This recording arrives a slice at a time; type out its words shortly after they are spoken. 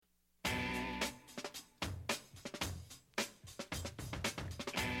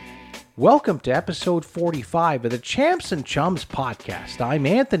Welcome to episode 45 of the Champs and Chums podcast. I'm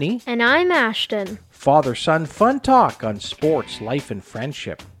Anthony. And I'm Ashton. FatherSon FunTalk on sports, life, and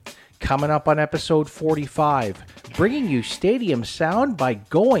friendship. Coming up on episode 45, bringing you stadium sound by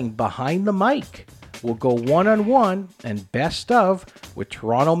going behind the mic. We'll go one-on-one and best of with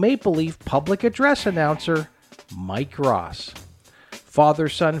Toronto Maple Leaf public address announcer Mike Ross.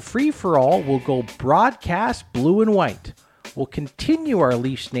 FatherSon Free-for-All will go broadcast blue and white. We'll continue our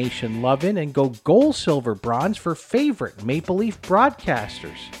Leafs Nation love-in and go gold, silver, bronze for favorite Maple Leaf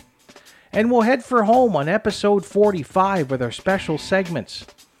broadcasters. And we'll head for home on episode 45 with our special segments.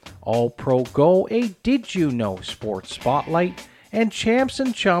 All Pro Go, a Did You Know Sports Spotlight, and Champs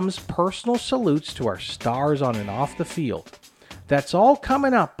and Chums personal salutes to our stars on and off the field. That's all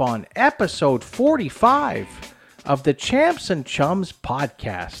coming up on episode 45 of the Champs and Chums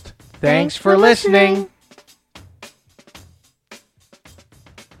podcast. Thanks for listening.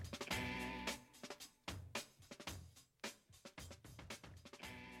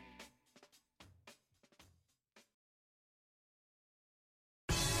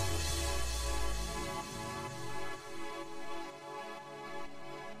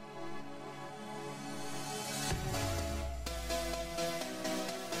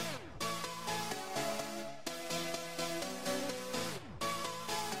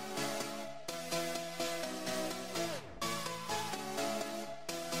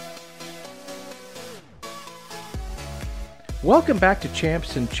 Welcome back to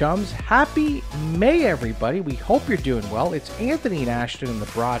Champs and Chums. Happy May, everybody. We hope you're doing well. It's Anthony and Ashton in the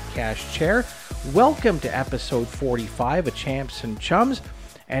broadcast chair. Welcome to episode 45 of Champs and Chums.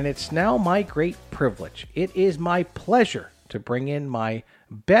 And it's now my great privilege. It is my pleasure to bring in my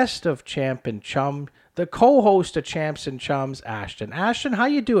best of Champ and Chum, the co-host of Champs and Chums, Ashton. Ashton, how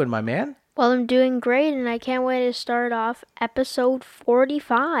you doing, my man? Well, I'm doing great, and I can't wait to start off episode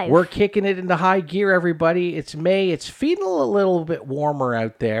 45. We're kicking it into high gear, everybody. It's May. It's feeling a little bit warmer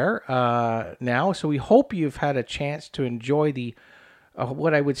out there now, so we hope you've had a chance to enjoy the,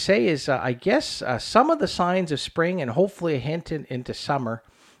 what I would say is, some of the signs of spring and hopefully a hint into summer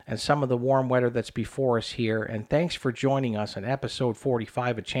and some of the warm weather that's before us here. And thanks for joining us on episode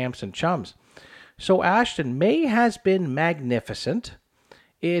 45 of Champs and Chums. So, Ashton, May has been magnificent.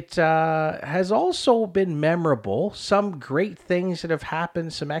 It has also been memorable. Some great things that have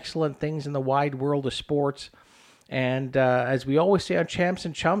happened, some excellent things in the wide world of sports. And as we always say on Champs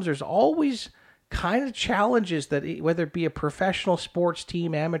and Chums, there's always kind of challenges that, whether it be a professional sports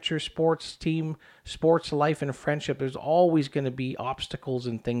team, amateur sports team, sports life and friendship, there's always going to be obstacles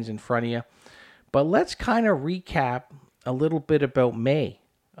and things in front of you. But let's kind of recap a little bit about May.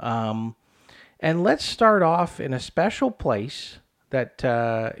 And let's start off in a special place that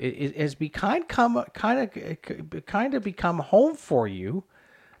it has kind of become home for you.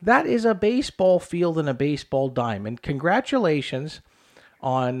 That is a baseball field and a baseball diamond. Congratulations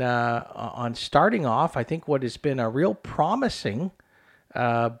on starting off, I think, what has been a real promising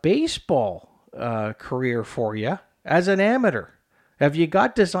baseball career for you as an amateur. Have you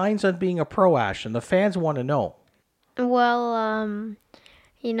got designs on being a pro, Ash? And the fans want to know. Well,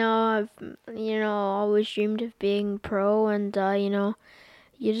 I've always dreamed of being pro, and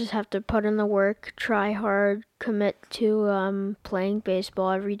you just have to put in the work, try hard, commit to playing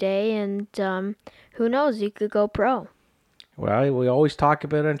baseball every day, and who knows, you could go pro. Well, we always talk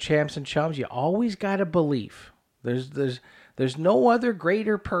about it on Champs and Chums. You always got to believe. There's no other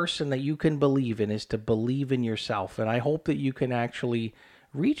greater person that you can believe in is to believe in yourself, and I hope that you can actually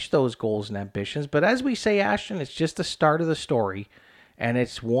reach those goals and ambitions. But as we say, Ashton, it's just the start of the story. And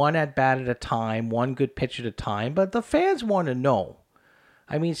it's one at bat at a time, one good pitch at a time. But the fans want to know.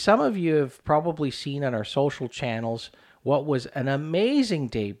 I mean, some of you have probably seen on our social channels what was an amazing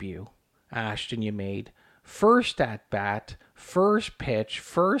debut, Ashton, you made. First at bat, first pitch,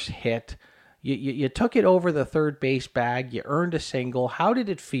 first hit. You took it over the third base bag. You earned a single. How did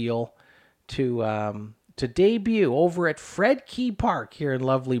it feel to debut over at Fred Key Park here in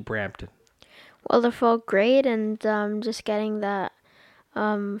lovely Brampton? Well, it felt great, and just getting that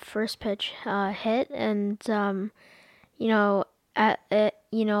first pitch hit, and third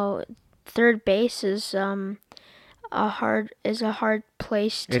base is a hard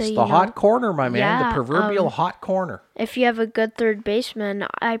place to. It's the hot corner, my man. Yeah, the proverbial hot corner. If you have a good third baseman,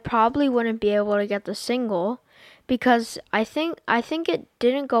 I probably wouldn't be able to get the single, because I think it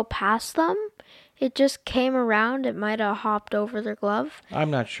didn't go past them. It just came around. It might have hopped over their glove. I'm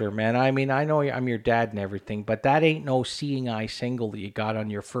not sure, man. I mean, I know I'm your dad and everything, but that ain't no seeing eye single that you got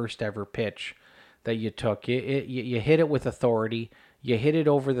on your first ever pitch that you took. You hit it with authority. You hit it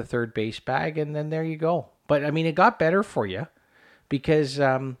over the third base bag, and then there you go. But, I mean, it got better for you because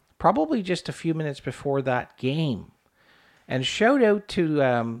probably just a few minutes before that game. And shout out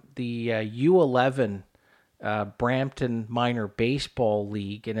to the U11 Brampton Minor Baseball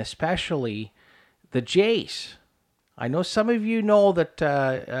League, and especially the Jays. I know some of you know that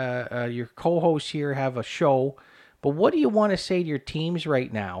your co-hosts here have a show, but what do you want to say to your teams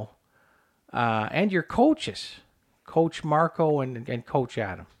right now and your coaches, Coach Marco and Coach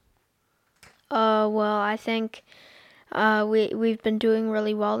Adam? Well, I think we've been doing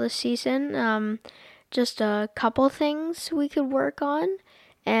really well this season. Just a couple things we could work on.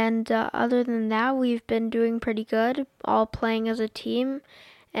 And other than that, we've been doing pretty good, all playing as a team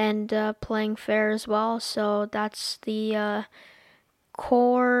and playing fair as well. So that's the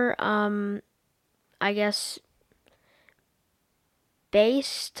core, I guess,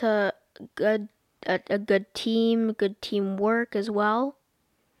 base to a good team, good teamwork as well.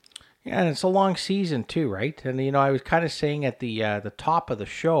 Yeah, and it's a long season too, right? And I was kind of saying at the top of the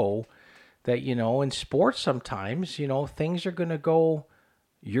show that in sports sometimes things are going to go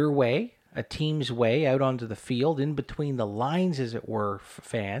your way, a team's way out onto the field, in between the lines, as it were,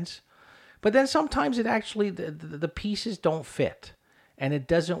 fans. But then sometimes it actually the pieces don't fit, and it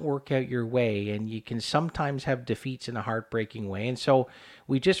doesn't work out your way, and you can sometimes have defeats in a heartbreaking way. And so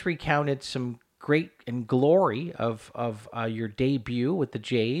we just recounted some great and glory of your debut with the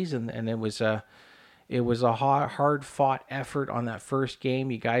Jays, and it was a hard fought effort on that first game.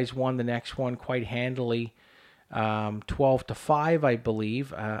 You guys won the next one quite handily, 12-5, I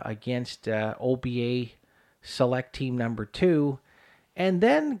believe, against OBA Select Team number 2. And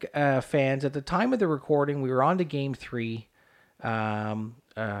then, fans, at the time of the recording, we were on to Game 3. One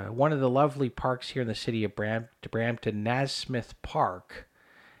of the lovely parks here in the city of Brampton, Nasmith Park.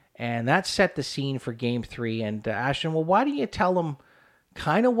 And that set the scene for Game 3. And Ashton, well, why don't you tell them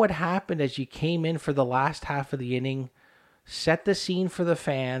kind of what happened as you came in for the last half of the inning, set the scene for the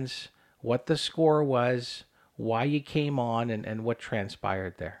fans, what the score was, why you came on, and what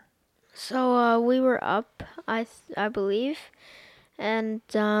transpired there. So we were up, I believe, and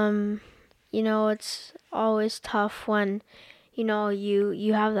it's always tough when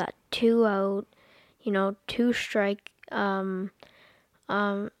you have that 2 out, 2 strike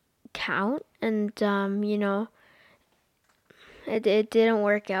count, and it didn't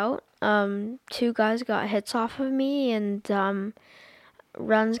work out. 2 guys got hits off of me, and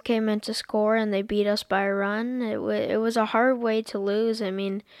runs came in to score, and they beat us by a run. It was a hard way to lose. I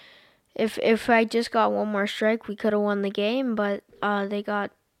mean, if I just got 1 more strike, we could have won the game, but they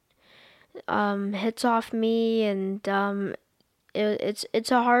got hits off me, and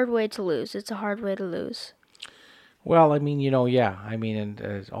it's a hard way to lose. It's a hard way to lose. Well, I mean, yeah. I mean,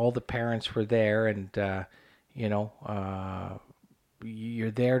 and all the parents were there, and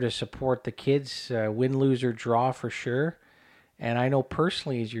you're there to support the kids, win, lose, or draw for sure. And I know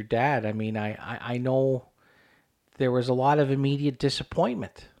personally, as your dad, I mean, I know there was a lot of immediate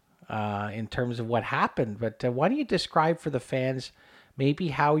disappointment in terms of what happened. But why don't you describe for the fans maybe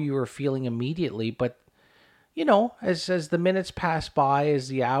how you were feeling immediately? But, as the minutes pass by, as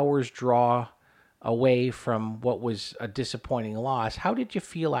the hours draw away from what was a disappointing loss, how did you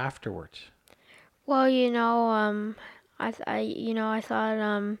feel afterwards? Well, I thought,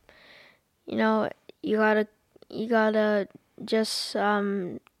 you gotta just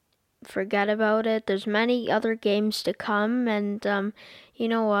forget about it. There's many other games to come, and you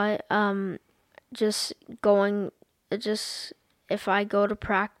know what? Just if I go to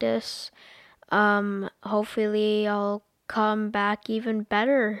practice, hopefully I'll come back even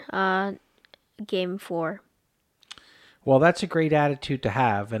better. Game 4. Well, that's a great attitude to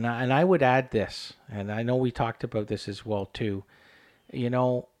have, and I would add this, and I know we talked about this as well too.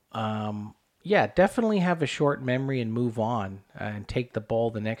 Yeah, definitely have a short memory and move on and take the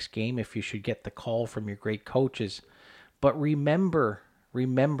ball the next game if you should get the call from your great coaches. But remember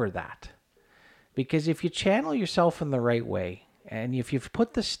that, because if you channel yourself in the right way, and if you've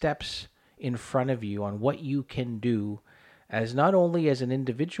put the steps in front of you on what you can do as not only as an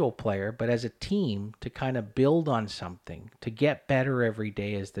individual player, but as a team to kind of build on something, to get better every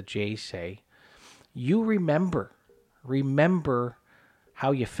day, as the Jays say, you remember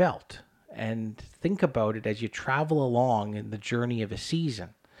how you felt and think about it as you travel along in the journey of a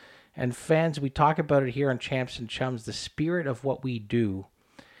season. And fans, we talk about it here on Champs and Chums, the spirit of what we do.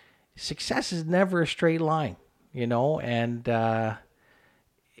 Success is never a straight line, and how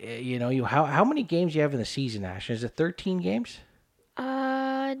many games you have in the season, Ashton? Is it 13 games?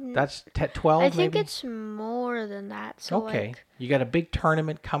 That's 12. I think maybe? it's more than that. So okay, you got a big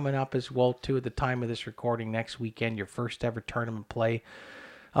tournament coming up as well too. At the time of this recording, next weekend, your first ever tournament play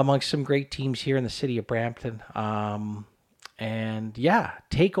amongst some great teams here in the city of Brampton. And yeah,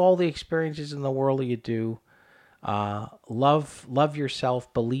 take all the experiences in the world that you do. Love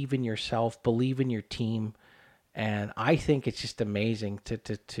yourself, believe in yourself, believe in your team. And I think it's just amazing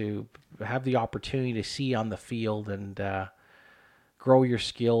to have the opportunity to see on the field and grow your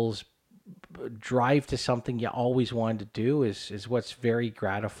skills, drive to something you always wanted to do is what's very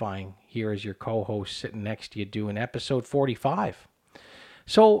gratifying here as your co-host sitting next to you doing episode 45.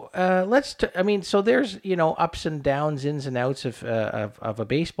 So so there's, ups and downs, ins and outs of a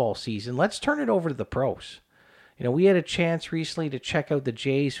baseball season. Let's turn it over to the pros. We had a chance recently to check out the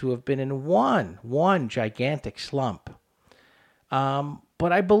Jays, who have been in one gigantic slump.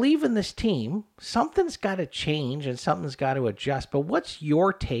 But I believe in this team. Something's got to change and something's got to adjust. But what's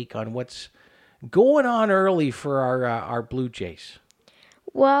your take on what's going on early for our Blue Jays?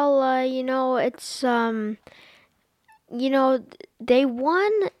 Well, it's they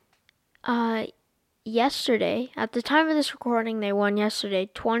won yesterday. At the time of this recording, they won yesterday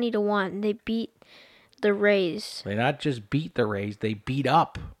 20-1. They beat the Rays. They not just beat the Rays, they beat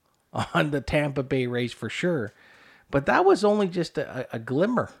up on the Tampa Bay Rays for sure. But that was only just a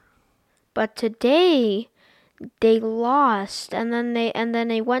glimmer. But today they lost, and then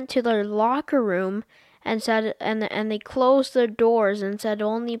they went to their locker room and said, and they closed their doors and said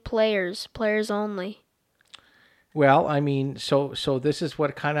only players only. Well, I mean, so this is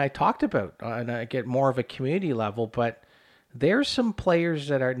what kind of I talked about, and I get more of a community level, but there's some players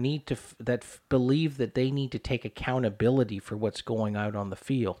that believe that they need to take accountability for what's going on the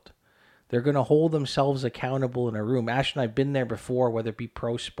field. They're going to hold themselves accountable in a room. Ashton, I've been there before, whether it be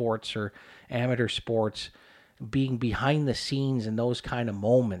pro sports or amateur sports, being behind the scenes in those kind of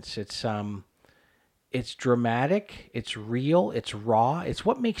moments. It's dramatic, it's real, it's raw. It's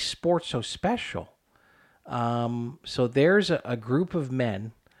what makes sports so special. So there's a group of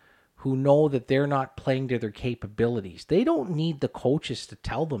men who know that they're not playing to their capabilities. They don't need the coaches to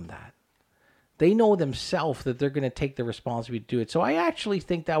tell them that. They know themselves that they're going to take the responsibility to do it. So I actually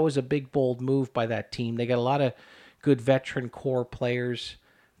think that was a big, bold move by that team. They got a lot of good veteran core players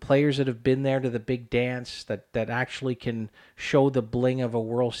that have been there to the big dance, that actually can show the bling of a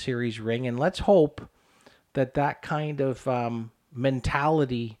World Series ring. And let's hope that kind of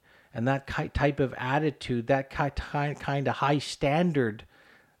mentality and that type of attitude, that kind of high standard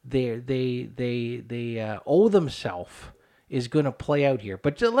they owe themselves is going to play out here.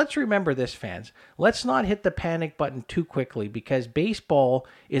 But let's remember this, fans. Let's not hit the panic button too quickly, because baseball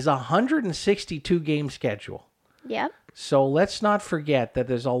is a 162 game schedule. Yep. So let's not forget that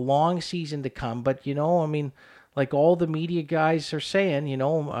there's a long season to come. But, like all the media guys are saying,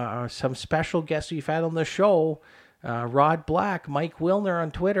 some special guests we've had on the show, Rod Black, Mike Wilner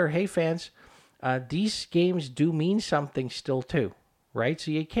on Twitter. Hey, fans, these games do mean something still too. Right?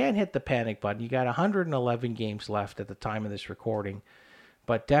 So you can't hit the panic button. You got 111 games left at the time of this recording.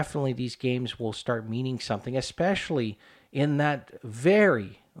 But definitely these games will start meaning something, especially in that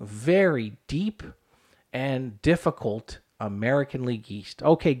very, very deep and difficult American League East.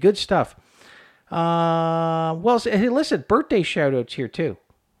 Okay, good stuff. Hey, listen, birthday shout-outs here too.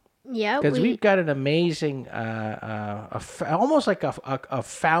 Yeah, because we've got an amazing, almost like a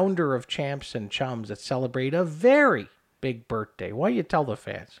founder of Champs and Chums that celebrate a very big birthday. Why don't you tell the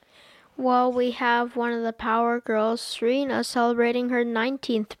fans? Well, we have one of the Power Girls, Serena, celebrating her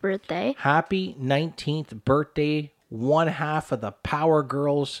 19th birthday. Happy 19th birthday, one half of the Power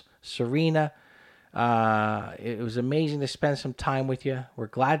Girls, Serena. It was amazing to spend some time with you. We're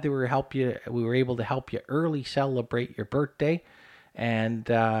glad that we were able to help you early celebrate your birthday. And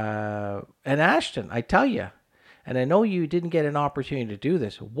Ashton, I tell you, and I know you didn't get an opportunity to do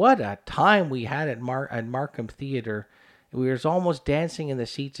this, what a time we had at Markham Theater. We were almost dancing in the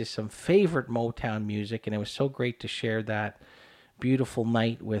seats to some favorite Motown music, and it was so great to share that beautiful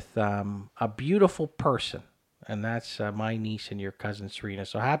night with a beautiful person, and that's my niece and your cousin Serena.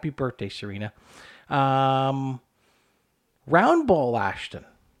 So happy birthday, Serena. Round ball, Ashton.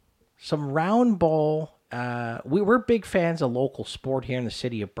 Some round ball. We're big fans of local sport here in the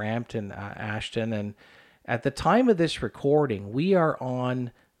city of Brampton, Ashton, and at the time of this recording, we are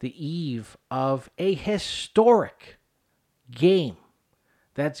on the eve of a historic game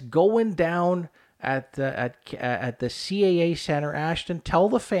that's going down at the CAA Center. Ashton, tell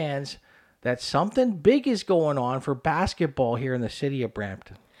the fans that something big is going on for basketball here in the city of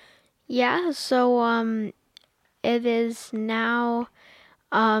Brampton. Yeah, so it is now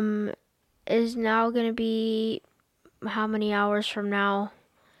going to be how many hours from now?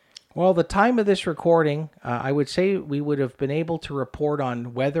 Well, the time of this recording, I would say we would have been able to report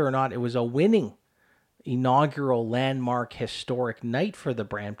on whether or not it was a winning inaugural landmark historic night for the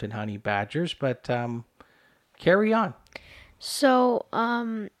Brampton Honey Badgers, but carry on. So,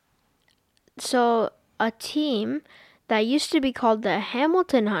 so a team that used to be called the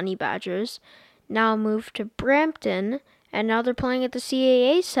Hamilton Honey Badgers now moved to Brampton, and now they're playing at the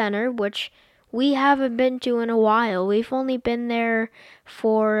CAA Center, which we haven't been to in a while. We've only been there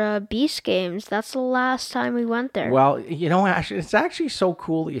for Beast games. That's the last time we went there. Well, Ash, it's actually so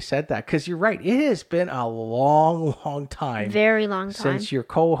cool that you said that, because you're right. It has been a long, long time. Very long time. Since your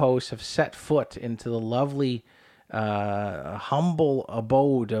co-hosts have set foot into the lovely, humble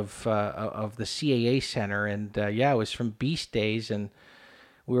abode of the CAA Center. And it was from Beast days, and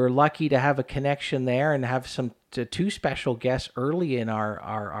we were lucky to have a connection there and have two special guests early in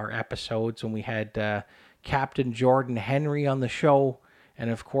our episodes when we had Captain Jordan Henry on the show, and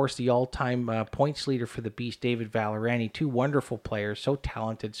of course the all-time points leader for the Beast, David Valerani. Two wonderful players, so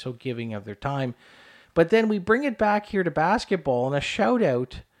talented, so giving of their time. But then we bring it back here to basketball, and a shout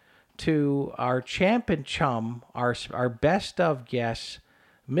out to our champ and chum, our best of guests,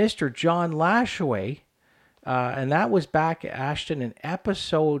 Mr. John Lashaway. And that was back at Ashton in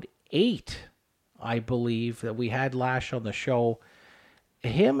episode 8, I believe, that we had Lash on the show.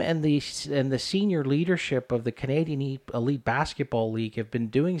 Him and the senior leadership of the Canadian Elite Basketball League have been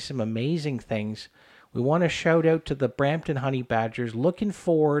doing some amazing things. We want to shout out to the Brampton Honey Badgers. Looking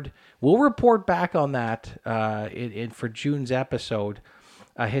forward, we'll report back on that for June's episode.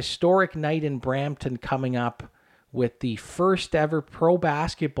 A historic night in Brampton coming up with the first ever pro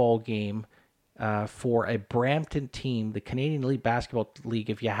basketball game for a Brampton team, the Canadian Elite Basketball League.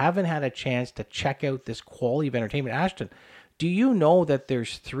 If you haven't had a chance to check out this quality of entertainment, Ashton, do you know that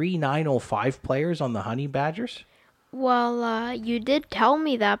there's 3 905 players on the Honey Badgers? Well, you did tell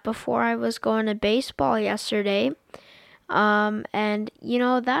me that before I was going to baseball yesterday. And,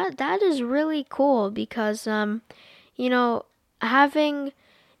 that is really cool because, having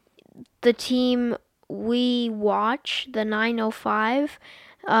the team we watch, the 905,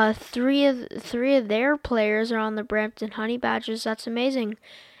 three of their players are on the Brampton Honey Badgers. That's amazing.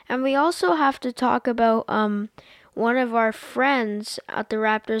 And we also have to talk about one of our friends at the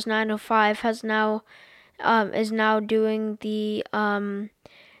Raptors 905 is now doing the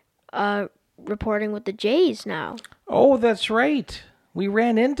reporting with the Jays now. Oh, that's right. We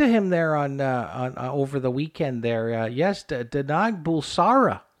ran into him there on over the weekend there. Yes, Danag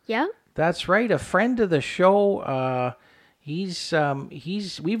Bulsara. Yeah. That's right. A friend of the show.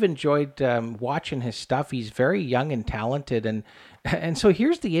 We've enjoyed watching his stuff. He's very young and talented, and so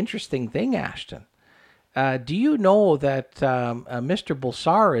here's the interesting thing, Ashton. Do you know that Mr.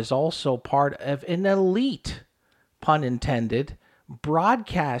 Bulsara is also part of an elite, pun intended,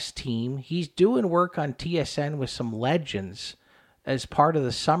 broadcast team? He's doing work on TSN with some legends as part of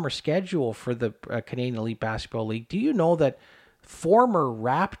the summer schedule for the Canadian Elite Basketball League. Do you know that former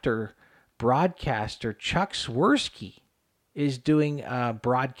Raptor broadcaster Chuck Swirsky is doing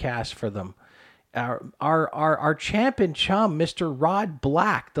broadcasts for them? Our champ and chum, Mr. Rod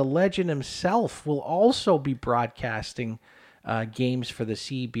Black, the legend himself, will also be broadcasting games for the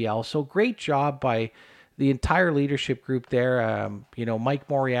CBL. So great job by the entire leadership group there. Mike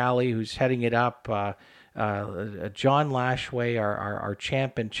Moriali, who's heading it up, John Lashway, our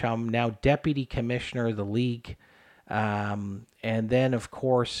champ and chum, now deputy commissioner of the league. And then, of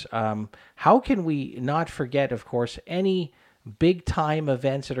course, how can we not forget, of course, any big time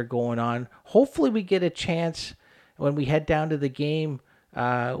events that are going on? Hopefully we get a chance when we head down to the game.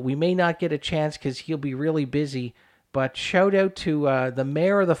 We may not get a chance because he'll be really busy, but shout out to the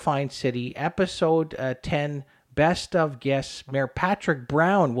mayor of the fine city. Episode 10, best of guests. Mayor Patrick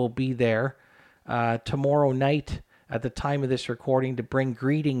Brown will be there tomorrow night at the time of this recording to bring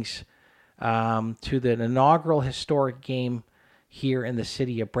greetings to the inaugural historic game here in the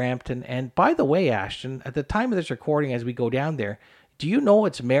city of Brampton. And by the way, Ashton, at the time of this recording, as we go down there, do you know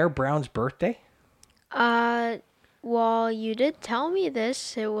it's Mayor Brown's birthday? Well, you did tell me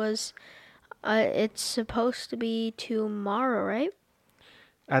this. It's supposed to be tomorrow, right?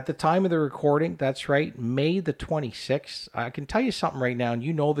 At the time of the recording, that's right, May the 26th. I can tell you something right now, and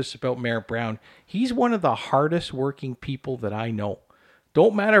you know this about Mayor Brown. He's one of the hardest working people that I know.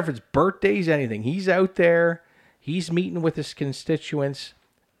 Don't matter if it's birthdays, anything. He's out there. He's meeting with his constituents.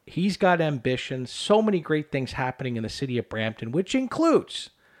 He's got ambitions. So many great things happening in the city of Brampton, which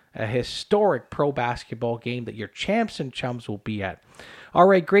includes a historic pro basketball game that your champs and chums will be at. All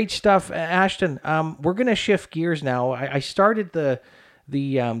right, great stuff, Ashton. We're going to shift gears now. I started the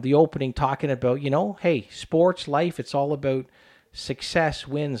opening talking about, hey, sports, life, it's all about success,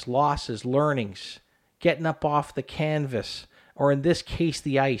 wins, losses, learnings, getting up off the canvas, or in this case,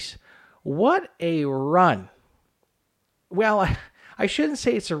 the ice. What a run. Well, I shouldn't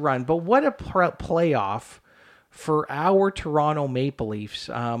say it's a run, but what a playoff for our Toronto Maple Leafs.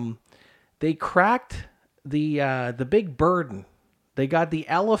 They cracked the big burden. They got the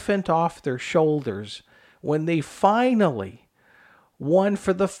elephant off their shoulders when they finally won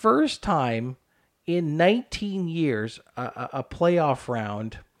for the first time in 19 years a playoff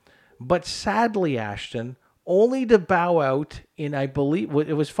round. But sadly, Ashton, only to bow out in, I believe,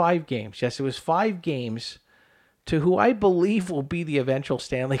 it was 5 games. Yes, it was 5 games to who I believe will be the eventual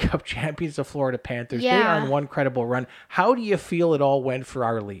Stanley Cup champions, the Florida Panthers. Yeah. They are on one credible run. How do you feel it all went for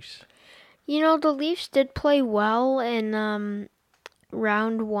our Leafs? The Leafs did play well in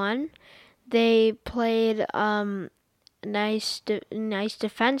round 1. They played nice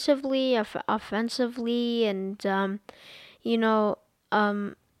defensively, offensively, and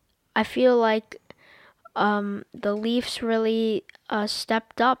I feel like the Leafs really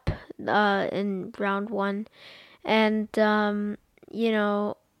stepped up in round 1, and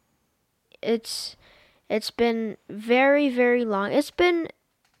it's been very, very long. It's been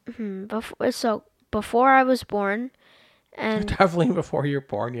before I was born, and Definitely before you're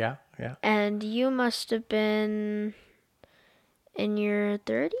born, yeah. And you must have been in your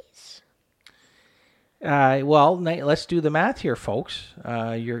 30s? Well, let's do the math here, folks.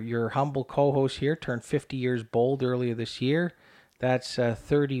 Your humble co-host here turned 50 years bold earlier this year. That's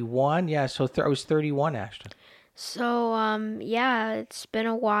 31. Yeah, so I was 31, Ashton. So, it's been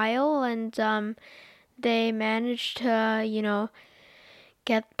a while, and they managed to,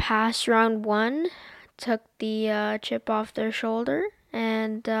 get past round 1, took the chip off their shoulder,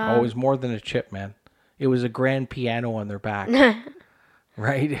 and... it was more than a chip, man. It was a grand piano on their back.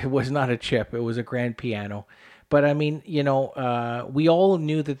 Right? It was not a chip. It was a grand piano. But, I mean, we all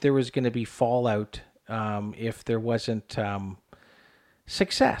knew that there was going to be fallout if there wasn't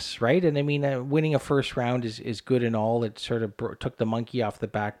success, right? And, I mean, winning a first round is good and all. It sort of took the monkey off the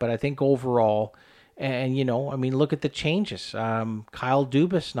back. But I think overall, and, look at the changes. Kyle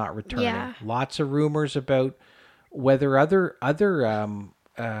Dubas not returning. Yeah. Lots of rumors about whether other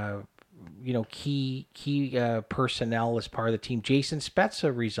key personnel as part of the team. Jason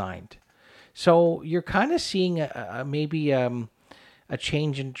Spezza resigned. So you're kind of seeing maybe a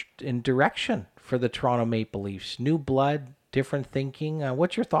change in direction for the Toronto Maple Leafs. New blood, different thinking.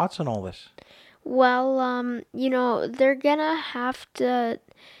 What's your thoughts on all this? Well, they're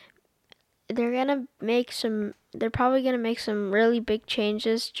probably gonna make some really big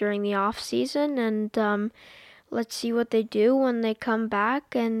changes during the off season, and let's see what they do when they come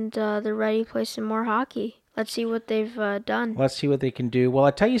back and they're ready to play some more hockey. Let's see what they've done. Let's see what they can do. Well,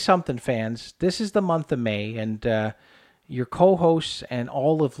 I'll tell you something, fans. This is the month of May, and your co-hosts and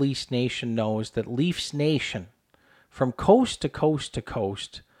all of Leafs Nation knows that Leafs Nation, from coast to coast to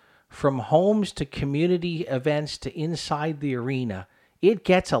coast, from homes to community events to inside the arena, it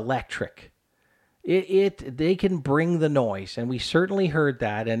gets electric. They can bring the noise, and we certainly heard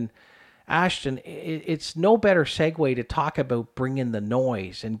that. And Ashton, it's no better segue to talk about bringing the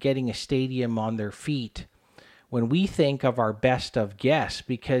noise and getting a stadium on their feet when we think of our best of guests,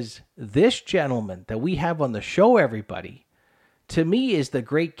 because this gentleman that we have on the show, everybody, to me is the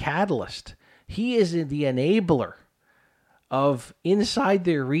great catalyst. He is the enabler of inside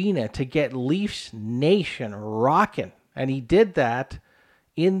the arena to get Leafs Nation rocking. And he did that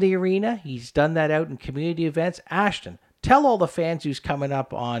in the arena. He's done that out in community events. Ashton, tell all the fans who's coming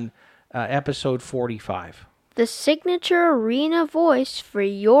up on episode 45. The signature arena voice for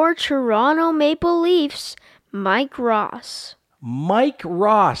your Toronto Maple Leafs, Mike Ross. Mike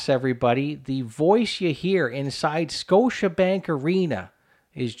Ross, everybody, the voice you hear inside Scotiabank Arena,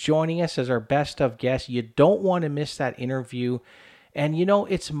 is joining us as our best of guest. You don't want to miss that interview. And,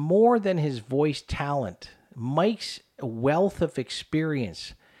 it's more than his voice talent. Mike's wealth of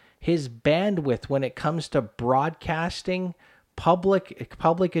experience, his bandwidth when it comes to broadcasting,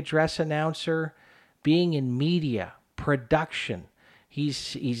 public address announcer, being in media, production.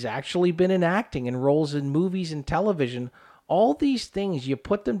 He's actually been in acting and roles in movies and television. All these things, you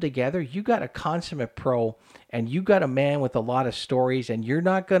put them together, you got a consummate pro, and you got a man with a lot of stories, and you're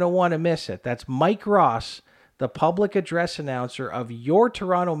not going to want to miss it. That's Mike Ross, the public address announcer of your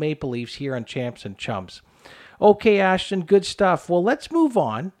Toronto Maple Leafs here on Champs and Chums. Okay, Ashton, good stuff. Well, let's move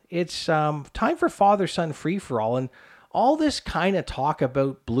on. It's time for FatherSon Free-for-All, and all this kind of talk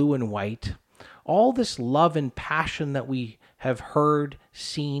about blue and white, all this love and passion that we have heard,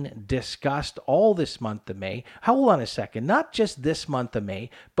 seen, discussed all this month of May. Hold on a second. Not just this month of May,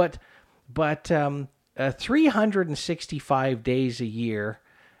 but 365 days a year.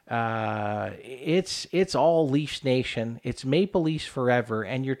 It's all Leafs Nation. It's Maple Leafs forever.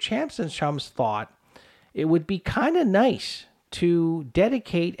 And your Champs and Chums thought it would be kind of nice to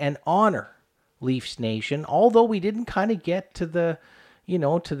dedicate and honor Leafs Nation, although we didn't kind of get to the,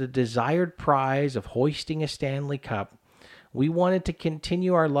 to the desired prize of hoisting a Stanley Cup. We wanted to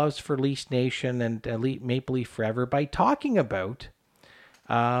continue our loves for Leafs Nation and Maple Leaf Forever by talking about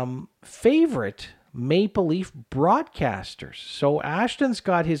favorite Maple Leaf broadcasters. So Ashton's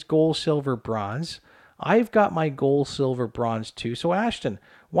got his gold, silver, bronze. I've got my gold, silver, bronze too. So Ashton,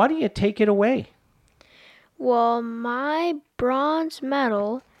 why don't you take it away? Well, my bronze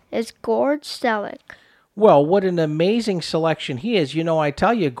medal is Gord Stellick. Well, what an amazing selection he is. I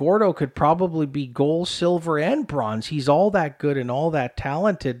tell you, Gordo could probably be gold, silver, and bronze. He's all that good and all that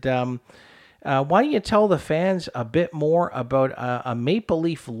talented. Why don't you tell the fans a bit more about a Maple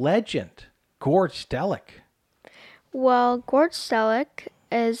Leaf legend, Gord Stellick? Well, Gord Stellick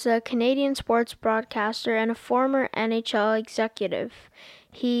is a Canadian sports broadcaster and a former NHL executive.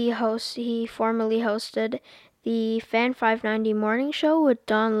 He formerly hosted the Fan 590 morning show with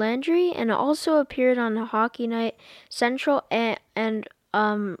Don Landry, and also appeared on Hockey Night Central and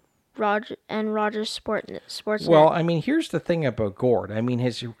Rogers Sportsnet. Well, here's the thing about Gord.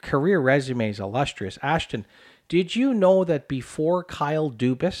 His career resume is illustrious. Ashton, did you know that before Kyle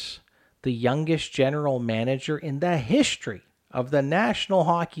Dubas, the youngest general manager in the history of the National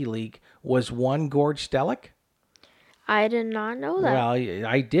Hockey League, was one Gord Stellick? I did not know that. Well,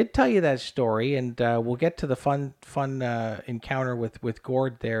 I did tell you that story, and we'll get to the fun encounter with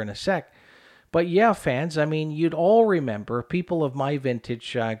Gord there in a sec. But yeah, fans, you'd all remember, people of my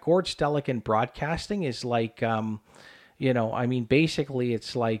vintage, Gord Stellick in broadcasting is like, basically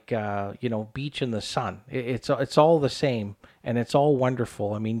it's like, beach in the sun. It's all the same, and it's all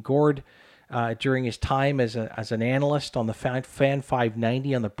wonderful. Gord, during his time as an analyst on the Fan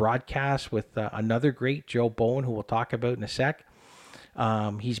 590 on the broadcast with another great, Joe Bowen, who we'll talk about in a sec.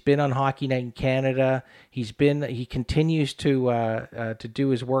 He's been on Hockey Night in Canada. He continues to do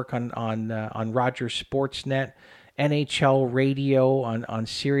his work on Rogers Sportsnet, NHL Radio, on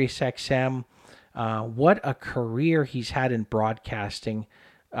Sirius XM. What a career he's had in broadcasting.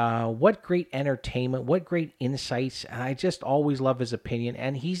 What great entertainment, what great insights, and I just always love his opinion,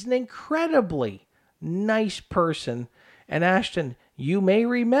 and he's an incredibly nice person. And Ashton, you may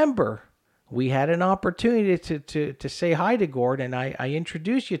remember, we had an opportunity to say hi to Gord, and I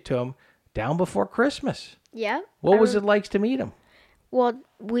introduced you to him down before Christmas. Yeah. What was it like to meet him? Well,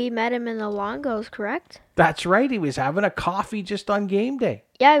 we met him in the Longos, correct? That's right, he was having a coffee just on game day.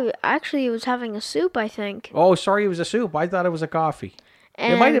 Yeah, actually he was having a soup, I think. Oh, sorry, it was a soup. I thought it was a coffee.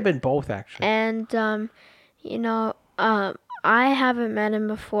 It might have been both, actually. And, I haven't met him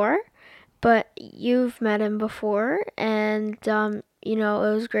before, but you've met him before, and, it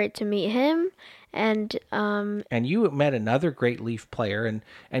was great to meet him, and you met another great Leaf player,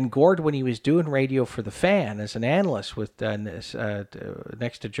 and Gord, when he was doing radio for the Fan as an analyst with next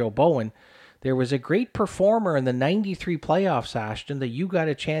to Joe Bowen, there was a great performer in the 93 playoffs, Ashton, that you got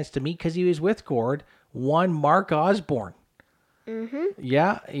a chance to meet because he was with Gord, one Mark Osborne. Mm-hmm.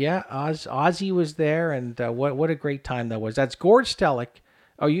 Yeah. Ozzy was there, and what a great time that was. That's Gord Stellick.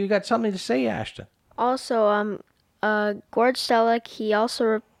 Oh, you got something to say, Ashton? Also, Gord Stellick, he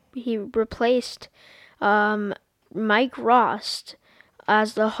replaced Mike Rost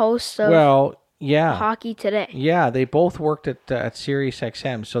as the host of Hockey Today. Yeah, they both worked at Sirius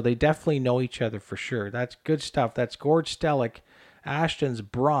XM, so they definitely know each other for sure. That's good stuff. That's Gord Stellick, Ashton's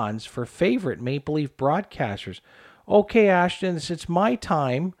bronze for favorite Maple Leaf broadcasters. Okay, Ashton, it's my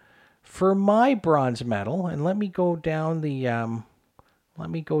time for my bronze medal, and let me go down here,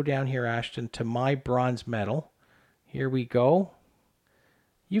 Ashton, to my bronze medal. Here we go.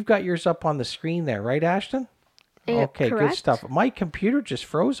 You've got yours up on the screen there, right, Ashton? Okay, correct. Good stuff. My computer just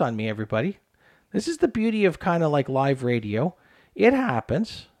froze on me, everybody. This is the beauty of kind of like live radio. It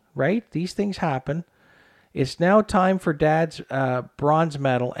happens, right? These things happen. It's now time for Dad's bronze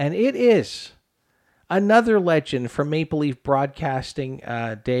medal, and it is another legend from Maple Leaf broadcasting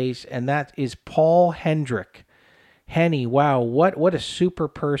days, and that is Paul Hendrick. Henny, wow, what a super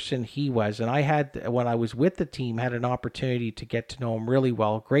person he was. And I had, when I was with the team, had an opportunity to get to know him really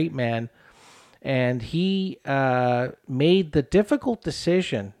well. Great man. And he made the difficult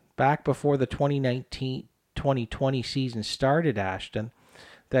decision back before the 2019-2020 season started, Ashton,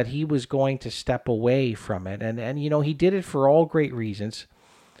 that he was going to step away from it. And he did it for all great reasons.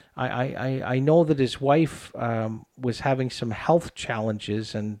 I know that his wife was having some health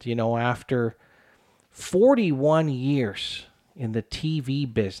challenges, and after 41 years in the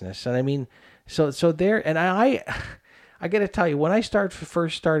TV business, and so there, and I got to tell you, when I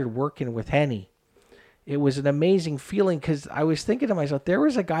first started working with Henny, it was an amazing feeling, because I was thinking to myself, there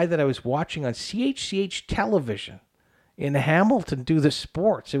was a guy that I was watching on CHCH television, in Hamilton do the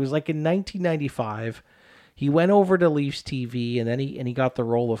sports. It was like in 1995. He went over to Leafs TV, and then he got the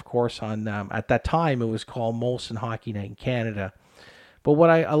role, of course, on at that time it was called Molson Hockey Night in Canada. But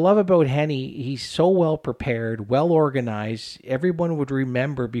what I love about Henny, he's so well prepared, well organized. Everyone would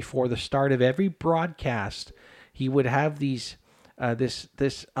remember before the start of every broadcast, he would have these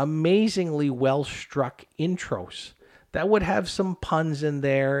this amazingly well struck intros that would have some puns in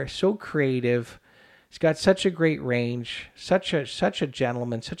there. So creative. He's got such a great range, such a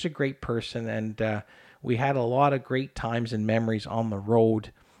gentleman, such a great person, and we had a lot of great times and memories on the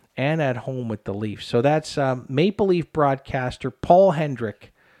road and at home with the Leafs. So that's Maple Leaf broadcaster Paul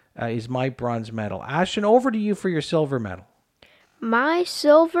Hendrick is my bronze medal. Ashton, over to you for your silver medal. My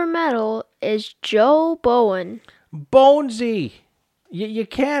silver medal is Joe Bowen. Bonesy! You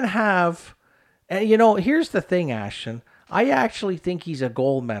can't have... And here's the thing, Ashton. I actually think he's a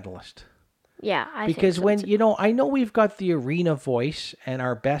gold medalist. Yeah, I because think so when I know we've got the arena voice and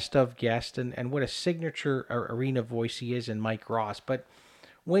our best of guest and what a signature arena voice he is in Mike Ross, but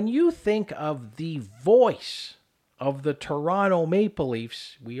when you think of the voice of the Toronto Maple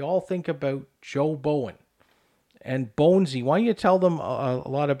Leafs, we all think about Joe Bowen and Bonesy. Why don't you tell them a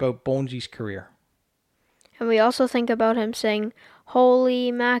lot about Bonesy's career? And we also think about him saying,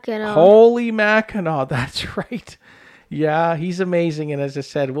 "Holy Mackinac." Holy Mackinac, that's right. Yeah, he's amazing. And as I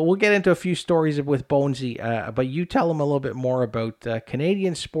said, we'll get into a few stories with Bonesy, but you tell him a little bit more about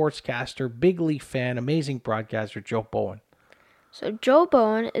Canadian sportscaster, big Leaf fan, amazing broadcaster, Joe Bowen. So Joe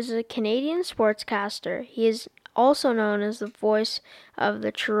Bowen is a Canadian sportscaster. He is also known as the voice of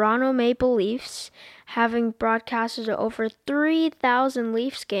the Toronto Maple Leafs, having broadcasted over 3,000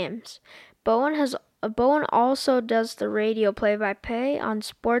 Leafs games. Bowen also does the radio play-by-play on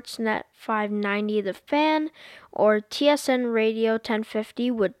Sportsnet 590 The Fan or TSN Radio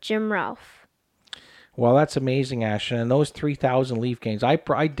 1050 with Jim Ralph. Well, that's amazing, Ashton. And those 3,000 Leaf games, I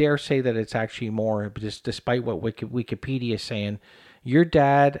dare say that it's actually more, just despite what Wikipedia is saying. Your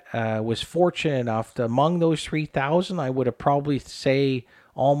dad was fortunate enough to, among those 3,000, I would have probably say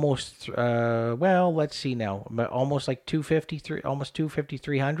almost, let's see now, almost like 250, almost 250,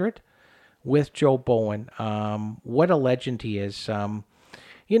 300 with Joe Bowen. What a legend he is.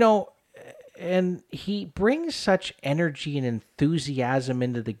 And he brings such energy and enthusiasm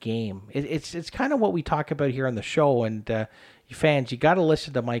into the game. It's kind of what we talk about here on the show. And fans, you got to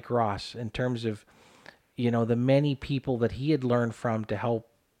listen to Mike Ross in terms of, the many people that he had learned from to help.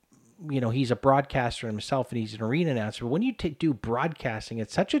 He's a broadcaster himself and he's an arena announcer. But when you do broadcasting,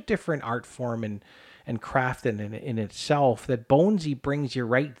 it's such a different art form and craft in itself that Bonesy brings you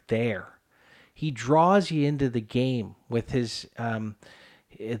right there. He draws you into the game with his...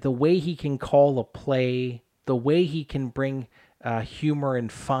 the way he can call a play, the way he can bring humor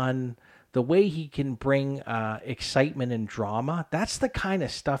and fun, the way he can bring excitement and drama. That's the kind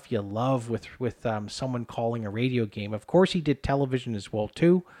of stuff you love with someone calling a radio game. Of course, he did television as well,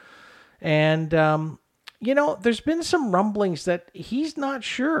 too. And, there's been some rumblings that he's not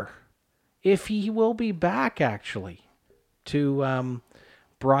sure if he will be back, actually, to...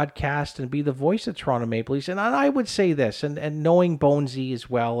 broadcast and be the voice of Toronto Maple Leafs. And I would say this, and knowing Bonesy as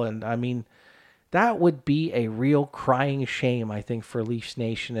well, and I mean, that would be a real crying shame, I think, for Leafs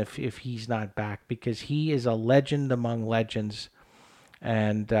Nation if he's not back, because he is a legend among legends.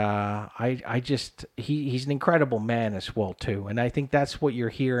 And he's an incredible man as well, too. And I think that's what you're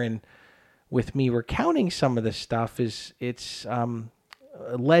hearing with me recounting some of this stuff is it's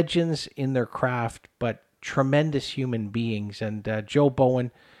legends in their craft, but tremendous human beings, and Joe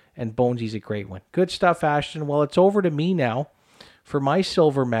Bowen and Bonesy's a great one. Good stuff, Ashton. Well, it's over to me now for my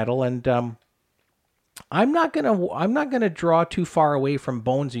silver medal, and I'm not gonna draw too far away from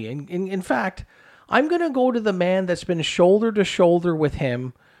Bonesy. In fact, I'm gonna go to the man that's been shoulder to shoulder with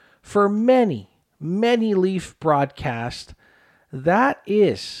him for many Leaf broadcasts. That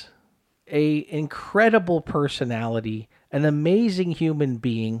is a incredible personality, an amazing human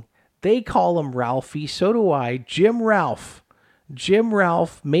being. They call him Ralphie. So do I. Jim Ralph. Jim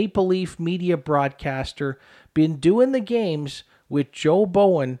Ralph, Maple Leaf media broadcaster. Been doing the games with Joe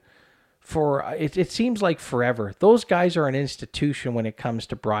Bowen for, it seems like forever. Those guys are an institution when it comes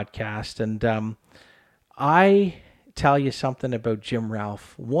to broadcast. And I tell you something about Jim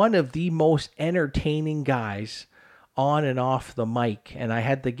Ralph. One of the most entertaining guys on and off the mic. And I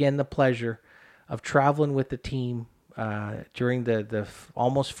had, again, the pleasure of traveling with the team during the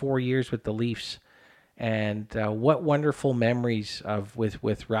almost 4 years with the Leafs, and what wonderful memories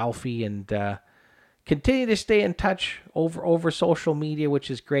with Ralphie, and continue to stay in touch over social media, which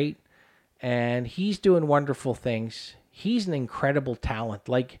is great. And he's doing wonderful things. He's an incredible talent.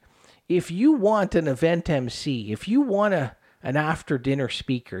 Like, if you want an event MC, if you want an after dinner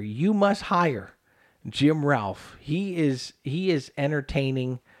speaker, you must hire Jim Ralph. He is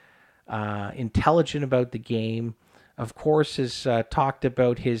entertaining, intelligent about the game. Of course, has talked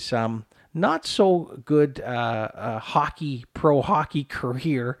about his not so good pro hockey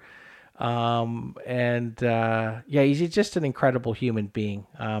career. He's just an incredible human being.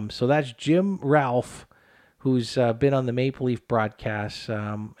 So that's Jim Ralph, who's been on the Maple Leaf broadcast.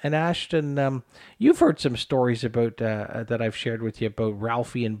 And Ashton, you've heard some stories about that I've shared with you about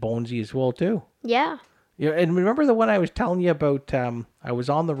Ralphie and Bonesy as well too. Yeah. Yeah, and remember the one I was telling you about? I was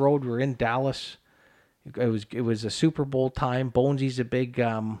on the road. We were in Dallas. It was a Super Bowl time. Bonesy's a big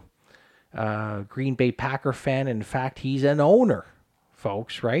Green Bay Packer fan. In fact, he's an owner,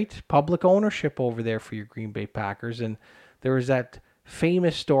 folks. Right? Public ownership over there for your Green Bay Packers. And there was that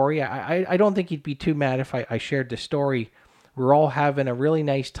famous story. I don't think he'd be too mad if I shared the story. We're all having a really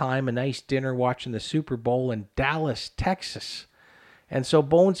nice time, a nice dinner, watching the Super Bowl in Dallas, Texas. And so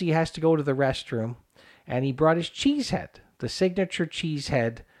Bonesy has to go to the restroom, and he brought his cheese head, the signature cheese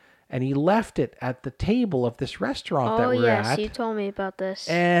head, and he left it at the table of this restaurant that we're at. Oh, yes, you told me about this.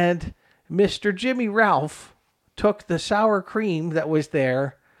 And Mr. Jimmy Ralph took the sour cream that was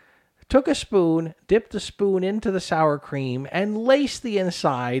there, took a spoon, dipped the spoon into the sour cream, and laced the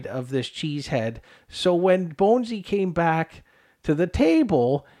inside of this cheese head. So when Bonesy came back to the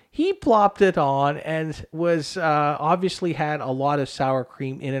table, he plopped it on and was obviously had a lot of sour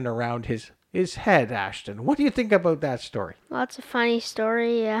cream in and around his head, Ashton. What do you think about that story? Well, it's a funny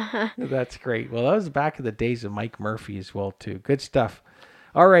story, yeah. That's great. Well, that was back in the days of Mike Murphy as well, too. Good stuff.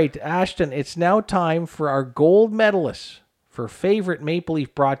 All right, Ashton, it's now time for our gold medalists for favorite Maple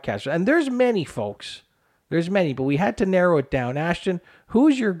Leaf broadcaster. And there's many, folks. There's many, but we had to narrow it down. Ashton,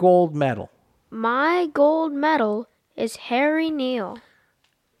 who's your gold medal? My gold medal is Harry Neal.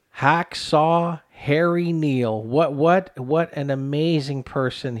 Hacksaw Harry Neal. What an amazing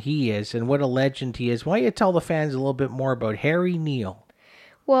person he is, and what a legend he is. Why don't you tell the fans a little bit more about Harry Neal?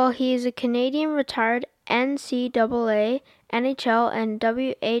 Well, he is a Canadian retired NCAA, NHL, and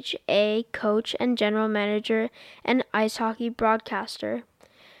WHA coach and general manager and ice hockey broadcaster.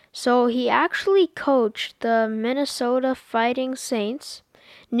 So he actually coached the Minnesota Fighting Saints,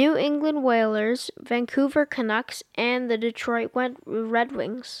 New England Whalers, Vancouver Canucks, and the Detroit Red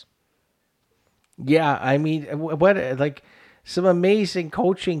Wings. Yeah, I mean, what some amazing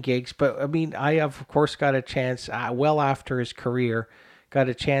coaching gigs. But I mean, I of course got a chance well after his career. Got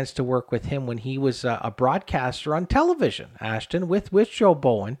a chance to work with him when he was a broadcaster on television, Ashton, with Joe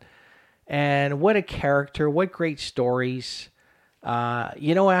Bowen. And what a character, what great stories.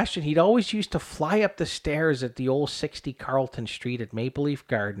 Ashton, he'd always used to fly up the stairs at the old 60 Carlton Street at Maple Leaf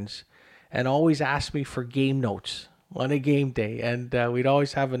Gardens and always ask me for game notes on a game day. And we'd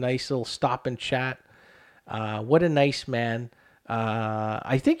always have a nice little stop and chat. What a nice man.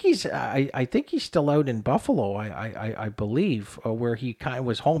 I think he's still out in Buffalo. I believe where he kind of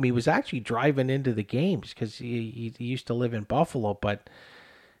was home. He was actually driving into the games because he used to live in Buffalo. But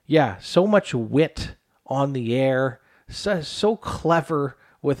yeah, so much wit on the air, so clever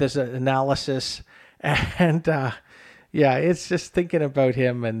with his analysis, and it's just thinking about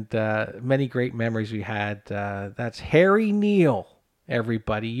him and many great memories we had. That's Harry Neal.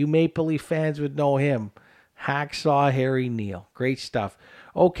 Everybody, you Maple Leaf fans would know him. Hacksaw Harry Neal. Great stuff.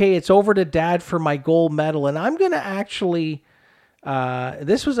 Okay, it's over to Dad for my gold medal. And I'm going to actually,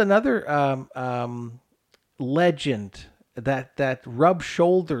 this was another legend that rubbed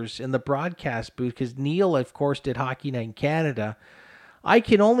shoulders in the broadcast booth because Neil, of course, did Hockey Night in Canada. I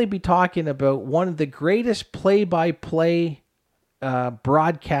can only be talking about one of the greatest play-by-play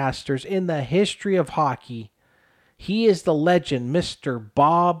broadcasters in the history of hockey. He is the legend, Mr.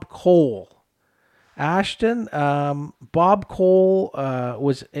 Bob Cole. Ashton, Bob Cole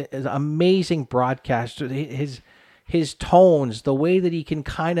was an amazing broadcaster. His tones, the way that he can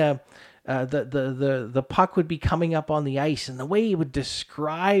kind of the puck would be coming up on the ice, and the way he would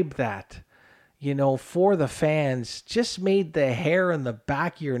describe that, for the fans, just made the hair on the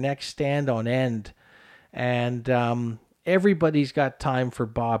back of your neck stand on end. And everybody's got time for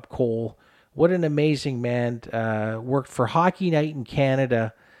Bob Cole. What an amazing man! Worked for Hockey Night in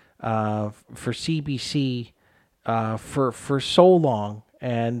Canada. For CBC for so long,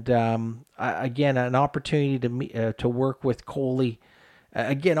 and again an opportunity to work with Coley.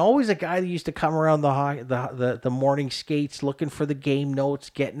 Again, always a guy that used to come around the morning skates, looking for the game notes,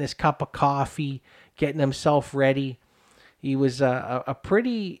 getting his cup of coffee, getting himself ready. He was a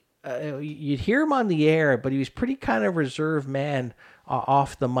pretty you'd hear him on the air, but he was pretty kind of reserved man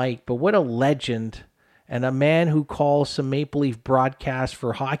off the mic. But what a legend! and a man who calls some Maple Leaf broadcasts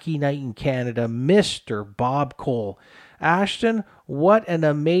for Hockey Night in Canada, Mr. Bob Cole. Ashton, what an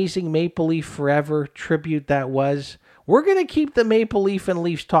amazing Maple Leaf Forever tribute that was. We're going to keep the Maple Leaf and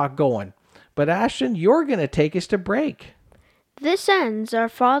Leafs talk going, but Ashton, you're going to take us to break. This ends our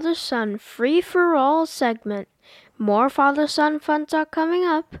Father-Son Free-for-All segment. More Father-Son FunTalk coming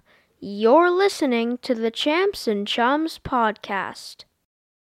up. You're listening to the Champs and Chums podcast.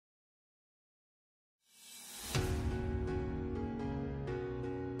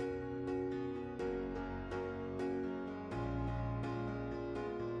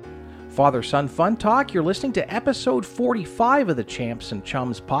 Father-Son FunTalk, you're listening to episode 45 of the Champs and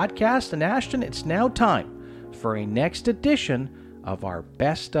Chums podcast, and Ashton, it's now time for a next edition of our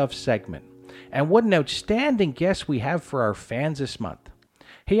Best Of segment. And what an outstanding guest we have for our fans this month.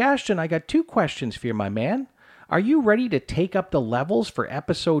 Hey Ashton, I got 2 questions for you, my man. Are you ready to take up the levels for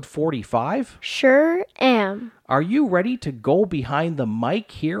episode 45? Sure am. Are you ready to go behind the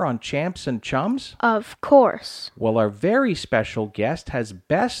mic here on Champs and Chums? Of course. Well, our very special guest has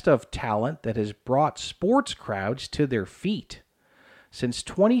best of talent that has brought sports crowds to their feet. Since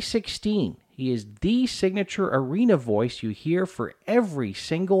 2016, he is the signature arena voice you hear for every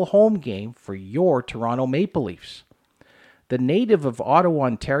single home game for your Toronto Maple Leafs. The native of Ottawa,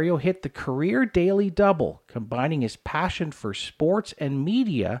 Ontario, hit the career daily double, combining his passion for sports and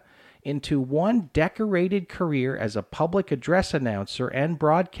media into one decorated career as a public address announcer and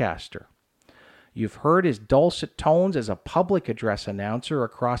broadcaster. You've heard his dulcet tones as a public address announcer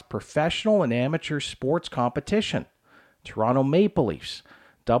across professional and amateur sports competition, Toronto Maple Leafs,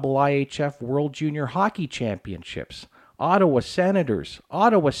 IIHF World Junior Hockey Championships, Ottawa Senators,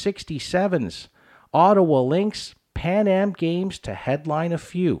 Ottawa 67s, Ottawa Lynx, Pan Am Games, to headline a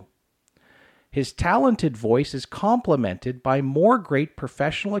few. His talented voice is complemented by more great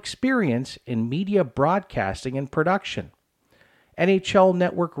professional experience in media broadcasting and production. NHL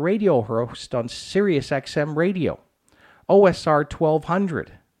Network radio host on SiriusXM Radio, OSR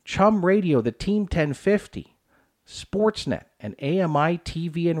 1200, Chum Radio, the Team 1050, Sportsnet, and AMI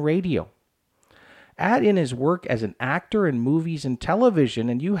TV and radio. Add in his work as an actor in movies and television,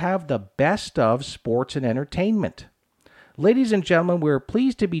 and you have the best of sports and entertainment. Ladies and gentlemen, we're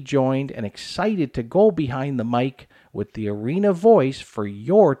pleased to be joined and excited to go behind the mic with the arena voice for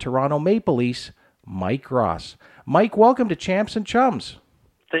your Toronto Maple Leafs, Mike Ross. Mike, welcome to Champs and Chums.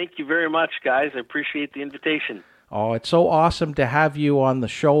 Thank you very much, guys. I appreciate the invitation. Oh, it's so awesome to have you on the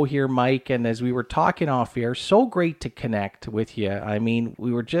show here, Mike. And as we were talking off air, so great to connect with you. I mean,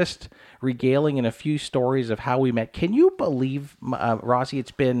 we were just regaling in a few stories of how we met. Can you believe, Rossi,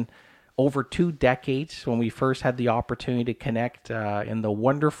 it's been over 2 decades when we first had the opportunity to connect in the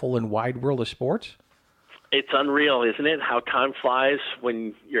wonderful and wide world of sports? It's unreal, isn't it? How time flies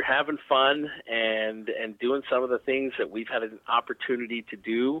when you're having fun and doing some of the things that we've had an opportunity to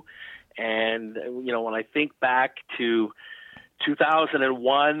do. And, you know, when I think back to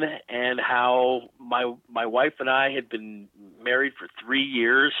 2001 and how my wife and I had been married for 3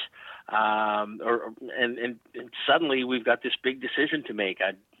 years, and suddenly we've got this big decision to make.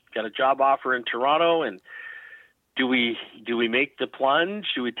 I got a job offer in Toronto, and do we make the plunge?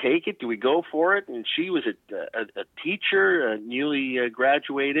 Do we take it? Do we go for it? And she was a teacher, newly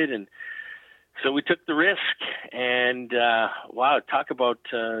graduated, and so we took the risk. And wow, talk about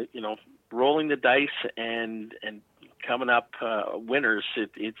rolling the dice and coming up winners.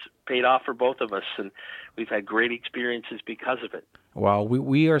 It's paid off for both of us, and we've had great experiences because of it. Well,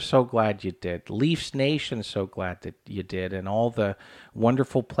 we are so glad you did. Leafs Nation so glad that you did, and all the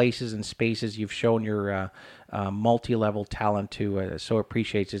wonderful places and spaces you've shown your multi-level talent to. So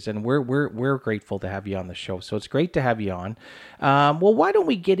appreciates it, and we're grateful to have you on the show. So it's great to have you on. Well, why don't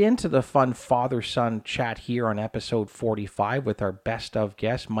we get into the fun father-son chat here on episode 45 with our best of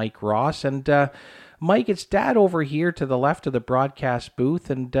guest, Mike Ross. And Mike, it's Dad over here to the left of the broadcast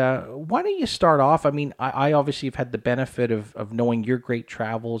booth. And why don't you start off? I mean, I obviously have had the benefit of knowing your great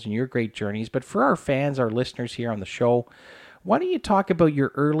travels and your great journeys. But for our fans, our listeners here on the show, why don't you talk about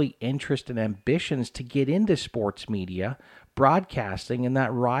your early interest and ambitions to get into sports media, broadcasting, and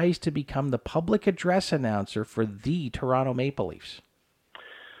that rise to become the public address announcer for the Toronto Maple Leafs?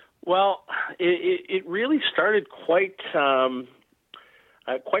 Well, it really started quite by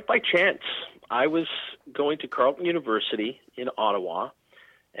chance. I was going to Carleton University in Ottawa,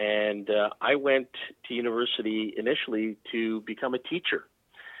 and I went to university initially to become a teacher.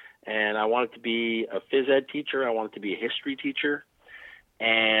 And I wanted to be a phys ed teacher. I wanted to be a history teacher.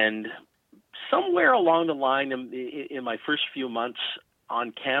 And somewhere along the line in my first few months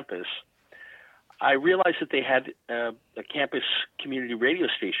on campus, I realized that they had a campus community radio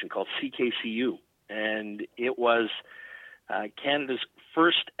station called CKCU. and it was Canada's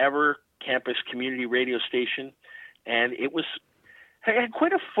first ever campus community radio station, and it had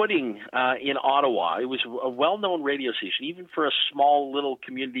quite a footing in Ottawa. It was a well-known radio station, even for a small little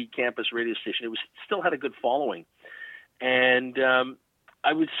community campus radio station. It still had a good following, and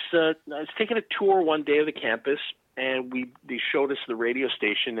I was taking a tour one day of the campus, and they showed us the radio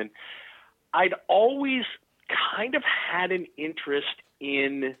station, and I'd always kind of had an interest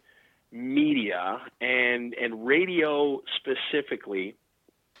in media and radio specifically.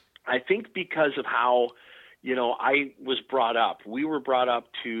 I think because of how, I was brought up. We were brought up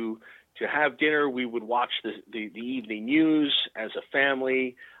to have dinner. We would watch the evening news as a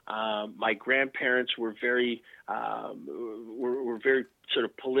family. My grandparents were very were very sort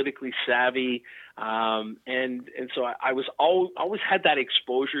of politically savvy, and so I was always had that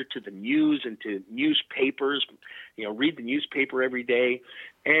exposure to the news and to newspapers. Read the newspaper every day,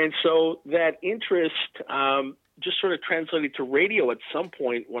 and so that interest just sort of translated to radio at some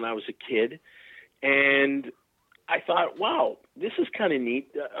point when I was a kid, and I thought, wow, this is kind of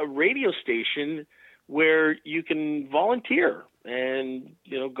neat, a radio station where you can volunteer and,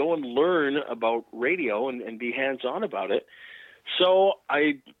 go and learn about radio and be hands-on about it. So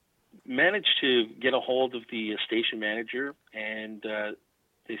I managed to get a hold of the station manager, and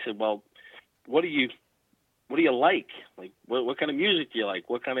they said, well, what do you like? Like, what kind of music do you like?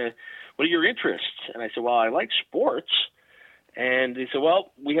 What are your interests? And I said, well, I like sports. And they said,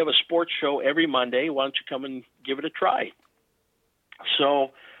 well, we have a sports show every Monday. Why don't you come and give it a try?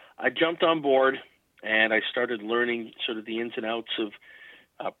 So I jumped on board, and I started learning sort of the ins and outs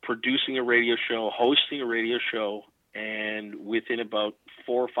of producing a radio show, hosting a radio show. And within about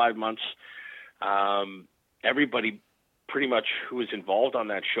 4 or 5 months, everybody pretty much who was involved on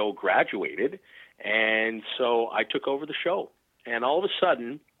that show graduated. And so I took over the show. And all of a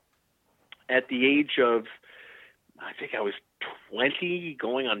sudden, at the age of, I think I was 20,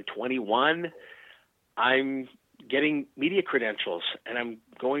 going on 21, I'm getting media credentials, and I'm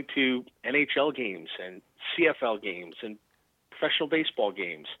going to NHL games and CFL games and professional baseball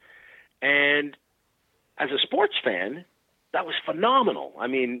games. And as a sports fan, that was phenomenal. I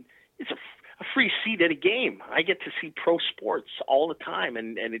mean, it's a free seat at a game. I get to see pro sports all the time,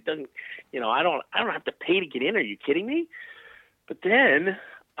 and it doesn't, I don't have to pay to get in. Are you kidding me? But then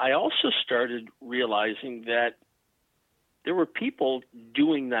I also started realizing that there were people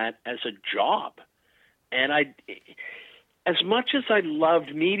doing that as a job. And as much as I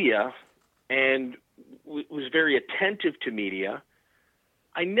loved media and was very attentive to media,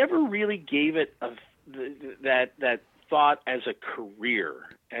 I never really gave it that thought as a career,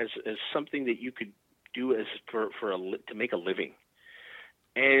 as something that you could do to make a living.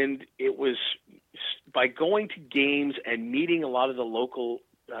 And it was by going to games and meeting a lot of the local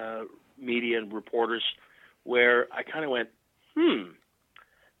media and reporters where I kind of went,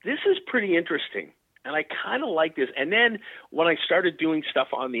 this is pretty interesting. And I kind of like this. And then when I started doing stuff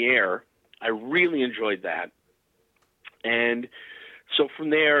on the air, I really enjoyed that. And so from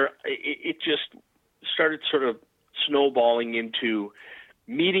there, it just started sort of snowballing into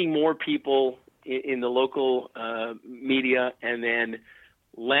meeting more people in the local media, and then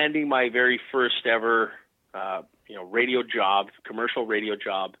landing my very first ever radio job, commercial radio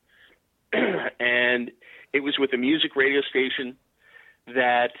job. And it was with a music radio station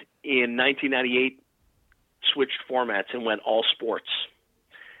that in 1998 switched formats and went all sports.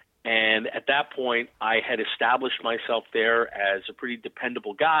 And at that point, I had established myself there as a pretty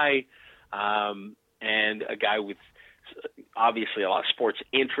dependable guy, and a guy with obviously a lot of sports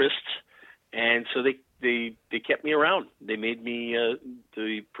interests. And so they kept me around. They made me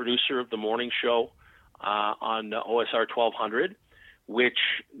the producer of the morning show on OSR 1200, which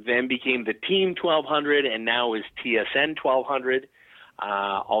then became the Team 1200 and now is TSN 1200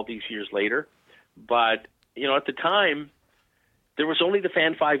 all these years later. But, at the time, there was only the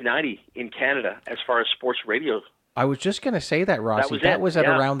Fan 590 in Canada as far as sports radio. I was just going to say that, Rossi. That was at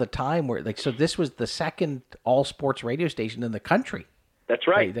around the time where, so this was the second all-sports radio station in the country. That's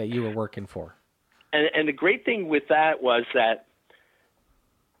right. That you were working for. And the great thing with that was that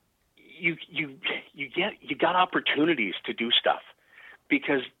you got opportunities to do stuff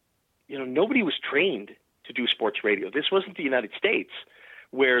because, nobody was trained to do sports radio. This wasn't the United States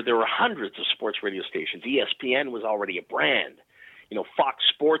where there were hundreds of sports radio stations. ESPN was already a brand. Fox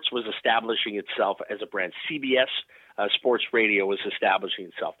Sports was establishing itself as a brand. CBS Sports Radio was establishing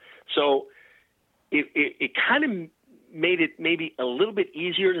itself. So it kind of made it maybe a little bit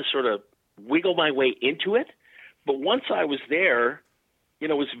easier to sort of wiggle my way into it. But once I was there, it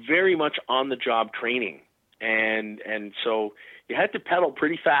was very much on-the-job training. and so you had to pedal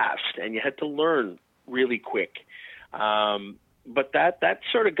pretty fast, and you had to learn really quick. But that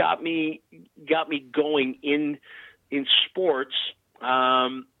sort of got me going in sports,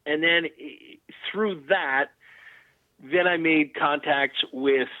 and then through that, then I made contacts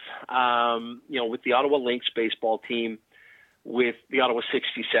with with the Ottawa Lynx baseball team, with the Ottawa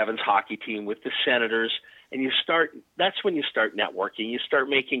 67s hockey team, with the Senators, and that's when you start networking. You start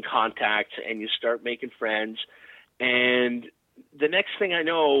making contacts, and you start making friends, and the next thing I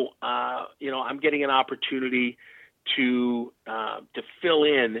know, I'm getting an opportunity to fill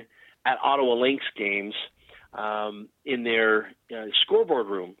in at Ottawa Lynx games in their scoreboard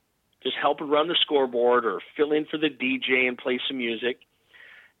room, just help run the scoreboard or fill in for the DJ and play some music.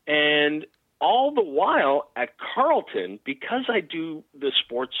 And all the while at Carleton, because I do the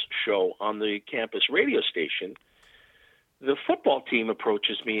sports show on the campus radio station, the football team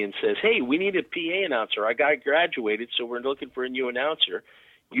approaches me and says, "Hey, we need a PA announcer. Our guy graduated, so we're looking for a new announcer.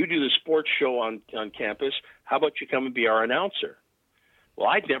 You do the sports show on campus. How about you come and be our announcer?" Well,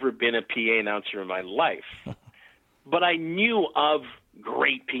 I'd never been a PA announcer in my life, but I knew of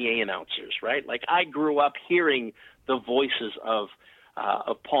great PA announcers, right? Like, I grew up hearing the voices of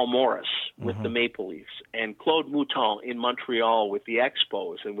Paul Morris with the Maple Leafs, and Claude Mouton in Montreal with the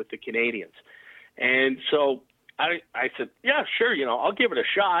Expos and with the Canadians. And so I said, yeah, sure, I'll give it a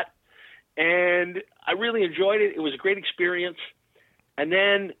shot. And I really enjoyed it. It was a great experience. And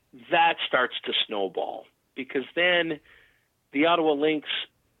then that starts to snowball, because then the Ottawa Lynx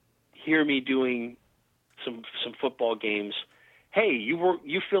hear me doing some football games. Hey,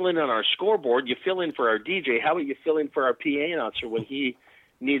 you fill in on our scoreboard, you fill in for our DJ. How about you fill in for our PA announcer when he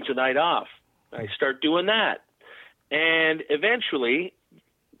needs a night off? I start doing that. And eventually,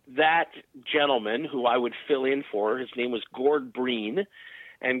 that gentleman who I would fill in for, his name was Gord Breen,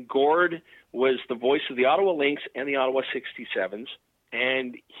 and Gord was the voice of the Ottawa Lynx and the Ottawa 67s.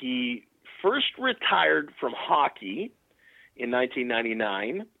 And he first retired from hockey in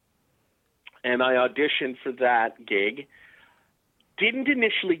 1999, and I auditioned for that gig. Didn't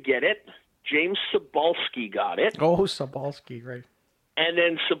initially get it. James Sobalski got it. Oh, Sobalski, right. And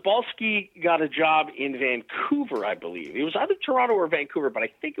then Sobalski got a job in Vancouver, I believe. It was either Toronto or Vancouver, but I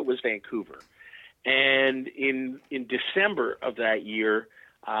think it was Vancouver. And in December of that year,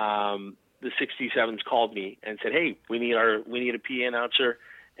 the 67s called me and said, "Hey, we need a PA announcer,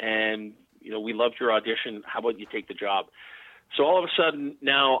 and we loved your audition. How about you take the job?" So all of a sudden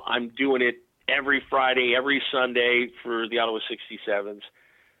now I'm doing it every Friday, every Sunday for the Ottawa 67s.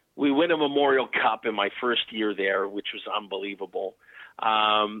 We win a Memorial Cup in my first year there, which was unbelievable.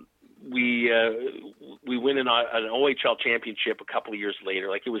 We win an OHL championship a couple of years later.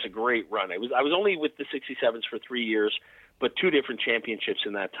 Like, it was a great run. I was only with the 67s for 3 years, but 2 different championships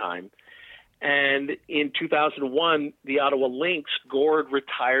in that time. And in 2001, the Ottawa Lynx, Gord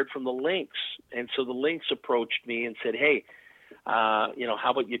retired from the Lynx. And so the Lynx approached me and said, "Hey,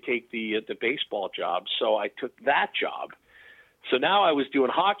 how about you take the baseball job?" So I took that job. So now I was doing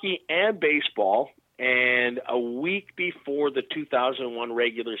hockey and baseball. And a week before the 2001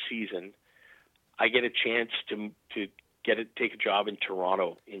 regular season, I get a chance to take a job in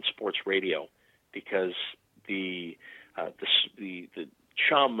Toronto in sports radio, because the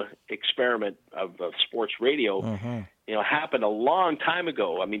Chum experiment of sports radio, happened a long time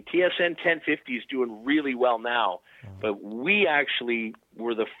ago. I mean, TSN 1050 is doing really well now, but we actually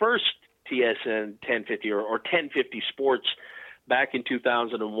were the first TSN 1050 or 1050 sports back in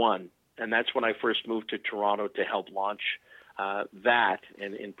 2001. And that's when I first moved to Toronto to help launch that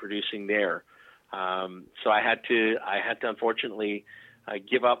and in producing there. So I had to unfortunately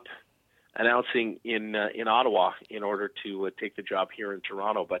give up announcing in Ottawa in order to take the job here in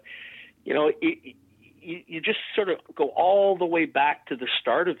Toronto. But you just sort of go all the way back to the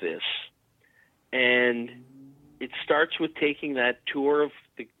start of this, and it starts with taking that tour of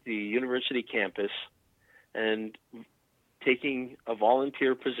the university campus and taking a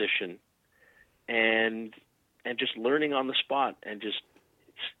volunteer position and just learning on the spot, and just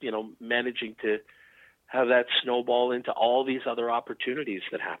managing to have that snowball into all these other opportunities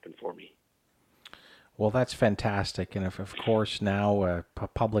that happen for me. Well, that's fantastic. And of course now a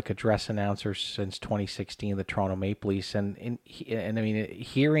public address announcer since 2016, the Toronto Maple Leafs, and I mean,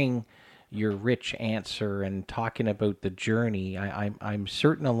 hearing your rich answer and talking about the journey, I'm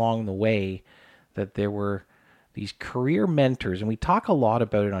certain along the way that there were these career mentors, and we talk a lot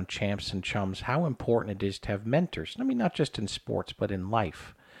about it on Champs and Chums, how important it is to have mentors. I mean, not just in sports, but in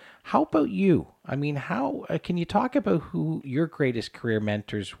life. How about you? I mean, how can you talk about who your greatest career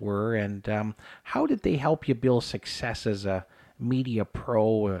mentors were, and how did they help you build success as a media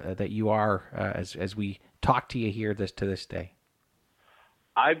pro that you are as we talk to you here to this day?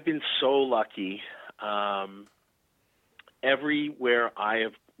 I've been so lucky. Everywhere I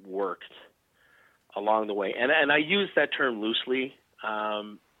have worked along the way, and I use that term loosely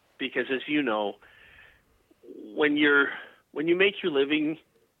because, as you know, when you make your living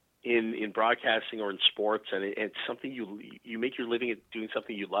in broadcasting or in sports, and it's something you make your living at doing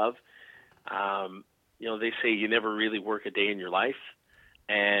something you love. They say you never really work a day in your life,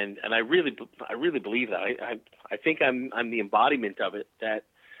 and I really believe that. I think I'm the embodiment of it. That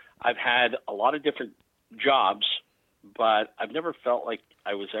I've had a lot of different jobs, but I've never felt like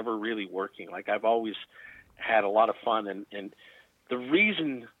I was ever really working. Like I've always had a lot of fun, and the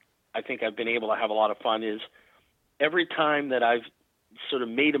reason I think I've been able to have a lot of fun is every time that I've sort of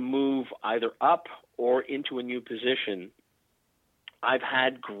made a move either up or into a new position, I've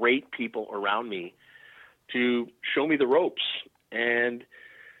had great people around me to show me the ropes. And,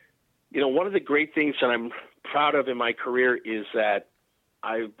 one of the great things that I'm proud of in my career is that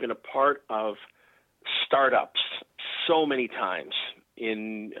I've been a part of startups so many times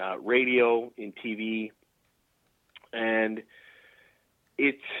in radio, in TV, and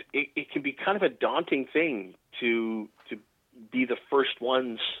it can be kind of a daunting thing to be the first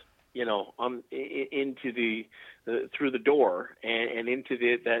ones, into through the door and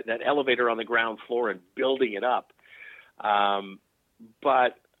into that elevator on the ground floor and building it up.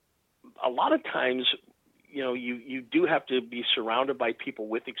 But a lot of times, you do have to be surrounded by people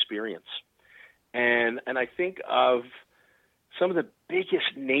with experience. And I think of some of the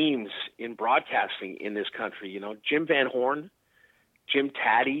biggest names in broadcasting in this country, Jim Van Horn, Jim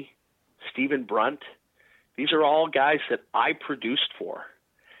Taddy, Stephen Brunt. These are all guys that I produced for.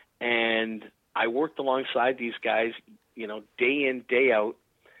 And I worked alongside these guys, day in, day out.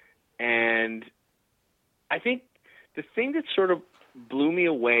 And I think the thing that sort of blew me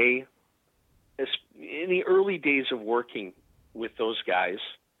away is in the early days of working with those guys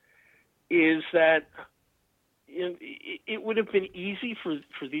is that it would have been easy for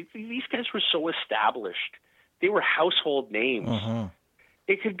these guys were so established. They were household names. Uh-huh.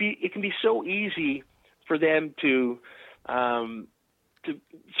 It can be so easy for them to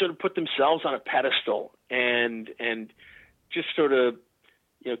sort of put themselves on a pedestal and just sort of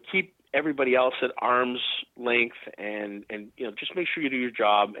keep everybody else at arm's length and just make sure you do your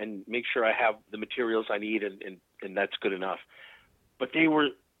job and make sure I have the materials I need and that's good enough. But they were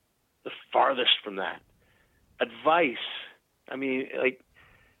the farthest from that. Advice. I mean,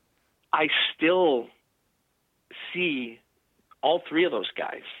 I still see all three of those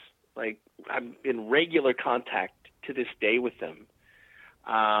guys. I'm in regular contact to this day with them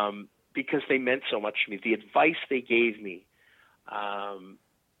because they meant so much to me. The advice they gave me,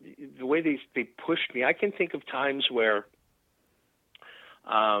 the way they pushed me. I can think of times where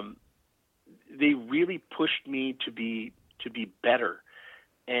they really pushed me to be better.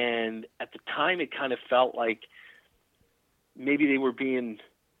 And at the time, it kind of felt like maybe they were being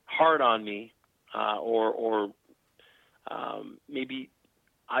hard on me, or maybe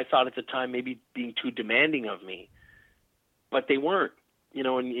I thought at the time maybe being too demanding of me. But they weren't,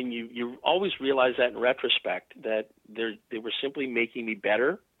 and you always realize that in retrospect that they were simply making me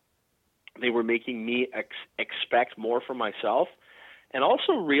better. They were making me expect more from myself, and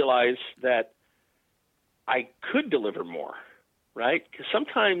also realize that I could deliver more. Right? Because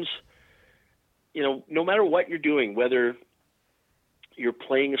sometimes, no matter what you're doing, whether you're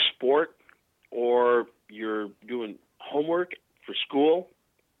playing a sport or you're doing homework for school,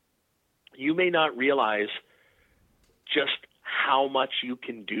 you may not realize just how much you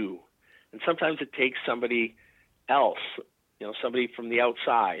can do. And sometimes it takes somebody else, somebody from the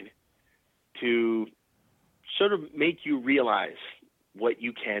outside to sort of make you realize what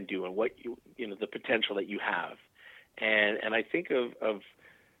you can do and what the potential that you have. And I think of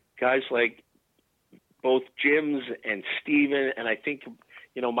guys like both Jim's and Steven, and I think,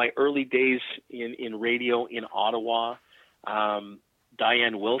 my early days in radio in Ottawa,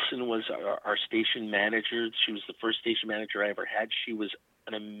 Diane Wilson was our station manager. She was the first station manager I ever had. She was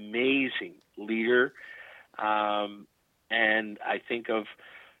an amazing leader. And I think of,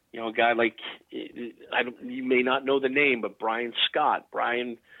 a guy like, you may not know the name, but Brian Scott.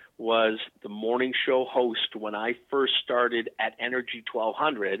 Brian was the morning show host when I first started at Energy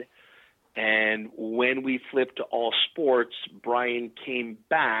 1200. And when we flipped to All Sports, Brian came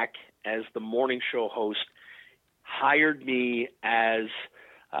back as the morning show host, hired me as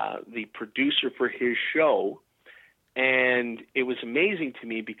the producer for his show. And it was amazing to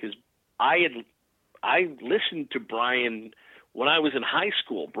me because I listened to Brian when I was in high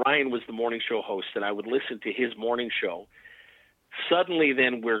school. Brian was the morning show host, and I would listen to his morning show. suddenly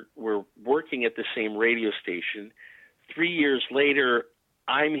then we're working at the same radio station. 3 years later,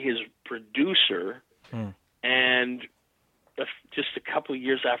 I'm his producer, and just a couple of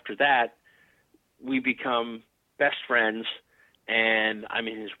years after that, we become best friends, and I'm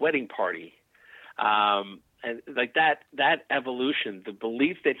in his wedding party. And like that evolution, the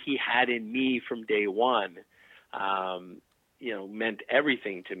belief that he had in me from day one, meant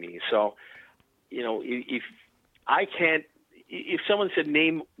everything to me. So, if someone said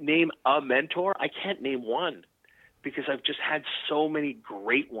name a mentor, I can't name one, because I've just had so many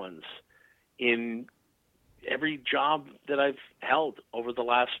great ones in every job that I've held over the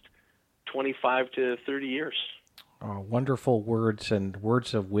last 25 to 30 years. Oh, wonderful words and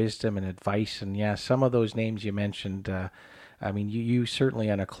words of wisdom and advice. And yeah, some of those names you mentioned, you certainly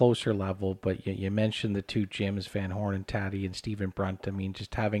on a closer level, but you mentioned the two Jims, Van Horn and Taddy and Stephen Brunt. I mean,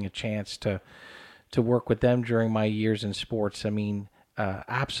 just having a chance to work with them during my years in sports. I mean,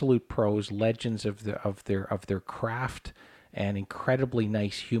 absolute pros, legends of their craft, and incredibly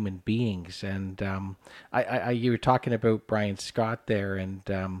nice human beings. And you were talking about Brian Scott there,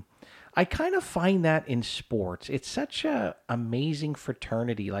 and I kind of find that in sports, it's such a amazing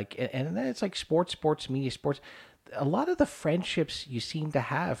fraternity. And then it's like sports, media, sports. A lot of the friendships you seem to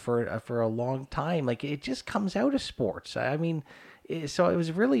have for a long time, like it just comes out of sports. I mean, so it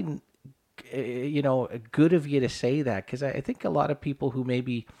was really, good of you to say that, because I think a lot of people who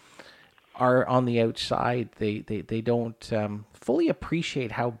maybe are on the outside, they don't fully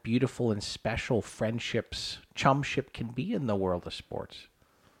appreciate how beautiful and special chumship can be in the world of sports.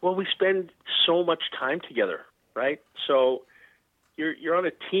 Well, we spend so much time together, right? So you're on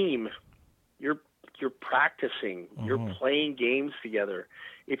a team, you're practicing, you're playing games together.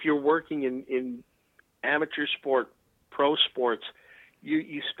 If you're working in amateur sport, pro sports,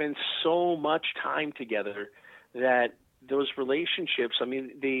 you spend so much time together that those relationships, I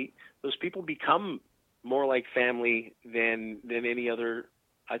mean, those people become more like family than any other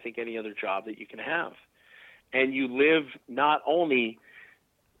job that you can have. And you live not only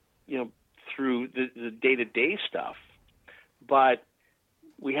through the day-to-day stuff, but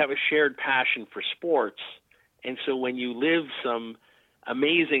we have a shared passion for sports. And so when you live some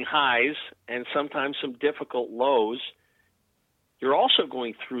amazing highs and sometimes some difficult lows, you're also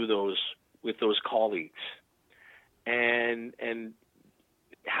going through those with those colleagues. And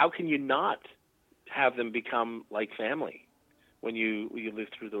how can you not have them become like family when you live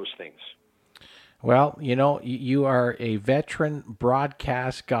through those things? Well, you are a veteran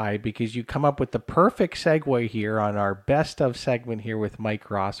broadcast guy, because you come up with the perfect segue here on our best of segment here with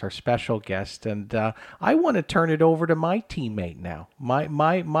Mike Ross, our special guest. And I want to turn it over to my teammate now.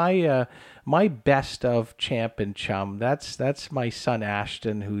 My best of champ and chum. That's my son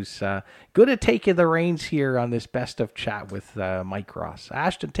Ashton, who's good at taking the reins here on this best of chat with Mike Ross.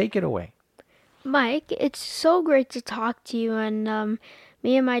 Ashton, take it away. Mike, it's so great to talk to you, and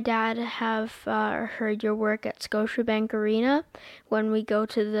me and my dad have heard your work at Scotiabank Arena when we go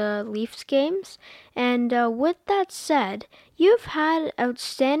to the Leafs games. And with that said, you've had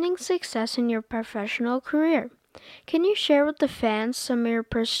outstanding success in your professional career. Can you share with the fans some of your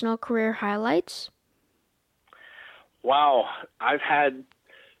personal career highlights? Wow, I've had,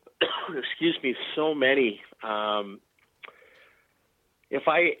 so many. If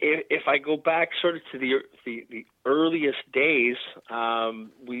I go back sort of to the earliest days,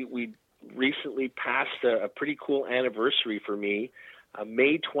 we recently passed a pretty cool anniversary for me.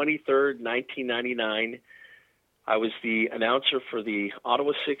 May 23rd, 1999, I was the announcer for the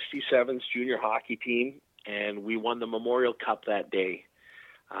Ottawa 67s junior hockey team, and we won the Memorial Cup that day.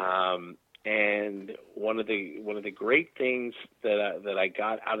 And one of the great things that I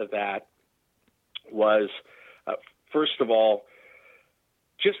got out of that was, first of all,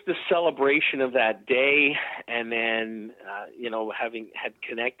 just the celebration of that day, and then, having had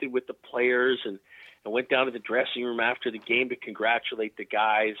connected with the players and went down to the dressing room after the game to congratulate the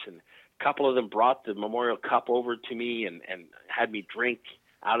guys. And a couple of them brought the Memorial Cup over to me and had me drink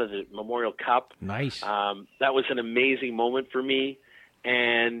out of the Memorial Cup. Nice. That was an amazing moment for me.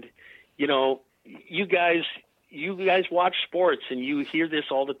 And, you guys watch sports, and you hear this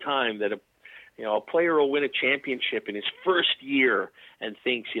all the time, that a player will win a championship in his first year and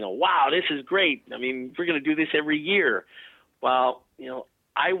thinks, wow, this is great. I mean, we're going to do this every year. Well,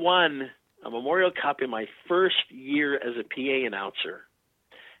 I won a Memorial Cup in my first year as a PA announcer.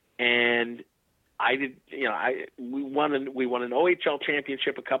 And we won an OHL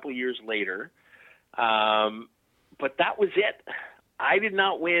championship a couple of years later. But that was it. I did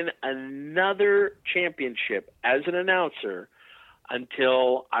not win another championship as an announcer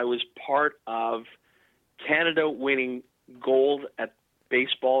until I was part of Canada winning gold at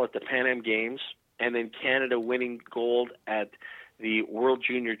baseball at the Pan Am Games, and then Canada winning gold at the World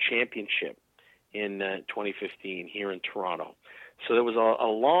Junior Championship in 2015 here in Toronto. So there was a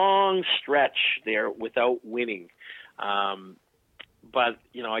long stretch there without winning. But,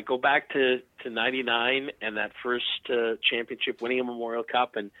 I go back to 99 and that first championship, winning a Memorial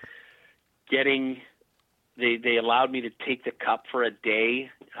Cup, and they allowed me to take the cup for a day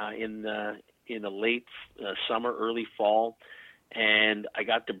in the late summer, early fall, and I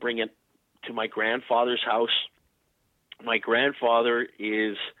got to bring it to my grandfather's house. My grandfather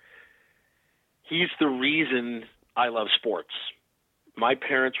he's the reason I love sports. My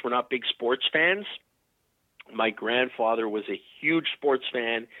parents were not big sports fans. My grandfather was a huge sports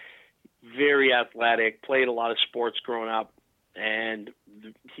fan, very athletic, played a lot of sports growing up, and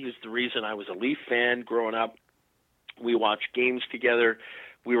he was the reason I was a Leaf fan growing up. We watched games together.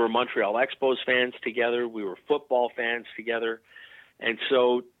 We were Montreal Expos fans together. We were football fans together. And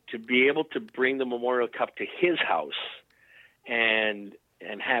so to be able to bring the Memorial Cup to his house and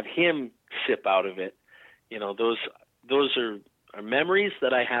have him sip out of it, those are memories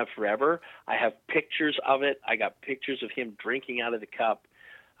that I have forever. I have pictures of it. I got pictures of him drinking out of the cup,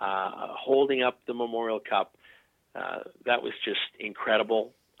 holding up the Memorial Cup. That was just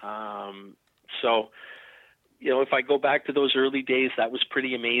incredible. So, if I go back to those early days, that was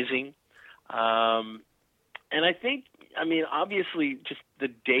pretty amazing. And I think, obviously, just the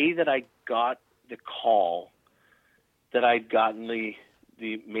day that I got the call that I'd gotten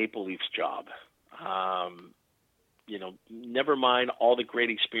the Maple Leafs job, never mind all the great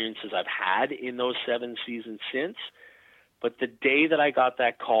experiences I've had in those 7 seasons since, but the day that I got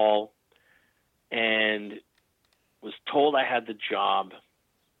that call and was told I had the job,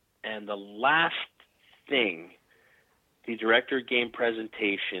 and the last thing the director of game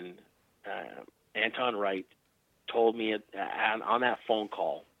presentation, Anton Wright, told me on that phone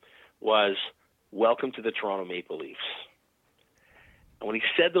call was, "Welcome to the Toronto Maple Leafs." And when he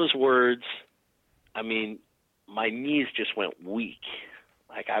said those words, my knees just went weak.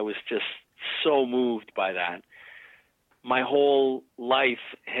 Like, I was just so moved by that. My whole life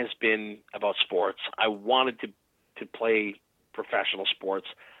has been about sports. I wanted to play professional sports.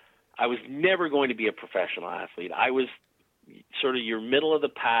 I was never going to be a professional athlete. I was sort of your middle of the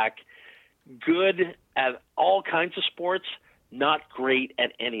pack, good at all kinds of sports, not great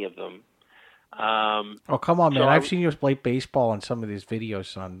at any of them. Oh, come on, man. I've seen you play baseball in some of these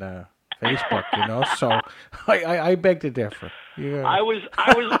videos on Facebook, so I beg to differ. Yeah. I was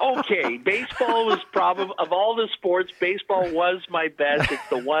okay. Baseball was probably, of all the sports, baseball was my best. It's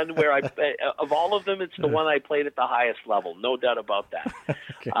the one where of all of them, it's the one I played at the highest level. No doubt about that.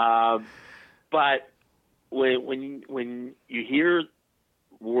 Okay. But when you hear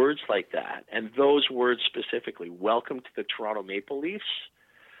words like that, and those words specifically, "Welcome to the Toronto Maple Leafs,"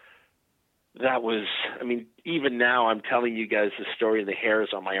 that was, even now I'm telling you guys the story and the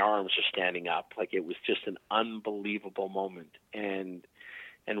hairs on my arms are standing up. Like, it was just an unbelievable moment. And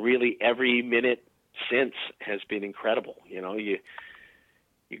really every minute since has been incredible. You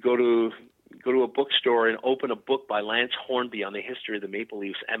go to a bookstore and open a book by Lance Hornby on the history of the Maple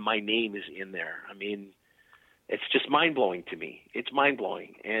Leafs, and my name is in there. It's just mind-blowing to me. It's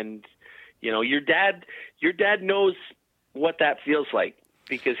mind-blowing. And, your dad knows what that feels like,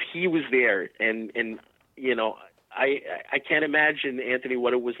 because he was there, and I can't imagine, Anthony,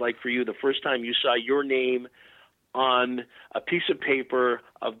 what it was like for you the first time you saw your name on a piece of paper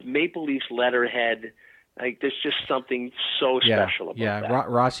of Maple Leafs letterhead. Like, there's just something so special about that. Yeah,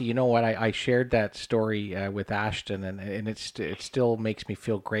 Rossi, you know what? I shared that story with Ashton, and it still makes me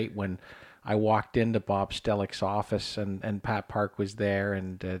feel great when I walked into Bob Stellick's office, and Pat Park was there,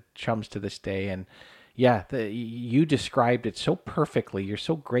 and Chums to this day, and yeah, you described it so perfectly. You're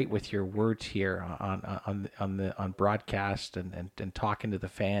so great with your words here on broadcast and talking to the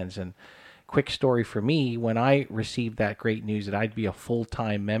fans. And quick story for me, when I received that great news that I'd be a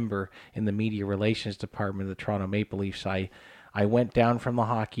full-time member in the media relations department of the Toronto Maple Leafs, I went down from the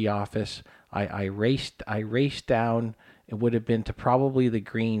hockey office. I raced down. It would have been to probably the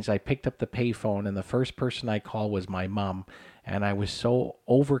greens. I picked up the payphone, and the first person I called was my mom, and I was so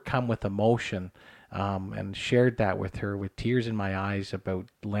overcome with emotion. And shared that with her with tears in my eyes about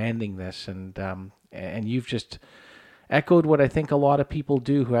landing this. And you've just echoed what I think a lot of people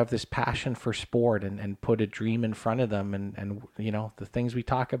do who have this passion for sport and put a dream in front of them. And the things we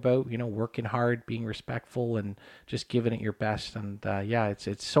talk about, working hard, being respectful, and just giving it your best. And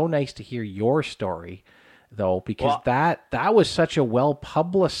it's so nice to hear your story, though, because that was such a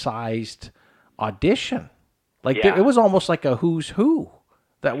well-publicized audition. Like, it was almost like a who's who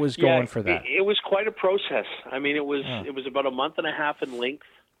that was going for that? It was quite a process. I mean, it was about a month and a half in length,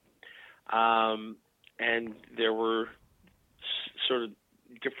 and there were sort of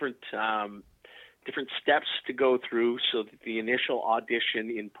different steps to go through. So that the initial audition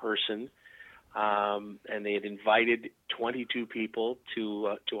in person, and they had invited 22 people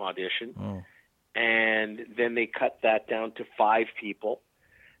to audition, and then they cut that down to 5 people,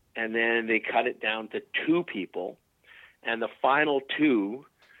 and then they cut it down to 2 people, and the final 2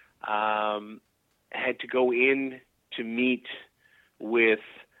 had to go in to meet with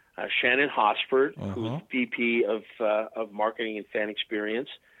Shannon Hosford, who's VP of Marketing and Fan Experience,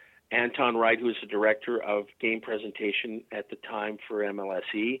 Anton Wright, who was the Director of Game Presentation at the time for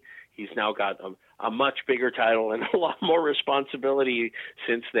MLSE. He's now got a much bigger title and a lot more responsibility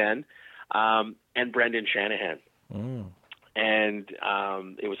since then, and Brendan Shanahan. And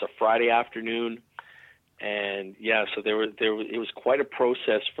it was a Friday afternoon, and so it was quite a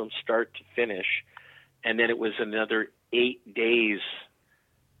process from start to finish, and then it was another 8 days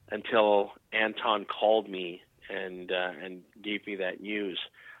until Anton called me and gave me that news.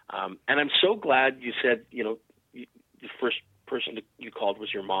 And I'm so glad you said, the first person you called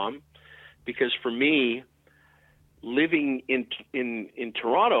was your mom, because for me, living in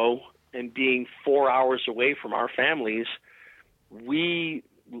Toronto and being 4 hours away from our families, we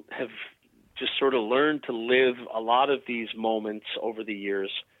have just sort of learned to live a lot of these moments over the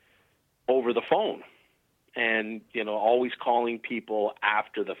years over the phone, and always calling people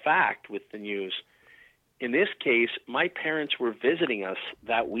after the fact with the news. In this case, my parents were visiting us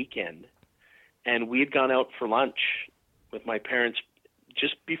that weekend, and we had gone out for lunch with my parents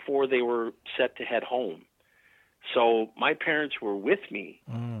just before they were set to head home. So my parents were with me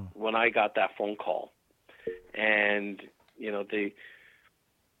when I got that phone call, and the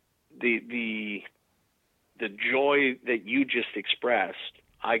joy that you just expressed,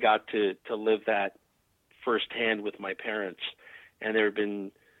 I got to live that firsthand with my parents, and there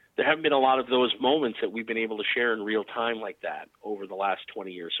haven't been a lot of those moments that we've been able to share in real time like that over the last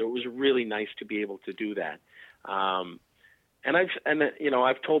 20 years. So it was really nice to be able to do that. And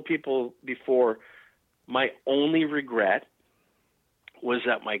I've told people before, my only regret was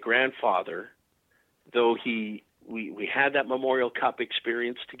that my grandfather, though we had that Memorial Cup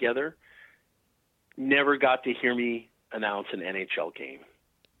experience together, never got to hear me announce an NHL game.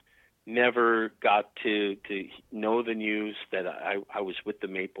 Never got to know the news that I was with the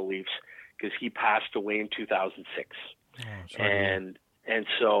Maple Leafs, because he passed away in 2006. And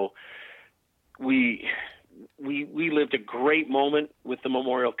so we lived a great moment with the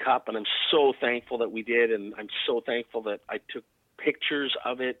Memorial Cup, and I'm so thankful that we did, and I'm so thankful that I took pictures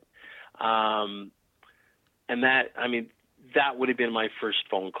of it. And that would have been my first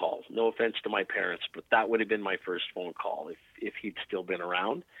phone call. No offense to my parents, but that would have been my first phone call if he'd still been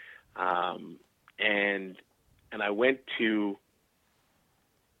around. And I went to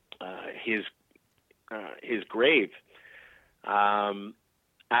his grave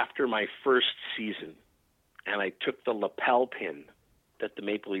after my first season, and I took the lapel pin that the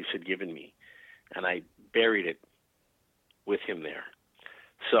Maple Leafs had given me, and I buried it with him there.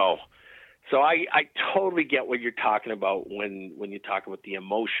 So I totally get what you're talking about when you talk about the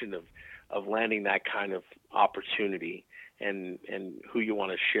emotion of landing that kind of opportunity and who you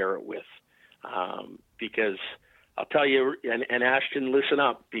want to share it with. Because I'll tell you, and Ashton, listen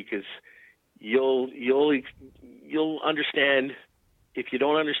up, because you'll understand. If you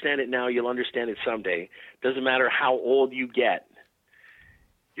don't understand it now, you'll understand it someday. Doesn't matter how old you get.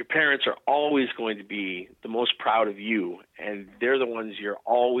 Your parents are always going to be the most proud of you, and they're the ones you're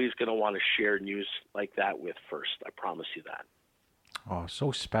always going to want to share news like that with first. I promise you that. Oh,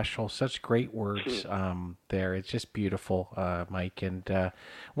 so special. Such great words there. It's just beautiful, Mike. And,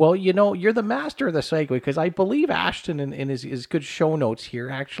 you're the master of the segue, because I believe Ashton in his good show notes here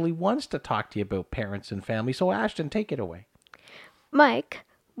actually wants to talk to you about parents and family. So, Ashton, take it away. Mike,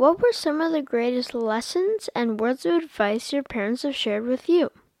 what were some of the greatest lessons and words of advice your parents have shared with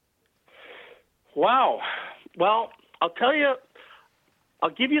you? Wow. Well, I'll tell you, I'll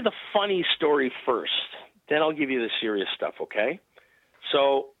give you the funny story first, then I'll give you the serious stuff, okay?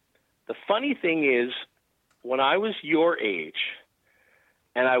 So the funny thing is, when I was your age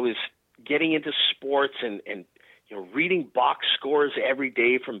and I was getting into sports and reading box scores every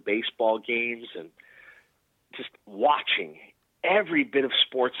day from baseball games and just watching every bit of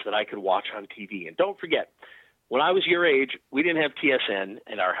sports that I could watch on TV. And don't forget, when I was your age, we didn't have TSN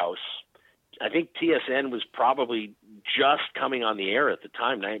in our house. I think TSN was probably just coming on the air at the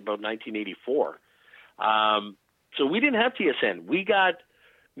time, about 1984. So we didn't have TSN. We got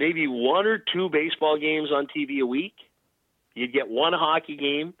maybe 1 or 2 baseball games on TV a week, You'd get one hockey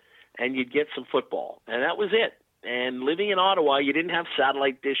game, and you'd get some football, and that was it. And living in Ottawa, you didn't have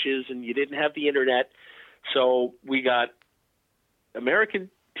satellite dishes, and you didn't have the internet, so we got American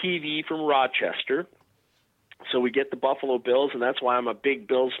TV from Rochester. So we get the Buffalo Bills, and that's why I'm a big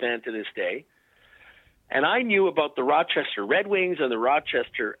Bills fan to this day. And I knew about the Rochester Red Wings and the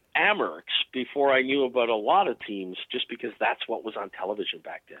Rochester Amherst before I knew about a lot of teams, just because that's what was on television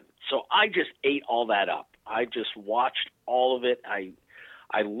back then. So I just ate all that up. I just watched all of it. I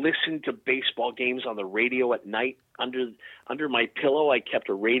listened to baseball games on the radio at night. Under my pillow, I kept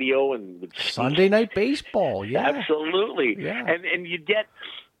a radio and would Sunday night baseball. Yeah, absolutely. Yeah, and you'd get,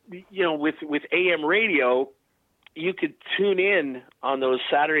 with AM radio, you could tune in on those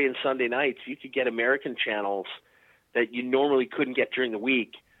Saturday and Sunday nights. You could get American channels that you normally couldn't get during the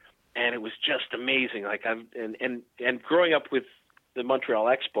week, and it was just amazing. Like and growing up with the Montreal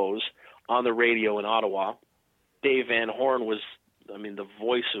Expos on the radio in Ottawa, Dave Van Horn was, the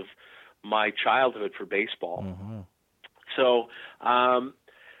voice of my childhood for baseball. Mm-hmm. So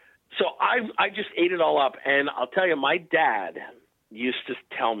I just ate it all up, and I'll tell you, my dad used to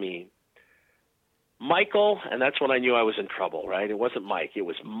tell me, Michael, and that's when I knew I was in trouble, right? It wasn't Mike, it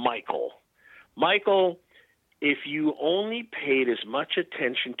was Michael. Michael, if you only paid as much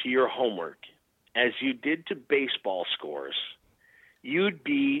attention to your homework as you did to baseball scores, you'd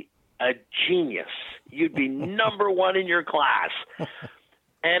be a genius. You'd be number one in your class.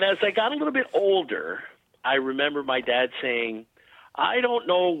 And as I got a little bit older, I remember my dad saying, I don't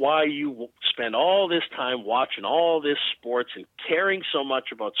know why you spend all this time watching all this sports and caring so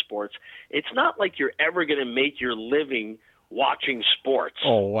much about sports. It's not like you're ever going to make your living watching sports.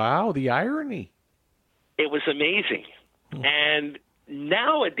 Oh, wow, the irony. It was amazing. And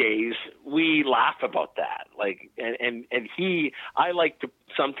nowadays we laugh about that. I like to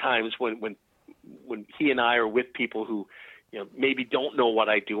sometimes when he and I are with people who, maybe don't know what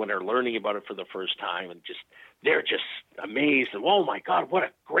I do and are learning about it for the first time, and they're just amazed and, oh my God, what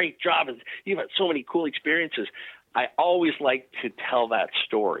a great job, and you've had so many cool experiences. I always like to tell that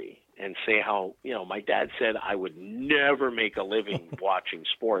story and say how, my dad said I would never make a living watching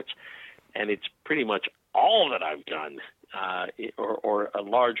sports, and it's pretty much all that I've done, or a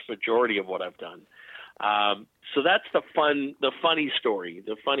large majority of what I've done. So that's the funny story,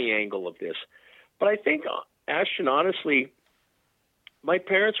 the funny angle of this. But I think, Ashton, honestly, my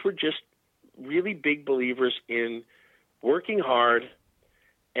parents were just really big believers in working hard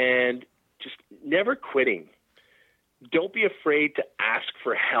and just never quitting. Don't be afraid to ask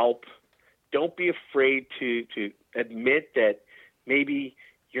for help. Don't be afraid to admit that maybe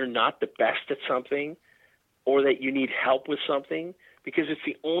you're not the best at something or that you need help with something, because it's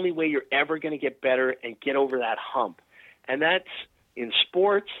the only way you're ever going to get better and get over that hump. And that's in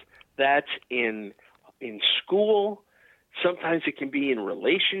sports, that's in school. Sometimes it can be in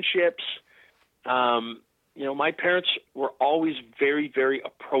relationships. My parents were always very, very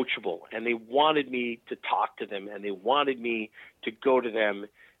approachable, and they wanted me to talk to them, and they wanted me to go to them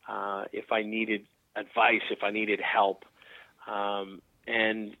if I needed advice, if I needed help. They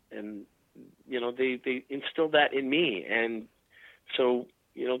instilled that in me. And so,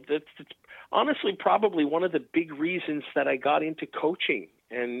 that's honestly probably one of the big reasons that I got into coaching.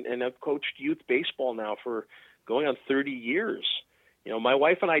 And I've coached youth baseball now for going on 30 years. My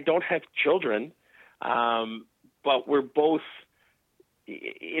wife and I don't have children, but we're both,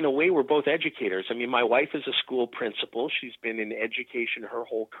 in a way, we're both educators. My wife is a school principal. She's been in education her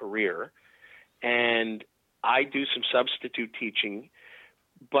whole career. And I do some substitute teaching,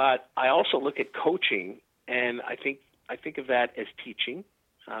 but I also look at coaching, and I think of that as teaching.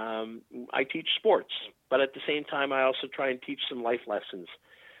 I teach sports, but at the same time, I also try and teach some life lessons.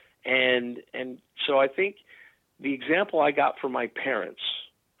 And so I think the example I got from my parents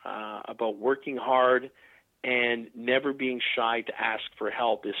about working hard and never being shy to ask for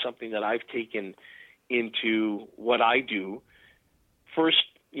help is something that I've taken into what I do. First,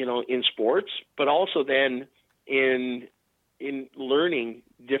 in sports, but also then in learning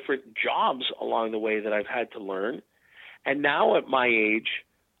different jobs along the way that I've had to learn. And now at my age,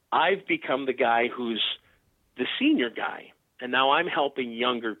 I've become the guy who's the senior guy. And now I'm helping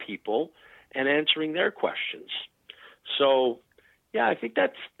younger people and answering their questions. So, yeah, I think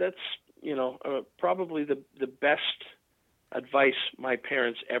that's probably the best advice my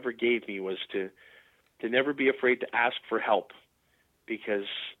parents ever gave me was to never be afraid to ask for help, because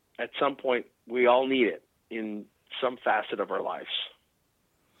at some point we all need it in some facet of our lives.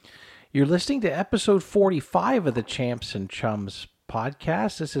 You're listening to episode 45 of the Champs and Chums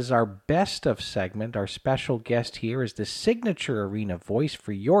podcast. This is our best of segment. Our special guest here is the signature arena voice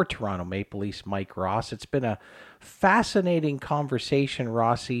for your Toronto Maple Leafs, Mike Ross. It's been a fascinating conversation,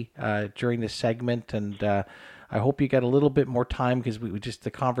 Rossi, during this segment, and I hope you got a little bit more time because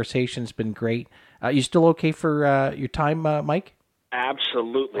the conversation's been great. You still okay for your time, Mike?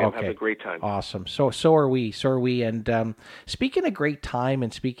 Absolutely. I'm having a great time. Awesome. So are we. And speaking of great time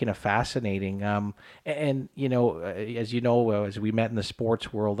and speaking of fascinating, and as we met in the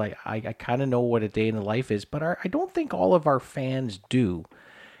sports world, I kind of know what a day in the life is, but I don't think all of our fans do.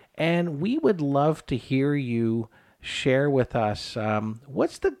 And we would love to hear you share with us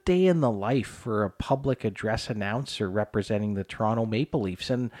what's the day in the life for a public address announcer representing the Toronto Maple Leafs.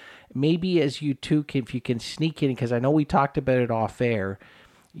 And maybe as you two, if you can sneak in, because I know we talked about it off air,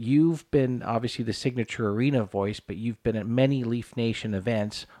 you've been obviously the signature arena voice, but you've been at many Leaf Nation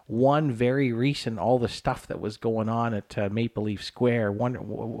events. One very recent, all the stuff that was going on at Maple Leaf Square. Wonder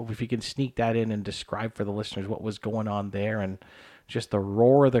if you can sneak that in and describe for the listeners what was going on there and just the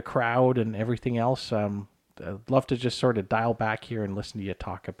roar of the crowd and everything else. I'd love to just sort of dial back here and listen to you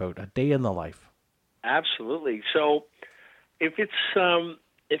talk about a day in the life. Absolutely. So if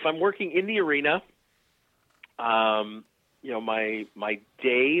I'm working in the arena, my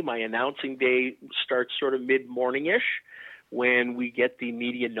announcing day starts sort of mid-morning-ish when we get the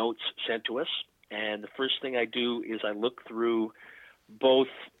media notes sent to us. And the first thing I do is I look through both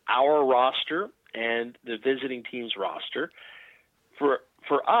our roster and the visiting team's roster. For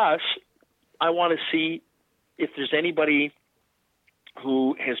us, I want to see if there's anybody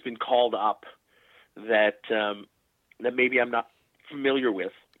who has been called up that maybe I'm not familiar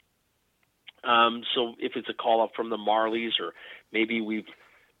with. So if it's a call up from the Marlies, or maybe we've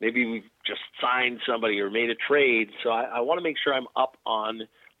just signed somebody or made a trade. So I want to make sure I'm up on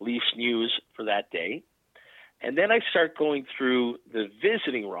Leafs news for that day. And then I start going through the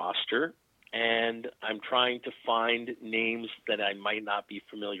visiting roster, and I'm trying to find names that I might not be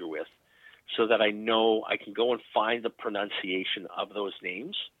familiar with, so that I know I can go and find the pronunciation of those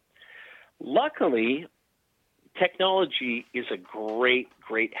names. Luckily, technology is a great,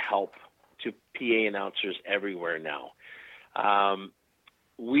 great help to PA announcers everywhere now.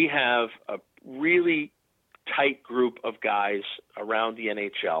 We have a really tight group of guys around the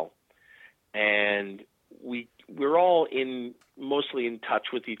NHL, and we're all mostly in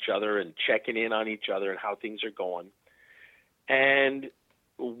touch with each other and checking in on each other and how things are going. And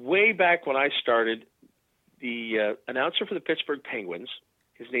way back when I started, the announcer for the Pittsburgh Penguins,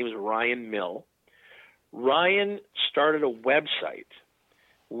 his name is Ryan Mill. Ryan started a website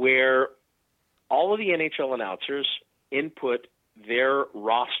where all of the NHL announcers input their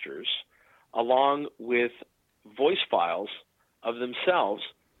rosters along with voice files of themselves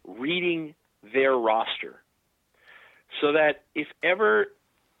reading their roster, so that if ever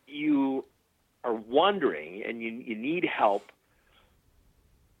you are wondering and you need help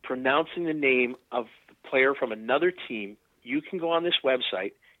pronouncing the name of the player from another team, you can go on this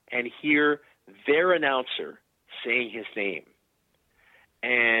website and hear their announcer saying his name.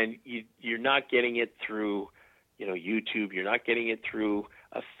 And you're not getting it through, YouTube. You're not getting it through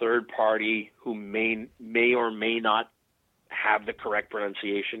a third party who may or may not have the correct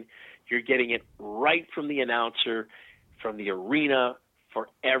pronunciation. You're getting it right from the announcer, from the arena, for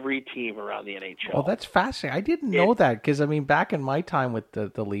every team around the NHL. Oh, that's fascinating. I didn't know that, because, back in my time with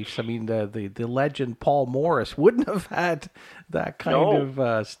the Leafs, the legend Paul Morris wouldn't have had that kind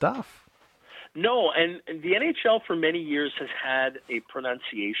of stuff. No, and the NHL for many years has had a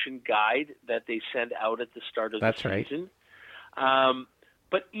pronunciation guide that they send out at the start of the season. Right.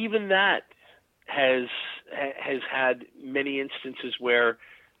 But even that has had many instances where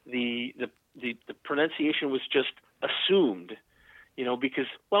the pronunciation was just assumed, because,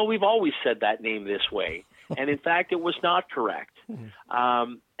 we've always said that name this way. And in fact, it was not correct. And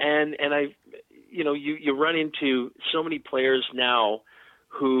I, you run into so many players now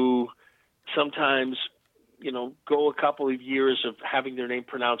who sometimes, go a couple of years of having their name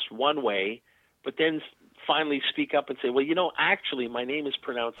pronounced one way, but then finally speak up and say, well, actually my name is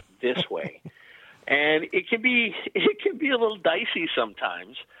pronounced this way. And it can be a little dicey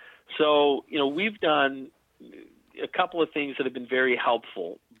sometimes. So, we've done a couple of things that have been very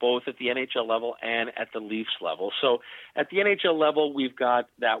helpful, both at the NHL level and at the Leafs level. So at the NHL level, we've got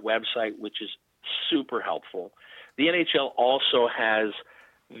that website, which is super helpful. The NHL also has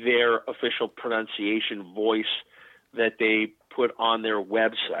their official pronunciation voice that they put on their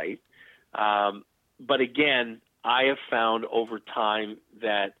website. But again, I have found over time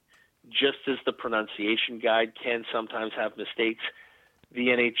that just as the pronunciation guide can sometimes have mistakes, the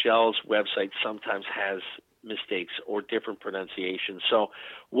NHL's website sometimes has mistakes or different pronunciations. So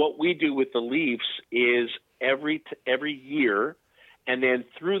what we do with the Leafs is every year, and then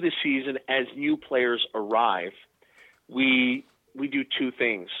through the season as new players arrive, we do two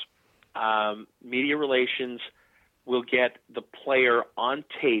things. Media relations will get the player on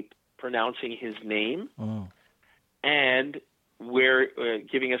tape pronouncing his name, and we're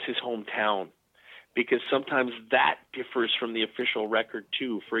giving us his hometown, because sometimes that differs from the official record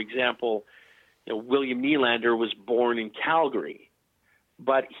too. For example, William Nylander was born in Calgary,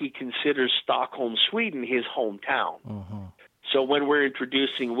 but he considers Stockholm, Sweden, his hometown. So when we're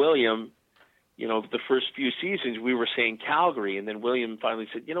introducing William, the first few seasons we were saying Calgary, and then William finally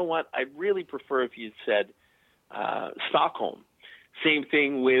said, you know what, I'd really prefer if you'd said Stockholm. Same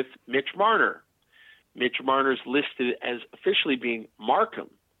thing with Mitch Marner. Mitch Marner's listed as officially being Markham.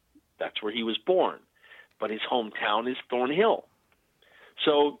 That's where he was born, but his hometown is Thornhill.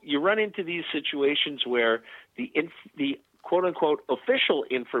 So you run into these situations where the quote-unquote official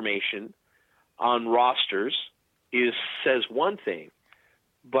information on rosters says one thing,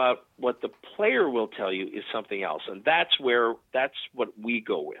 but what the player will tell you is something else, and that's what we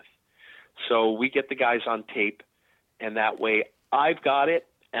go with. So we get the guys on tape, and that way I've got it,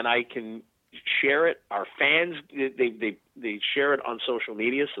 and I can share it. Our fans, they share it on social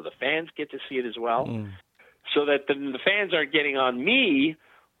media, so the fans get to see it as well. So that the fans aren't getting on me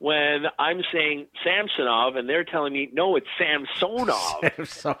when I'm saying Samsonov, and they're telling me, no, it's Samsonov. And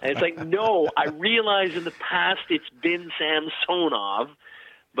it's like, no, I realize in the past it's been Samsonov,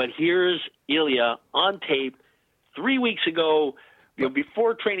 but here's Ilya on tape 3 weeks ago,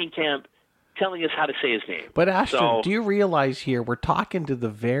 before training camp, telling us how to say his name. But Ashton, do you realize here we're talking to the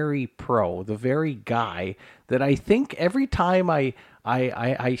very pro, the very guy that I think every time I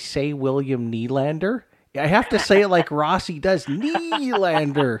say William Nylander, I have to say it like Rossi does,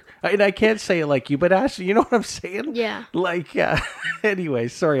 Nylander. And I can't say it like you, but Ashton, you know what I'm saying? Yeah. Like, anyway,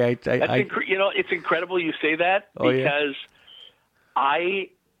 sorry. It's incredible you say that, because I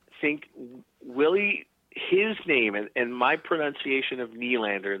think Willie, his name and my pronunciation of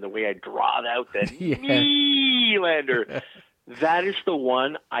Nylander and the way I draw out that Nylander, that is the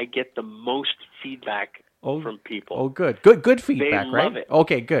one I get the most feedback from people. Oh, good feedback, they right? Love it.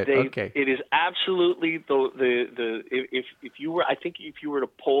 Okay, good. Okay, it is absolutely if you were to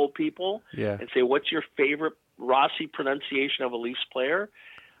poll people and say what's your favorite Rossi pronunciation of a Leafs player,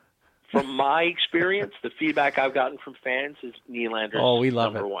 from my experience, the feedback I've gotten from fans is Nylander's we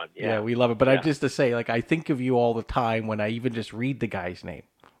love number it. one. Yeah, we love it. But I just to say, like, I think of you all the time when I even just read the guy's name.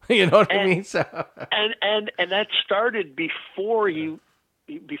 You know what I mean? So and that started before he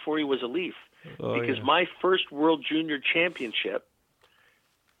was a Leaf. Because my first World Junior Championship,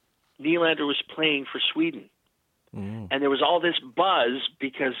 Nylander was playing for Sweden. And there was all this buzz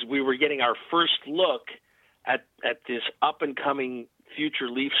because we were getting our first look at this up-and-coming future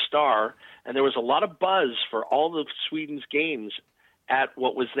Leaf star, and there was a lot of buzz for all of Sweden's games at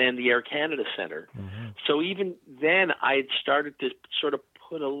what was then the Air Canada Centre. So even then, I had started to sort of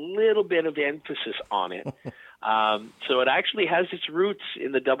put a little bit of emphasis on it. So it actually has its roots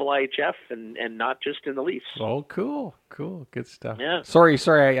in the IIHF and not just in the Leafs. Oh, cool. Good stuff. Yeah. Sorry,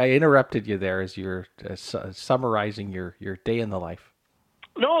 I interrupted you there as you're summarizing your day in the life.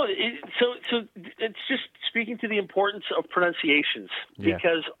 No, so it's just speaking to the importance of pronunciations,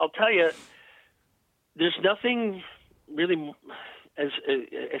 because I'll tell you, there's nothing really as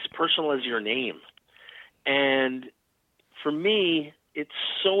personal as your name. And for me, it's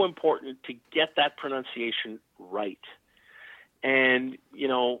so important to get that pronunciation right. And,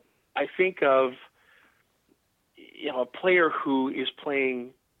 I think of, a player who is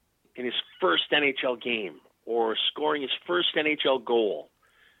playing in his first NHL game or scoring his first NHL goal.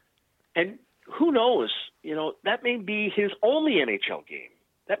 And who knows, that may be his only NHL game.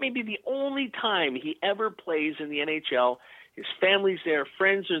 That may be the only time he ever plays in the NHL. His family's there,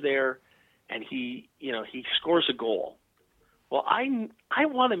 friends are there, and he scores a goal. Well, I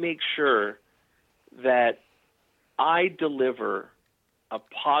want to make sure that I deliver a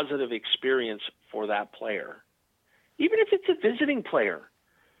positive experience for that player. Even if it's a visiting player.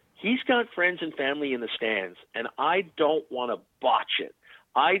 He's got friends and family in the stands, and I don't want to botch it.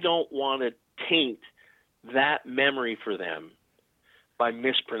 I don't want to taint that memory for them by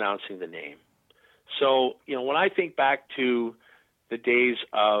mispronouncing the name. So, when I think back to the days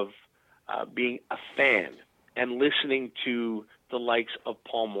of being a fan and listening to the likes of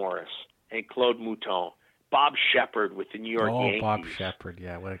Paul Morris and Claude Mouton, Bob Shepard with the New York Yankees. Oh, Bob Shepard,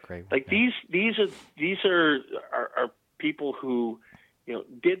 yeah, what a great one. Like these are people who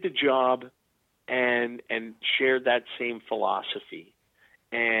did the job and shared that same philosophy.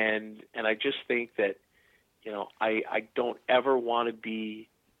 And I just think that I don't ever want to be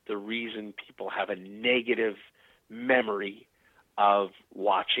the reason people have a negative memory of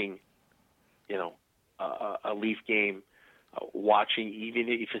watching, a Leaf game, watching even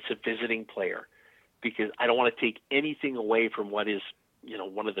if it's a visiting player, because I don't want to take anything away from what is,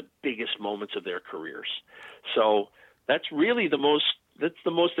 one of the biggest moments of their careers. So that's really the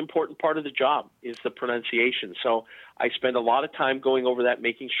most important part of the job is the pronunciation. So I spend a lot of time going over that,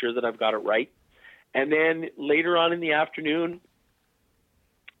 making sure that I've got it right. And then later on in the afternoon,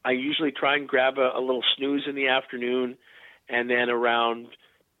 I usually try and grab a little snooze in the afternoon, and then around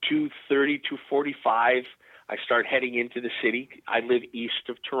 2:30, 2:45, I start heading into the city. I live east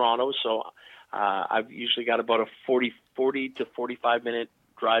of Toronto, so I've usually got about a 40 to 45-minute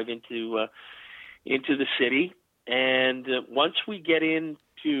drive into the city. And once we get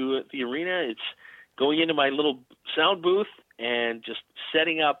into the arena, it's going into my little sound booth and just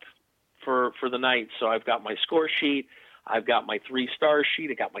setting up for the night. So I've got my score sheet, I've got my 3-star sheet,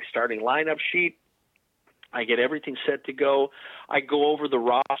 I got my starting lineup sheet. I get everything set to go. I go over the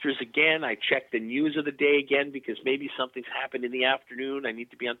rosters again. I check the news of the day again because maybe something's happened in the afternoon. I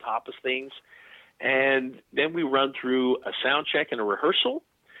need to be on top of things. And then we run through a sound check and a rehearsal.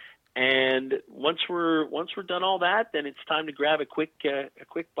 And once we're done all that, then it's time to grab a quick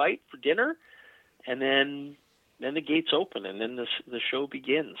bite for dinner, and then the gates open, and then the show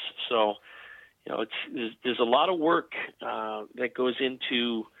begins. So, there's a lot of work that goes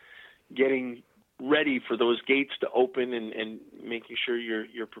into getting ready for those gates to open and making sure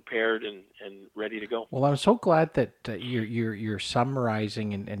you're prepared and ready to go. Well, I'm so glad that you're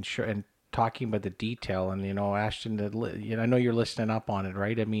summarizing and talking about the detail. And Ashton, I know you're listening up on it,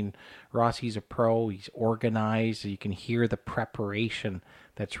 right? I mean, Ross, he's a pro. He's organized. You can hear the preparation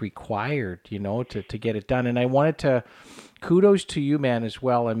that's required, to get it done. And I wanted to kudos to you, man, as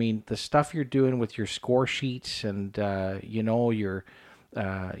well. I mean, the stuff you're doing with your score sheets and your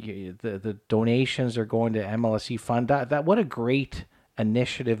the donations are going to MLSE Fund. That what a great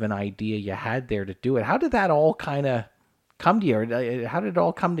initiative and idea you had there to do it. How did that all kind of come to you? Or how did it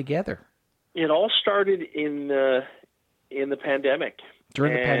all come together? It all started in the pandemic.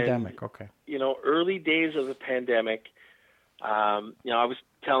 During the pandemic, okay. Early days of the pandemic. I was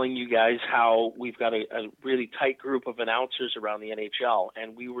telling you guys how we've got a really tight group of announcers around the NHL,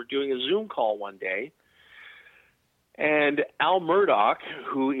 and we were doing a Zoom call one day. And Al Murdoch,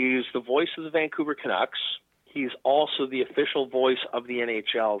 who is the voice of the Vancouver Canucks, he's also the official voice of the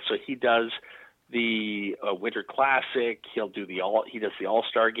NHL. So he does the Winter Classic. He does the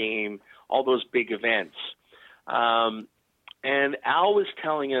All-Star Game, all those big events. And Al was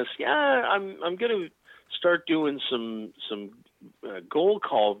telling us, I'm going to start doing some goal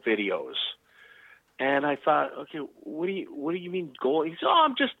call videos. And I thought, okay, what do you mean goal? He said,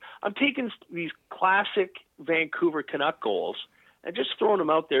 I'm taking these classic Vancouver Canuck goals and just throwing them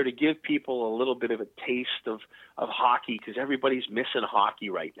out there to give people a little bit of a taste of hockey, because everybody's missing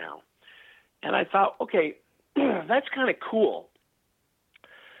hockey right now. And I thought, okay, that's kind of cool.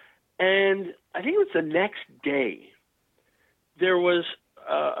 And I think it was the next day, there was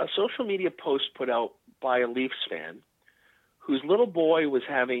a social media post put out by a Leafs fan whose little boy was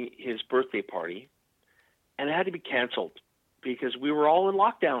having his birthday party, and it had to be canceled because we were all in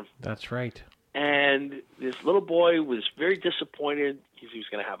lockdown. That's right. And this little boy was very disappointed because he was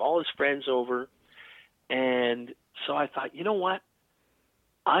going to have all his friends over. And so I thought, you know what?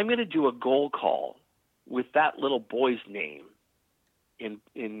 I'm going to do a goal call with that little boy's name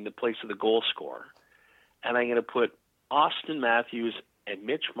in the place of the goal scorer. And I'm going to put Austin Matthews and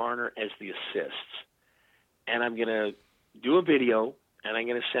Mitch Marner as the assists. And I'm going to do a video, and I'm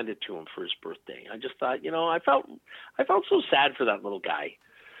going to send it to him for his birthday. I just thought, I felt so sad for that little guy.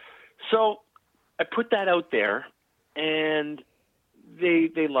 So I put that out there, and they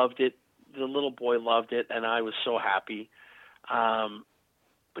loved it. The little boy loved it, and I was so happy.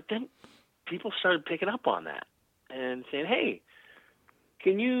 But then people started picking up on that and saying, "Hey,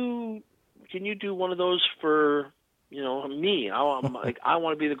 can you do one of those for me? I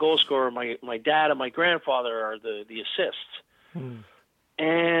want to be the goal scorer. My dad and my grandfather are the assists."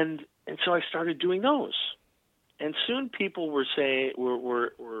 And so I started doing those, and soon people were saying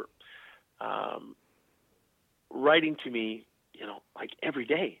were writing to me, like every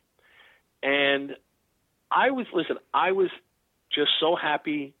day, and I was just so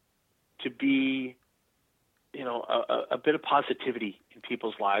happy to be, a bit of positivity in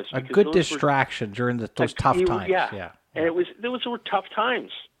people's lives. A good distraction during those tough times. Yeah. And those were tough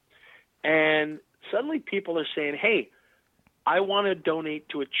times. And suddenly people are saying, hey, I want to donate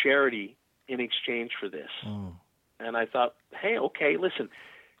to a charity in exchange for this. And I thought, hey, okay, listen,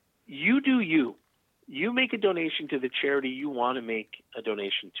 you do you. You make a donation to the charity you want to make a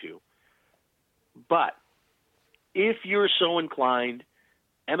donation to. But if you're so inclined,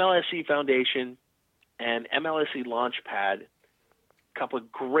 MLSE Foundation and MLSE Launchpad, a couple of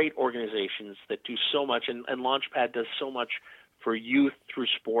great organizations that do so much, and Launchpad does so much for youth through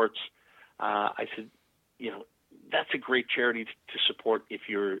sports. I said, that's a great charity to support if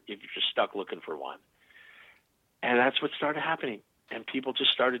you're just stuck looking for one. And that's what started happening, and people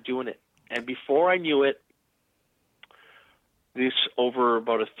just started doing it. And before I knew it, this over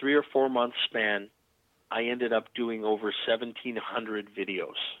about a 3 or 4 month span, I ended up doing over 1,700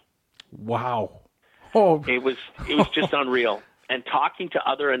 videos. Wow. Oh. It was just unreal. And talking to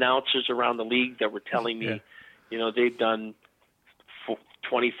other announcers around the league that were telling me, they've done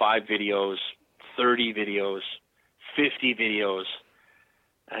 25 videos, 30 videos, 50 videos.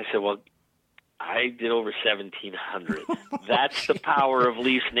 And I said, well, I did over 1,700. That's the power of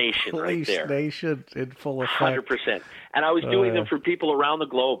Leafs Nation right there. Leafs Nation in full effect. 100%. And I was doing them for people around the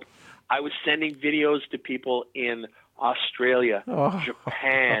globe. I was sending videos to people in Australia,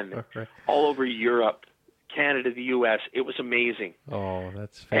 Japan, all over Europe, Canada, the U.S. It was amazing. Oh,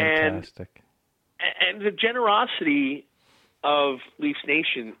 that's fantastic. And the generosity of Leafs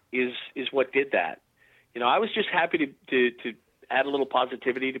Nation is what did that. I was just happy to add a little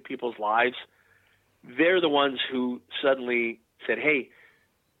positivity to people's lives. They're the ones who suddenly said, hey,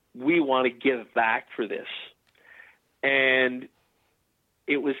 we want to give back for this. And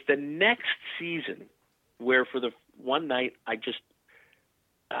it was the next season where for the one night I just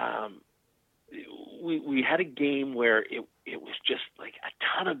we had a game where it was just like a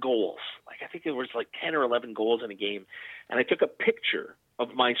ton of goals. Like I think there was like 10 or 11 goals in a game. And I took a picture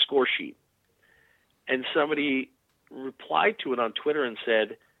of my score sheet. And somebody replied to it on Twitter and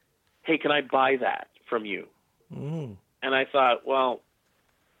said, hey, can I buy that from you? Mm. And I thought, well,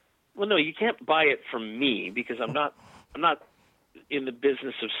 no, you can't buy it from me because I'm not in the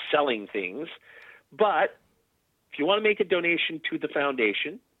business of selling things. But if you want to make a donation to the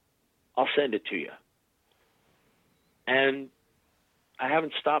foundation, I'll send it to you. And I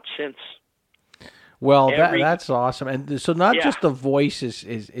haven't stopped since. Well, that's awesome. And so not just the voice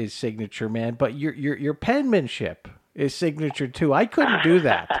is signature, man, but your penmanship is signature too. I couldn't do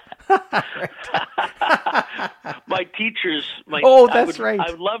that. My teachers, right.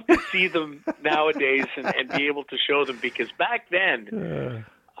 I would love to see them nowadays and be able to show them, because back then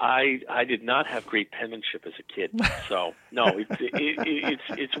I did not have great penmanship as a kid. So no,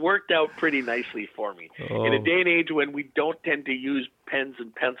 it's worked out pretty nicely for me. In a day and age when we don't tend to use pens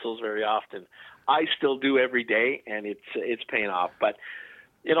and pencils very often, I still do every day, and it's paying off. But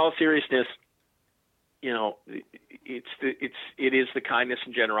in all seriousness, it is the kindness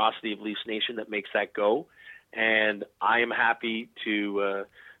and generosity of Leafs Nation that makes that go, and I am happy to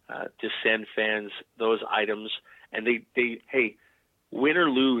send fans those items. And they hey, win or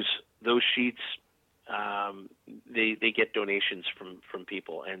lose, those sheets, they get donations from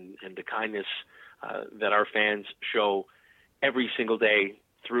people, and the kindness that our fans show every single day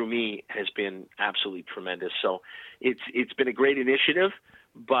through me has been absolutely tremendous. So it's been a great initiative,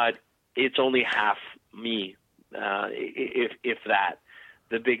 but it's only half me, if that.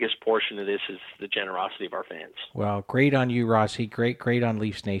 The biggest portion of this is the generosity of our fans. Well, great on you, Rossi. Great on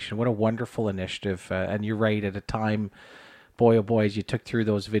Leafs Nation. What a wonderful initiative. And you're right, at a time, boy, oh boy, as you took through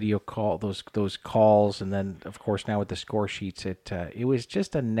those video those calls, and then, of course, now with the score sheets, it was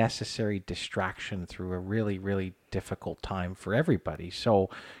just a necessary distraction through a really, really difficult time for everybody. So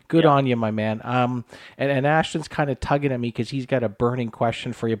good on you, my man. And Ashton's kind of tugging at me because he's got a burning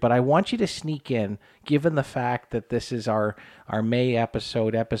question for you, but I want you to sneak in, given the fact that this is our May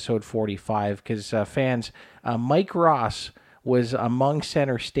episode 45, because fans, Mike Ross was among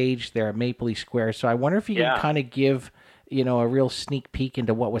center stage there at Maple Leaf Square. So I wonder if you can kind of give a real sneak peek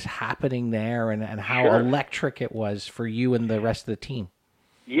into what was happening there and how electric it was for you and the rest of the team.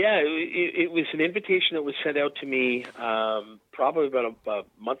 Yeah, it was an invitation that was sent out to me probably about a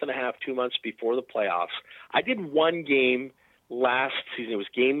month and a half, 2 months before the playoffs. I did one game last season. It was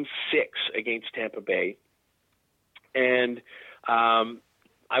Game 6 against Tampa Bay. And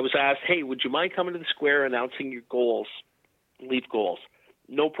I was asked, hey, would you mind coming to the square announcing your goals, Leaf goals?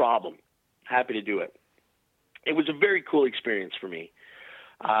 No problem. Happy to do it. It was a very cool experience for me,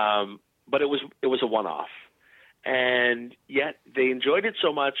 but it was a one-off, and yet they enjoyed it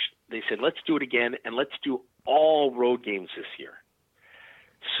so much they said, let's do it again, and let's do all road games this year.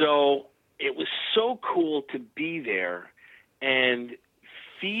 So it was so cool to be there and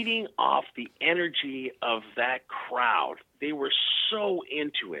feeding off the energy of that crowd. They were so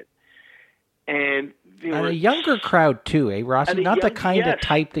into it, And a younger crowd too, eh, Rossi? Not the kind yes. of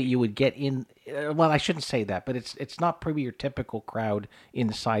type that you would get in. Well, I shouldn't say that, but it's not probably your typical crowd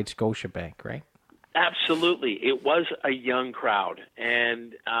inside Scotiabank, right? Absolutely, it was a young crowd,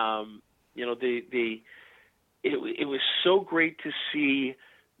 and you know, it was so great to see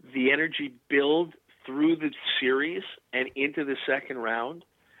the energy build through the series and into the second round.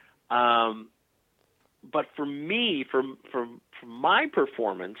 But for me, from my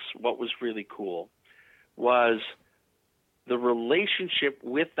performance, what was really cool was the relationship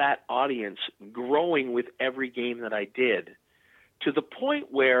with that audience growing with every game that I did, to the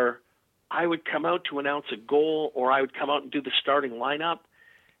point where I would come out to announce a goal, or I would come out and do the starting lineup,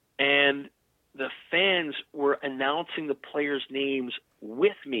 and the fans were announcing the players' names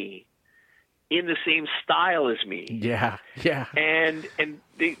with me in the same style as me. Yeah. And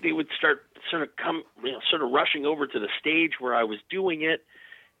they would start sort of rushing over to the stage where I was doing it.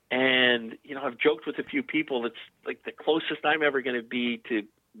 And, you know, I've joked with a few people, it's like the closest I'm ever going to be to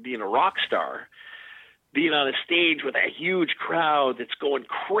being a rock star, being on a stage with a huge crowd that's going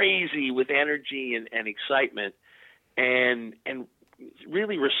crazy with energy and excitement, and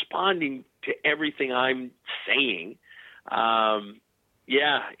really responding to everything I'm saying.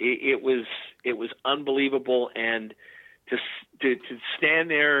 It was unbelievable, and to stand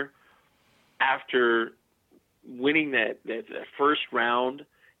there after winning that first round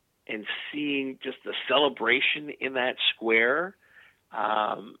and seeing just the celebration in that square,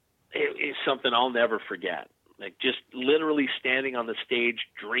 is something I'll never forget. Like, just literally standing on the stage,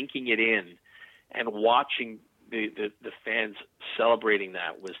 drinking it in, and watching the fans celebrating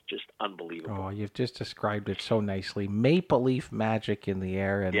that was just unbelievable. Oh, you've just described it so nicely. Maple Leaf magic in the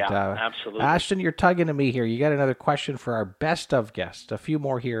air. And, absolutely. Ashton, you're tugging to me here. You got another question for our best of guests. A few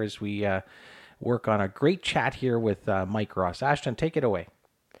more here as we work on a great chat here with Mike Ross. Ashton, take it away.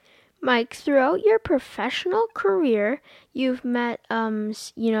 Mike, throughout your professional career, you've met,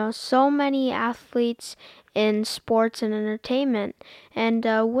 so many athletes in sports and entertainment. And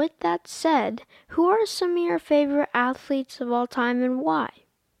with that said, who are some of your favorite athletes of all time and why?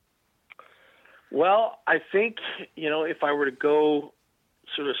 Well, I think, if I were to go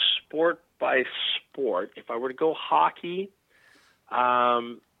sort of sport by sport, if I were to go hockey,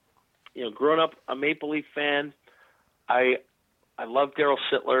 growing up a Maple Leaf fan, I love Darryl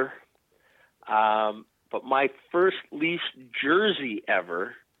Sittler. But my first Leafs jersey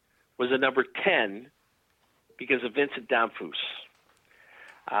ever was a number 10 because of Vincent Damphousse.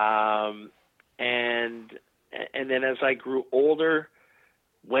 And then as I grew older,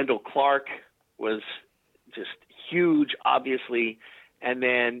 Wendell Clark was just huge, obviously. And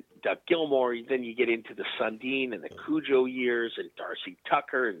then Doug Gilmour, then you get into the Sundin and the Cujo years and Darcy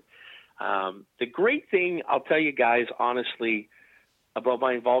Tucker. And the great thing, I'll tell you guys, honestly, about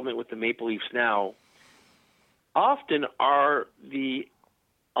my involvement with the Maple Leafs now, often are the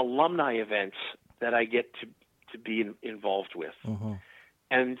alumni events that I get to be involved with. Mm-hmm.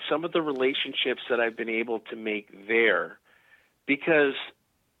 And some of the relationships that I've been able to make there, because,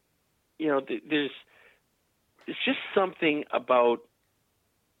 there's just something about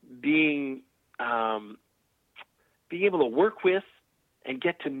being able to work with and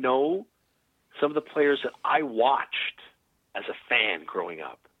get to know some of the players that I watched as a fan growing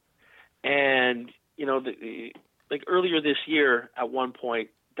up. And, like earlier this year, at one point,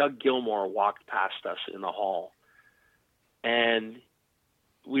 Doug Gilmour walked past us in the hall, and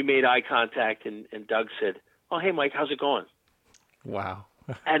we made eye contact, and Doug said, "Oh, hey, Mike, how's it going?" Wow.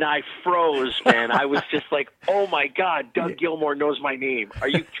 And I froze, man. I was just like, oh, my God, Doug Gilmour knows my name. Are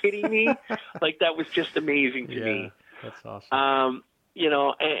you kidding me? Like, that was just amazing to me. That's awesome.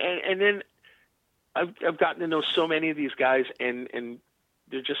 And then I've gotten to know so many of these guys, and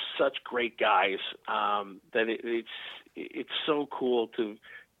they're just such great guys that it's so cool to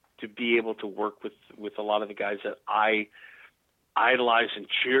be able to work with a lot of the guys that I idolized and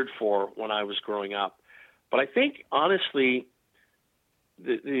cheered for when I was growing up. But I think, honestly,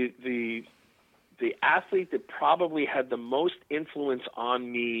 the athlete that probably had the most influence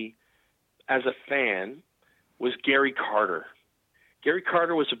on me as a fan was Gary Carter. Gary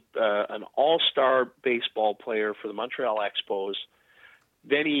Carter was an all-star baseball player for the Montreal Expos.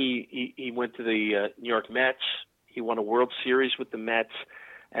 Then he went to the New York Mets. He won a World Series with the Mets,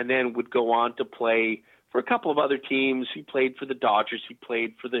 and then would go on to play for a couple of other teams. He played for the Dodgers. He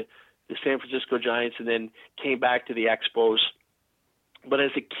played for the San Francisco Giants, and then came back to the Expos. But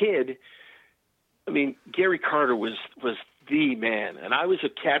as a kid, I mean, Gary Carter was the man. And I was a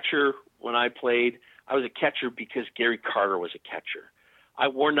catcher when I played. I was a catcher because Gary Carter was a catcher. I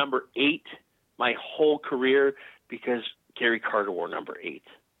wore number 8 my whole career because Gary Carter wore number 8.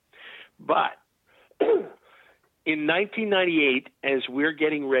 But In 1998, as we're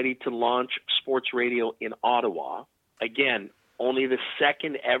getting ready to launch sports radio in Ottawa, again, only the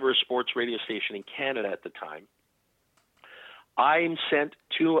second ever sports radio station in Canada at the time, I am sent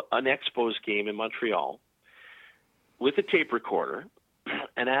to an Expos game in Montreal with a tape recorder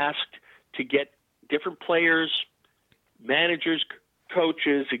and asked to get different players, managers,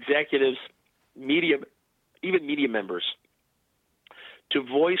 coaches, executives, media, even media members, to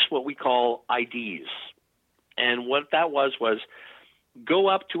voice what we call IDs. And what that was go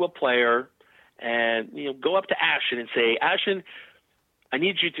up to a player and go up to Ashton and say, Ashton, I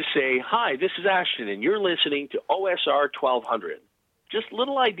need you to say, hi, this is Ashton, and you're listening to OSR 1200. Just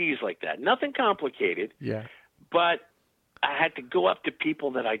little IDs like that. Nothing complicated. Yeah. But I had to go up to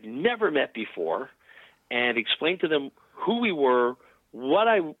people that I'd never met before and explain to them who we were, what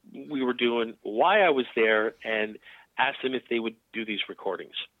we were doing, why I was there, and ask them if they would do these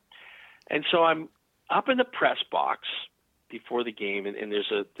recordings. And so I'm up in the press box before the game, and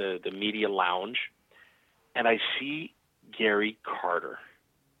there's the media lounge, and I see Gary Carter,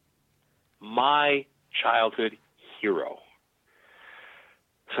 my childhood hero.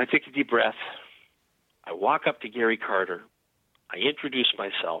 So I take a deep breath. I walk up to Gary Carter. I introduce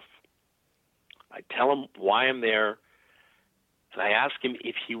myself. I tell him why I'm there, and I ask him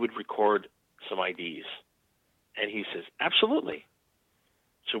if he would record some IDs. And he says, absolutely.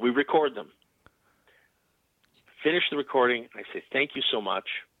 So we record them. Finish the recording. I say, thank you so much.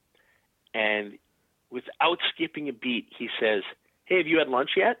 And without skipping a beat, he says, hey, have you had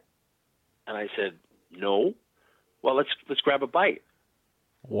lunch yet? And I said, no. Well, let's grab a bite.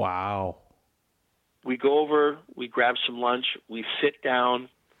 Wow. We go over, we grab some lunch, we sit down,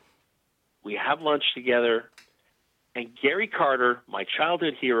 we have lunch together, and Gary Carter, my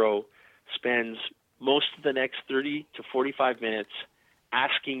childhood hero, spends most of the next 30 to 45 minutes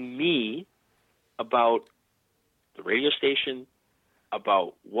asking me about the radio station,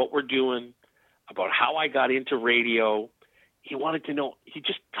 about what we're doing, about how I got into radio. He wanted to know. He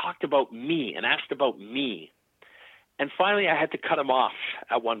just talked about me and asked about me. And finally, I had to cut him off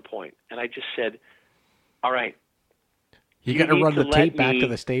at one point, and I just said, all right. You got to run the tape back to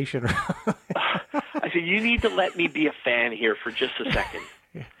the station. I said, you need to let me be a fan here for just a second.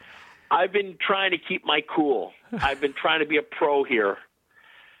 I've been trying to keep my cool. I've been trying to be a pro here.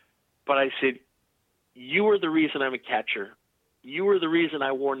 But I said, you are the reason I'm a catcher. You were the reason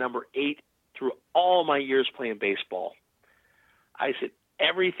I wore number 8 through all my years playing baseball. I said,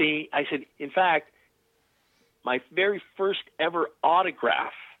 everything. I said, in fact, my very first ever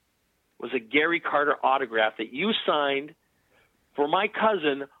autograph was a Gary Carter autograph that you signed for my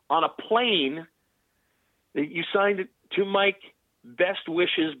cousin on a plane. That you signed it to Mike, best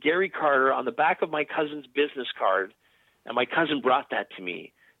wishes, Gary Carter, on the back of my cousin's business card. And my cousin brought that to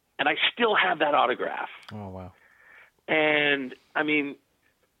me. And I still have that autograph. Oh, wow. And, I mean,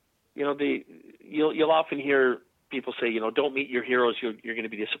 you'll often hear people say, don't meet your heroes, you're going to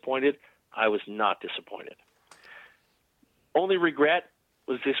be disappointed. I was not disappointed. Only regret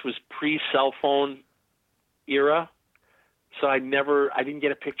was this was pre-cell phone era, so I didn't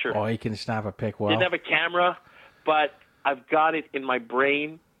get a picture. Oh, you can snap a pic well. Didn't have a camera, but I've got it in my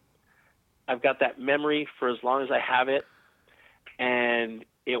brain. I've got that memory for as long as I have it. And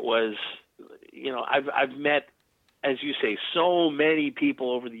it was, I've met, as you say, so many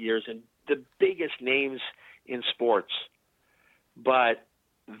people over the years and the biggest names in sports. But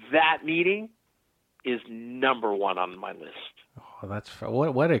that meeting is number one on my list. Oh, that's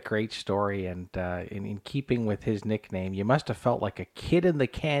what a great story, and in keeping with his nickname, you must have felt like a kid in the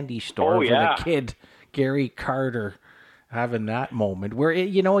candy store with a kid, Gary Carter, having that moment where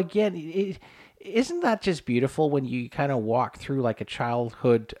isn't that just beautiful when you kind of walk through like a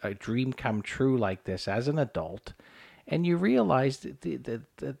childhood dream come true like this as an adult, and you realize that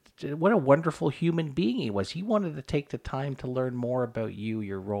what a wonderful human being he was. He wanted to take the time to learn more about you,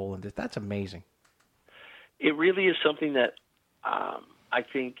 your role in this. That's amazing. It really is something that I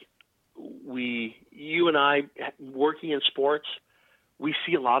think you and I, working in sports, we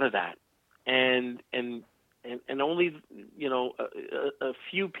see a lot of that, and only a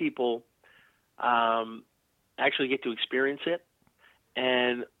few people actually get to experience it,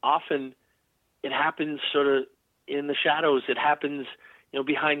 and often it happens sort of in the shadows. It happens,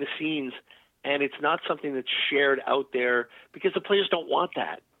 behind the scenes, and it's not something that's shared out there because the players don't want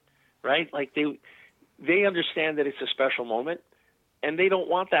that, right? Like they understand that it's a special moment, and they don't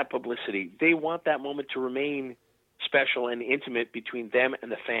want that publicity. They want that moment to remain special and intimate between them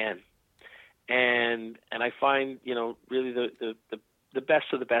and the fan. And I find, really the best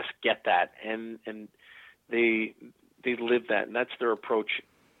of the best get that, and they live that, and that's their approach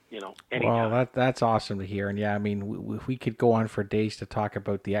anytime. Well, that's awesome to hear. And yeah, I mean, we could go on for days to talk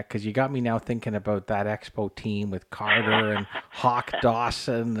about because you got me now thinking about that Expo team with Carter and Hawk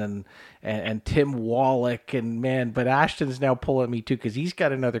Dawson and Tim Wallach and man, but Ashton's now pulling me too because he's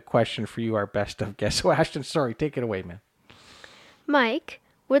got another question for you, our best of guests. So Ashton, sorry, take it away, man. Mike,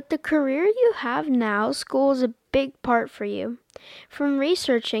 with the career you have now, school is a big part for you. From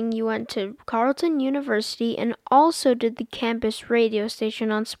researching, you went to Carleton University and also did the campus radio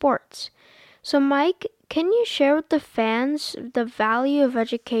station on sports. So, Mike, can you share with the fans the value of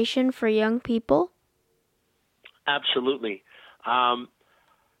education for young people? Absolutely. The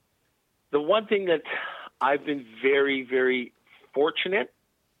one thing that I've been very, very fortunate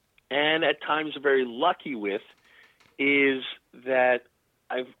and at times very lucky with is that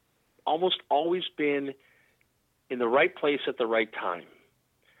I've almost always been in the right place at the right time.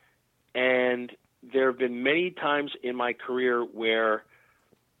 And there have been many times in my career where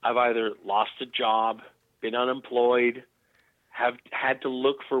I've either lost a job, been unemployed, have had to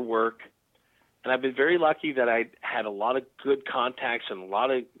look for work. And I've been very lucky that I had a lot of good contacts and a lot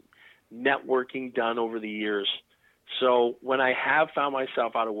of networking done over the years. So when I have found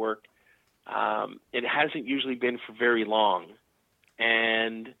myself out of work, it hasn't usually been for very long.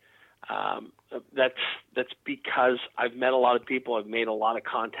 And that's because I've met a lot of people. I've made a lot of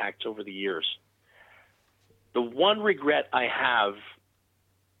contacts over the years. The one regret I have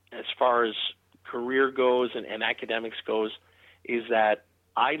as far as career goes and academics goes is that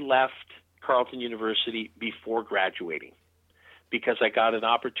I left Carleton University before graduating because I got an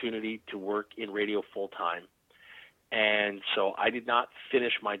opportunity to work in radio full-time. And so I did not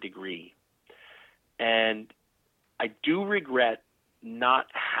finish my degree. And I do regret not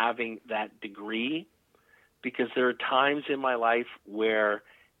having that degree because there are times in my life where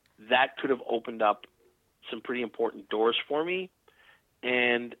that could have opened up some pretty important doors for me,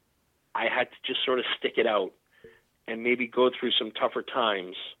 and I had to just sort of stick it out and maybe go through some tougher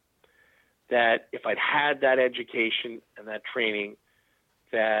times that if I'd had that education and that training,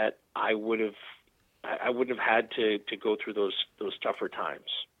 that I wouldn't have had to go through those tougher times.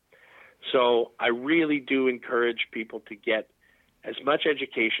 So I really do encourage people to get as much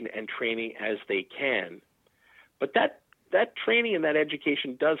education and training as they can. But that training and that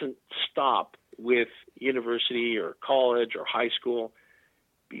education doesn't stop with university or college or high school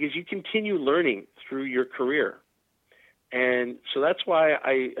because you continue learning through your career. And so that's why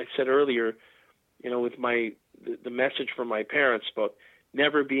I said earlier, with the message from my parents about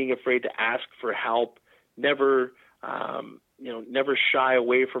never being afraid to ask for help, never shy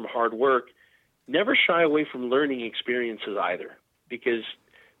away from hard work, never shy away from learning experiences either, because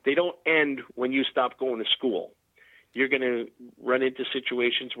they don't end when you stop going to school. You're going to run into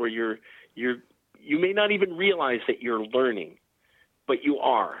situations where you may not even realize that you're learning, but you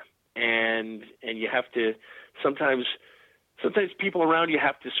are, and you have to sometimes people around you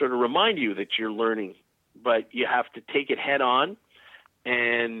have to sort of remind you that you're learning, but you have to take it head on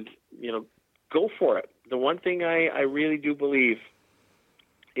and go for it. The one thing I really do believe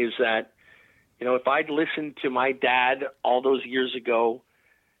is that if I'd listened to my dad all those years ago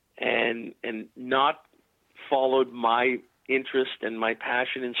and not followed my interest and my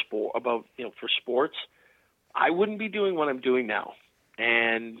passion in sport for sports, I wouldn't be doing what I'm doing now.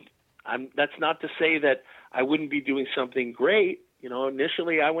 And that's not to say that I wouldn't be doing something great.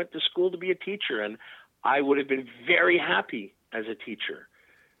 Initially I went to school to be a teacher, and I would have been very happy as a teacher,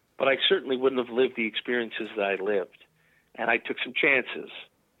 but I certainly wouldn't have lived the experiences that I lived. And I took some chances,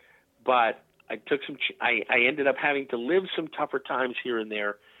 but I ended up having to live some tougher times here and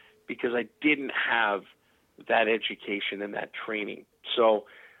there because I didn't have that education and that training. So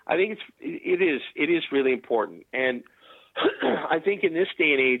I think it is really important. And I think in this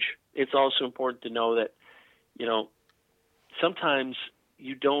day and age, it's also important to know that, sometimes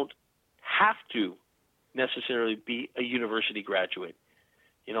you don't have to necessarily be a university graduate.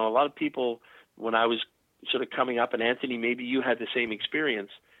 A lot of people, when I was sort of coming up, and Anthony, maybe you had the same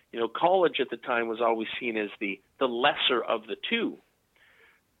experience, college at the time was always seen as the lesser of the two.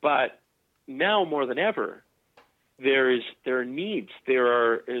 But now more than ever, there are needs. There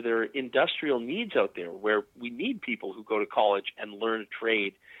are industrial needs out there where we need people who go to college and learn a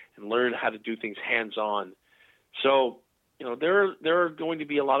trade and learn how to do things hands-on. So, there are going to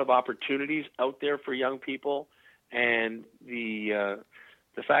be a lot of opportunities out there for young people, and the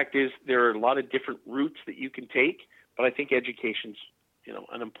fact is there are a lot of different routes that you can take, but I think education's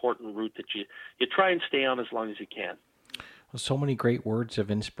an important route that you try and stay on as long as you can. Well, so many great words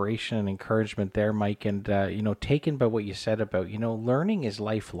of inspiration and encouragement there, Mike, and taken by what you said about learning is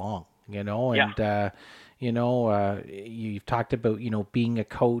lifelong. and you've talked about, being a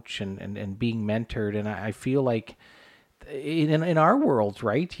coach and being mentored. And I feel like in our worlds,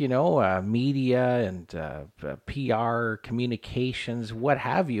 right, media and PR, communications, what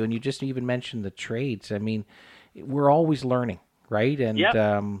have you, and you just even mentioned the trades. I mean, we're always learning, right? And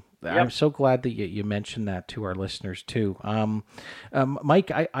I'm so glad that you mentioned that to our listeners too.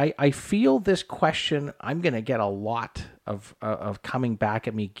 Mike, I feel this question, I'm going to get a lot of coming back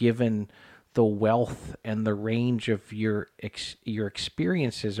at me, given the wealth and the range of your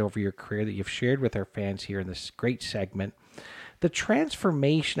experiences over your career that you've shared with our fans here in this great segment. The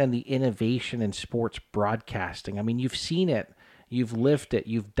transformation and the innovation in sports broadcasting. I mean, you've seen it, you've lived it,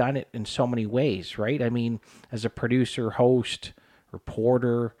 you've done it in so many ways, right? I mean, as a producer, host,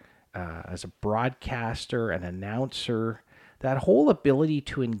 reporter, as a broadcaster, an announcer, that whole ability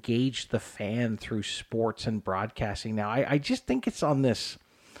to engage the fan through sports and broadcasting. Now, I just think it's on this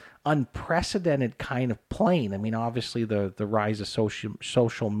unprecedented kind of plane. I mean, obviously the rise of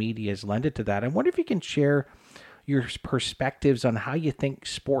social media has lended to that. I wonder if you can share your perspectives on how you think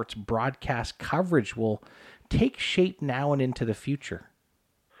sports broadcast coverage will take shape now and into the future.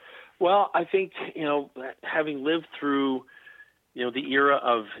 Well, I think, having lived through, the era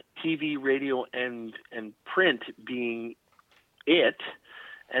of TV, radio, and print being it,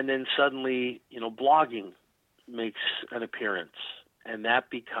 and then suddenly, blogging makes an appearance, and that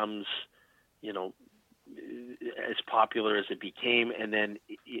becomes, as popular as it became, and then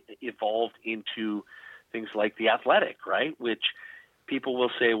evolved into things like The Athletic, right? Which people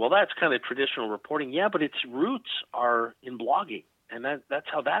will say, well, that's kind of traditional reporting. Yeah, but its roots are in blogging, and that's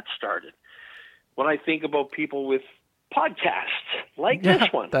how that started. When I think about people with podcasts like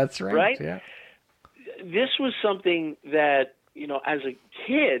this one, that's right. Right? Yeah. This was something that, as a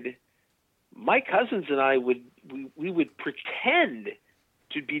kid, my cousins and I would pretend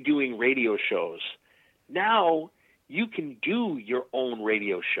to be doing radio shows. Now you can do your own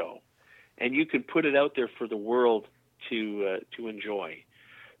radio show, and you can put it out there for the world to enjoy.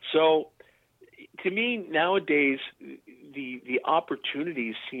 So, to me, nowadays the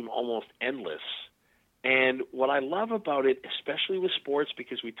opportunities seem almost endless. And what I love about it, especially with sports,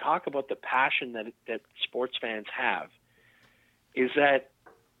 because we talk about the passion that sports fans have, is that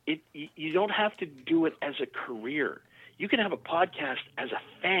you don't have to do it as a career. You can have a podcast as a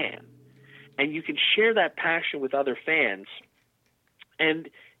fan, and you can share that passion with other fans, and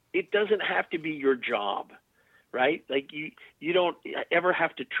it doesn't have to be your job, right? Like you don't ever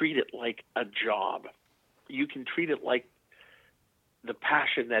have to treat it like a job. You can treat it like the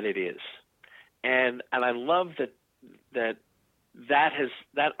passion that it is. And I love that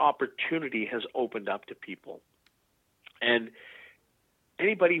opportunity has opened up to people. And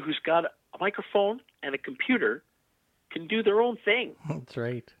anybody who's got a microphone and a computer can do their own thing. That's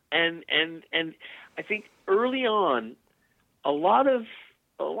right. And I think early on, a lot of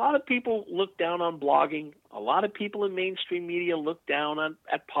people looked down on blogging. A lot of people in mainstream media look down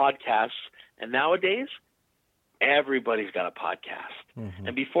at podcasts. And nowadays, everybody's got a podcast. Mm-hmm.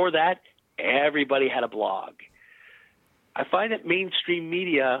 And before that, everybody had a blog. I find that mainstream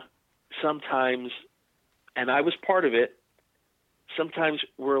media sometimes, and I was part of it, sometimes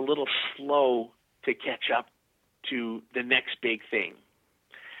we're a little slow to catch up to the next big thing.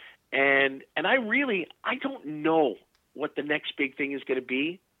 And I don't know what the next big thing is going to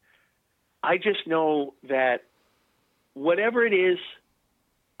be. I just know that whatever it is,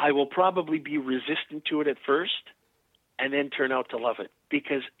 I will probably be resistant to it at first and then turn out to love it,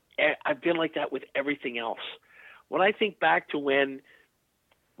 because I've been like that with everything else. When I think back to when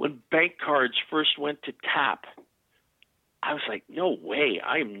bank cards first went to tap, I was like, no way,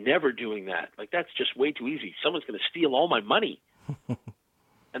 I am never doing that. Like, that's just way too easy. Someone's going to steal all my money.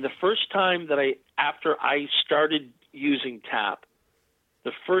 And the first time after I started using tap,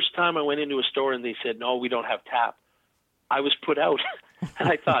 the first time I went into a store and they said, no, we don't have tap, I was put out. And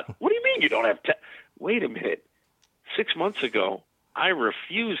I thought, what do you mean you don't have tap? Wait a minute. 6 months ago, I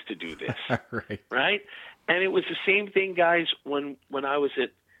refused to do this. Right? And it was the same thing, guys, when I was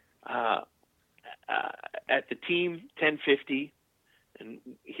at the team 1050 and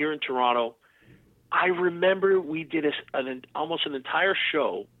here in Toronto. I remember we did almost an entire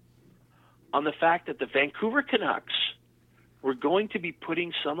show on the fact that the Vancouver Canucks were going to be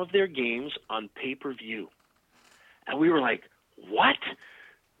putting some of their games on pay-per-view. And we were like, what?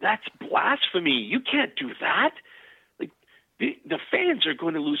 That's blasphemy. You can't do that. Like, the fans are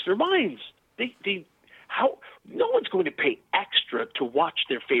going to lose their minds. No one's going to pay extra to watch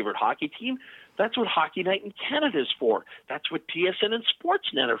their favorite hockey team. That's what Hockey Night in Canada is for. That's what TSN and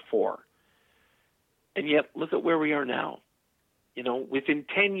Sportsnet are for. And yet, look at where we are now. within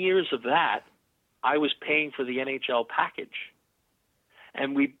 10 years of that, I was paying for the NHL package.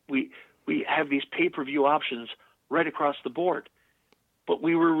 And we have these pay-per-view options right across the board. But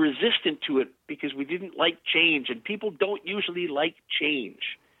we were resistant to it because we didn't like change, and people don't usually like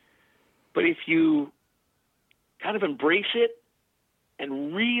change. But if you kind of embrace it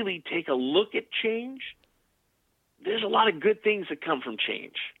and really take a look at change, there's a lot of good things that come from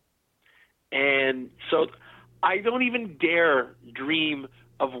change. And so I don't even dare dream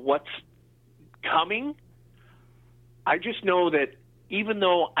of what's coming. I just know that even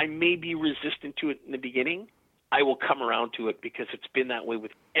though I may be resistant to it in the beginning, I will come around to it because it's been that way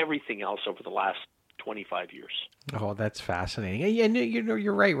with everything else over the last 25 years. Oh, that's fascinating. And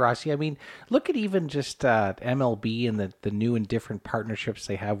you're right, Rossi. I mean, look at even just MLB and the new and different partnerships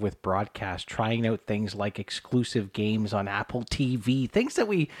they have with broadcast, trying out things like exclusive games on Apple TV, things that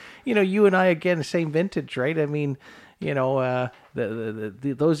we, you and I, again, same vintage, right? I mean, those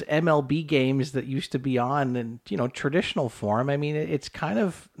MLB games that used to be on in, traditional form. I mean, it's kind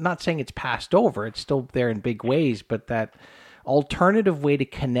of, not saying it's passed over, it's still there in big ways, but that alternative way to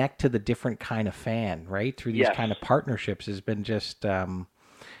connect to the different kind of fan, right? Through these kind of partnerships has been just,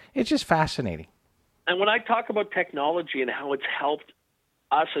 it's just fascinating. And when I talk about technology and how it's helped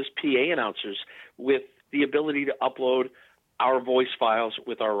us as PA announcers with the ability to upload our voice files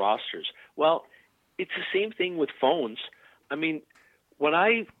with our rosters, well, it's the same thing with phones. I mean, when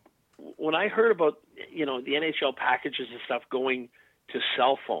I heard about, the NHL packages and stuff going to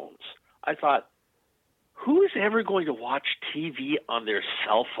cell phones, I thought, who is ever going to watch TV on their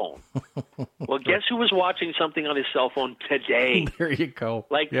cell phone? Well, guess who was watching something on his cell phone today? There you go.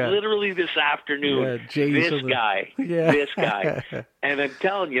 Literally this afternoon. This guy. And I'm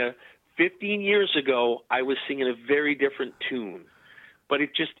telling you, 15 years ago, I was singing a very different tune. But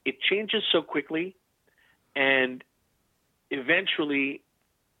it changes so quickly. And eventually,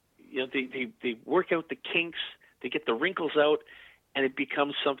 they work out the kinks, they get the wrinkles out, and it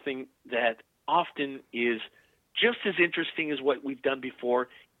becomes something that often is just as interesting as what we've done before,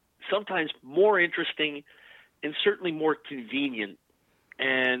 sometimes more interesting, and certainly more convenient.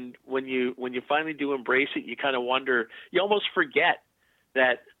 And when you finally do embrace it, you kind of wonder, you almost forget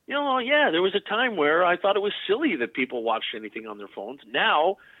that, there was a time where I thought it was silly that people watched anything on their phones.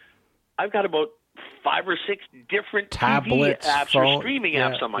 Now, I've got about 5 or 6 different tablets, TV apps or streaming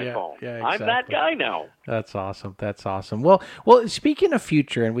apps on my phone. Yeah, exactly. I'm that guy now. That's awesome. Well, speaking of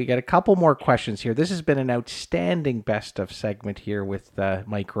future, and we got a couple more questions here. This has been an outstanding best of segment here with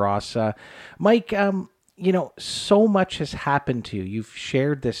Mike Ross. Mike, so much has happened to you. You've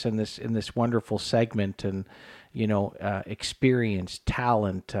shared this in this wonderful segment, and experience,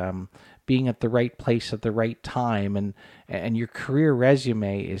 talent, being at the right place at the right time, and your career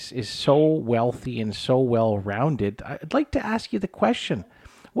resume is so wealthy and so well-rounded. I'd like to ask you the question,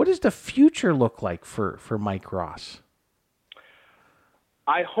 what does the future look like for Mike Ross?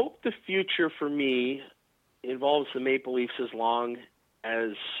 I hope the future for me involves the Maple Leafs as long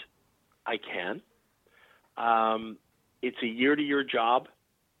as I can. It's a year-to-year job,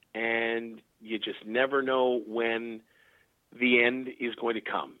 and you just never know when the end is going to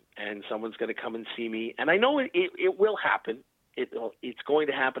come. And someone's going to come and see me. And I know it will happen. It's going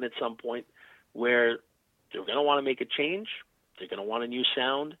to happen at some point where they're going to want to make a change, they're going to want a new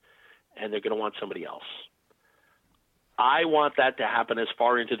sound, and they're going to want somebody else. I want that to happen as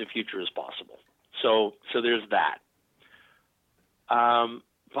far into the future as possible. So there's that.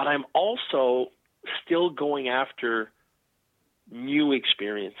 But I'm also still going after new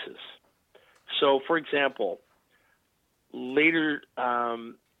experiences. So, for example, later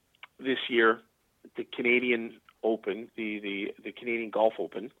this year, the Canadian Open, the Canadian Golf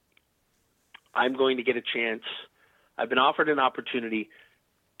Open, I'm going to get a chance. I've been offered an opportunity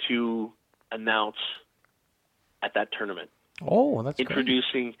to announce at that tournament. Oh, that's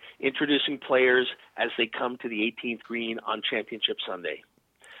introducing players as they come to the 18th green on Championship Sunday.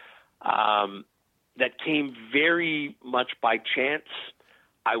 That came very much by chance.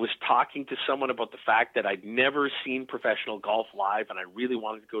 I was talking to someone about the fact that I'd never seen professional golf live, and I really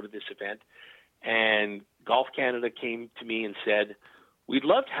wanted to go to this event. And Golf Canada came to me and said, "We'd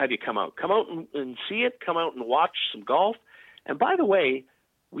love to have you come out. Come out and see it. Come out and watch some golf. And by the way,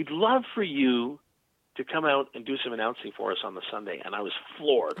 we'd love for you to come out and do some announcing for us on the Sunday." And I was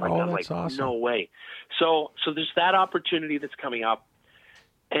floored. That's awesome. No way. So there's that opportunity that's coming up.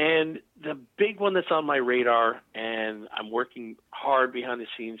 And the big one that's on my radar, and I'm working hard behind the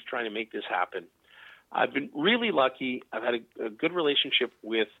scenes trying to make this happen. I've been really lucky. I've had a good relationship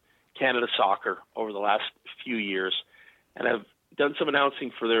with Canada Soccer over the last few years, and I've done some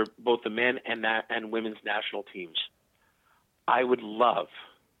announcing for both the men and women's national teams. I would love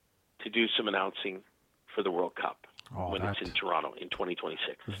to do some announcing for the World Cup when that's it's in Toronto in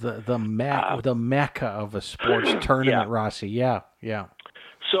 2026. The mecca of a sports tournament, Rossi. Yeah.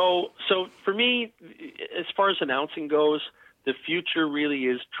 So for me, as far as announcing goes, the future really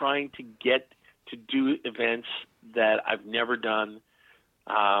is trying to get to do events that I've never done.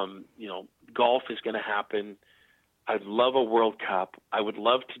 Golf is going to happen. I'd love a World Cup. I would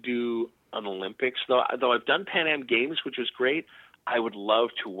love to do an Olympics, though I've done Pan Am Games, which was great. I would love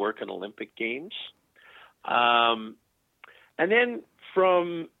to work an Olympic Games. And then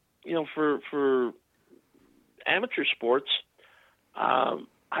from, for amateur sports, I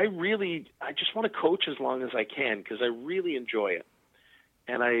just want to coach as long as I can because I really enjoy it.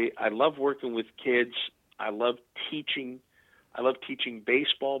 And I love working with kids. I love teaching. I love teaching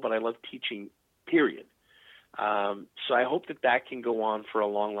baseball, but I love teaching, period. So I hope that can go on for a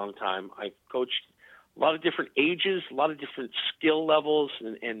long, long time. I've coached a lot of different ages, a lot of different skill levels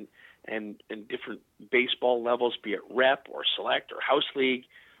and different baseball levels, be it rep or select or house league.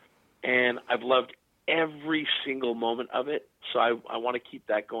 And I've loved every single moment of it. So I want to keep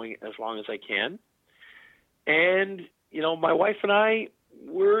that going as long as I can. And, my wife and I,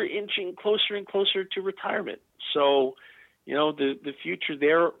 we're inching closer and closer to retirement. So, the future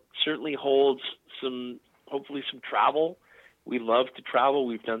there certainly holds hopefully some travel. We love to travel.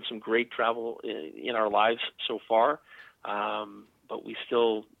 We've done some great travel in our lives so far. But we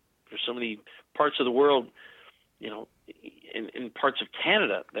still, there's so many parts of the world, in parts of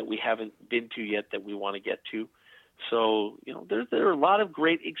Canada that we haven't been to yet that we want to get to. So, there are a lot of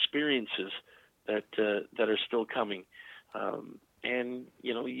great experiences that are still coming. And,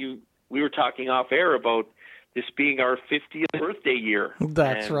 we were talking off air about this being our 50th birthday year.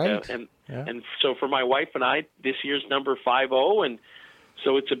 That's right. And so for my wife and I, this year's number 50, and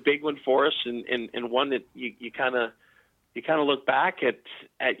so it's a big one for us, and one that you kind of look back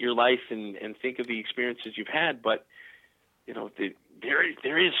at your life and think of the experiences you've had. But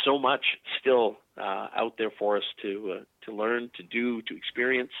there is so much still out there for us to learn, to do, to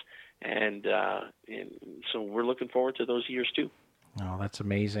experience, and so we're looking forward to those years too. Oh, that's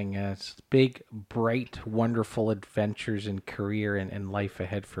amazing. It's big, bright, wonderful adventures and career and life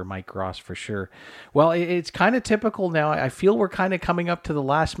ahead for Mike Ross for sure. Well, it's kind of typical now. I feel we're kind of coming up to the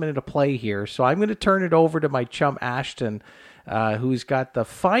last minute of play here. So I'm going to turn it over to my chum, Ashton, who's got the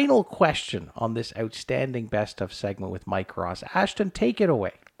final question on this outstanding best of segment with Mike Ross. Ashton, take it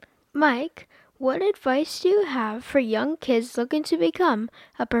away. Mike, what advice do you have for young kids looking to become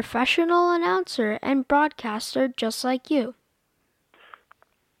a professional announcer and broadcaster just like you?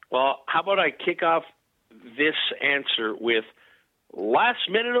 Well, how about I kick off this answer with last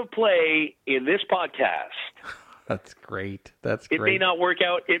minute of play in this podcast. That's great. That's great. It may not work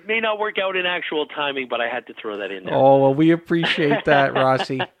out in actual timing, but I had to throw that in there. Oh, well, we appreciate that,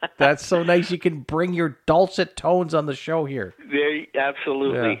 Rossi. That's so nice. You can bring your dulcet tones on the show here.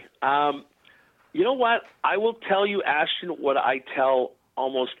 Absolutely. Yeah. You know what? I will tell you, Ashton, what I tell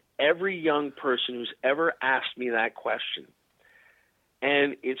almost every young person who's ever asked me that question.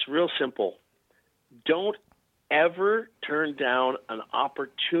 And it's real simple. Don't ever turn down an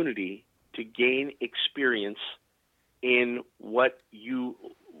opportunity to gain experience in what you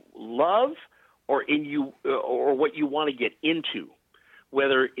love or or what you want to get into,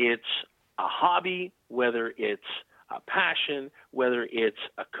 whether it's a hobby, whether it's a passion, whether it's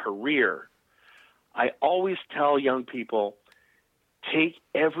a career. I always tell young people, take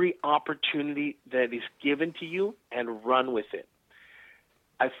every opportunity that is given to you and run with it.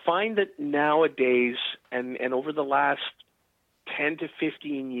 I find that nowadays and over the last 10 to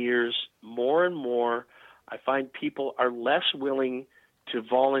 15 years, more and more, I find people are less willing to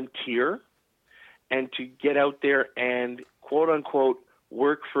volunteer and to get out there and, quote unquote,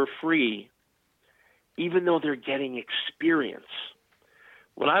 work for free, even though they're getting experience.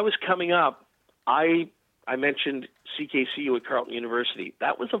 When I was coming up, I mentioned CKCU at Carleton University.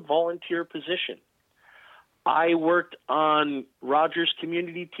 That was a volunteer position. I worked on Rogers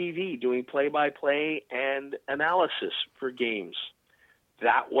Community TV doing play-by-play and analysis for games.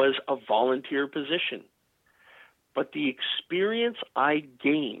 That was a volunteer position. But the experience I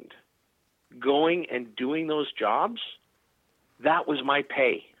gained going and doing those jobs, that was my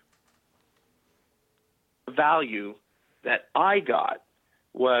pay. The value that I got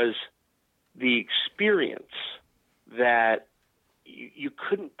was the experience that you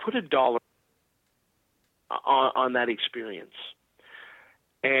couldn't put a dollar on that experience.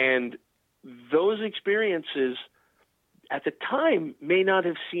 And those experiences at the time may not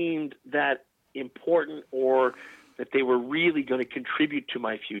have seemed that important or that they were really going to contribute to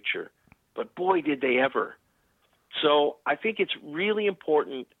my future. But boy, did they ever. So I think it's really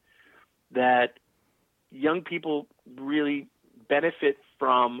important that young people really benefit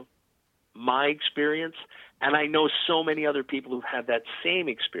from my experience, and I know so many other people who've had that same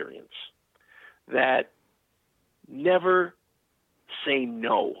experience, that never say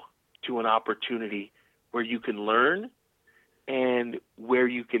no to an opportunity where you can learn and where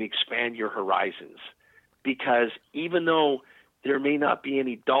you can expand your horizons. Because even though there may not be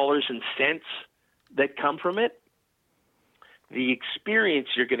any dollars and cents that come from it, the experience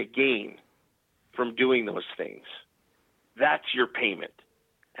you're going to gain from doing those things, that's your payment.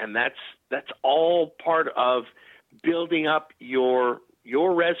 And that's all part of building up your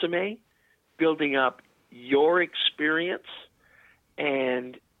resume, building up your experience,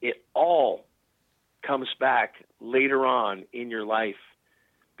 and it all comes back later on in your life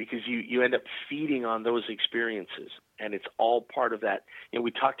because you end up feeding on those experiences, and it's all part of that.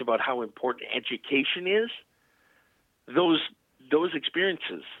 We talked about how important education is. Those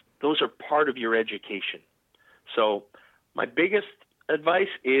experiences, those are part of your education. So my biggest advice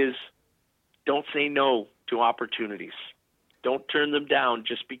is don't say no to opportunities. Don't turn them down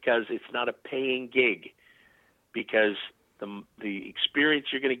just because it's not a paying gig, because the experience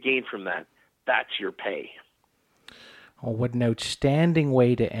you're going to gain from that, that's your pay. Oh, what an outstanding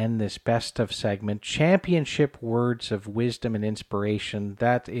way to end this best of segment. Championship words of wisdom and inspiration.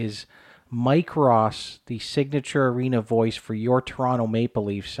 That is Mike Ross, the signature arena voice for your Toronto Maple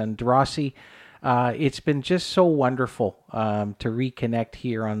Leafs. And Rossi, it's been just so wonderful to reconnect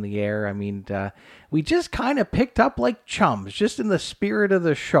here on the air. I mean, we just kind of picked up like chums, just in the spirit of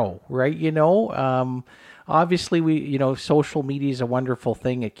the show, right? Obviously, social media is a wonderful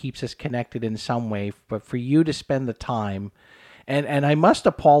thing. It keeps us connected in some way. But for you to spend the time, and I must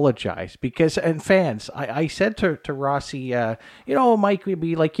apologize because, and fans, I said to Rossi, Mike, would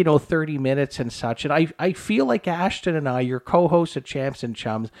be like, 30 minutes and such. And I feel like Ashton and I, your co-hosts at Champs and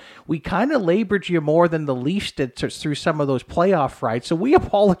Chums, we kind of labored you more than the Leafs did through some of those playoff rides. So we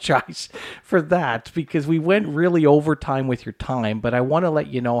apologize for that because we went really overtime with your time. But I want to let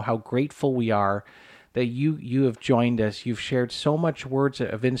you know how grateful we are that you have joined us. You've shared so much words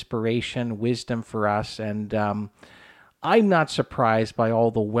of inspiration, wisdom for us, and I'm not surprised by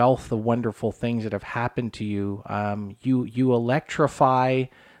all the wealth of wonderful things that have happened to you. You electrify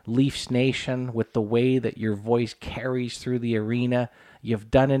Leafs Nation with the way that your voice carries through the arena.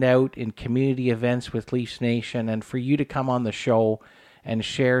 You've done it out in community events with Leafs Nation, and for you to come on the show and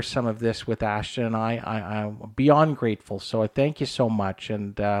share some of this with Ashton and I'm beyond grateful. So I thank you so much,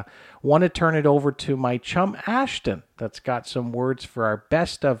 and want to turn it over to my chum Ashton that's got some words for our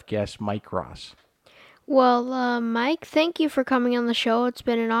best of guest, Mike Ross. Well, Mike, thank you for coming on the show. It's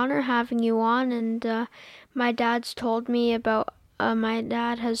been an honor having you on, and my dad has told me about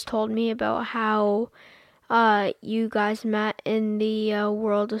how you guys met in the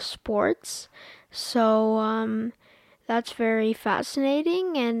world of sports. So that's very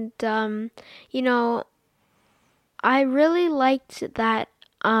fascinating, and I really liked that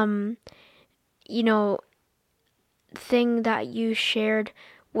thing that you shared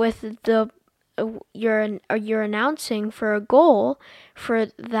with you're announcing for a goal for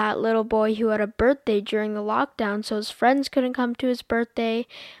that little boy who had a birthday during the lockdown, so his friends couldn't come to his birthday,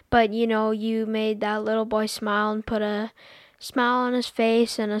 but you made that little boy smile and put a smile on his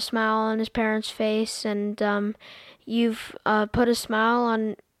face and a smile on his parents' face, and you've put a smile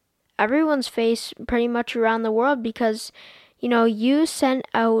on everyone's face pretty much around the world because you sent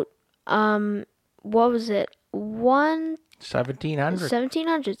out what was it,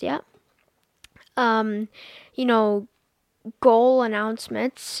 1700, yeah, goal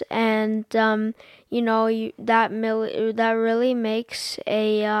announcements, and that really makes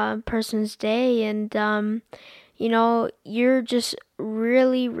a person's day, and you're just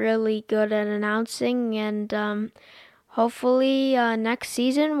really, really good at announcing, and hopefully next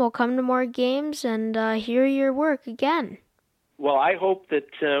season we'll come to more games and hear your work again. Well, I hope that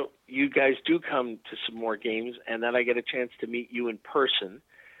you guys do come to some more games and that I get a chance to meet you in person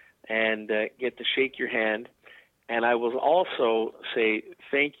and get to shake your hand. And I will also say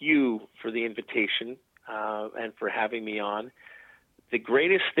thank you for the invitation and for having me on. The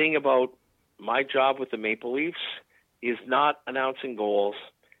greatest thing about my job with the Maple Leafs is not announcing goals.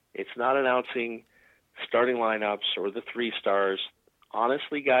 It's not announcing starting lineups or the 3 stars.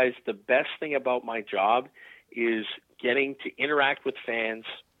 Honestly, guys, the best thing about my job is getting to interact with fans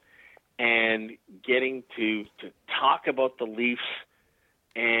and getting to talk about the Leafs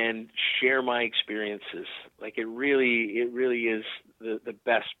and share my experiences. Like it really is the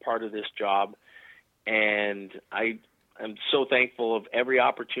best part of this job. And I'm so thankful of every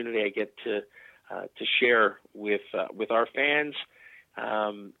opportunity I get to to share with our fans.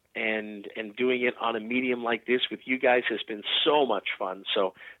 And doing it on a medium like this with you guys has been so much fun.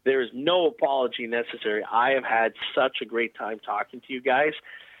 So there is no apology necessary. I have had such a great time talking to you guys,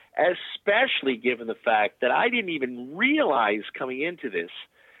 especially given the fact that I didn't even realize coming into this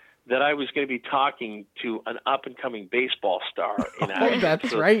that I was going to be talking to an up-and-coming baseball star. Oh,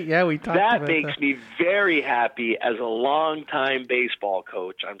 that's right. Yeah, we talked about that. That makes me very happy as a longtime baseball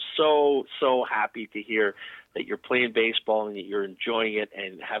coach. I'm so happy to hear that you're playing baseball and that you're enjoying it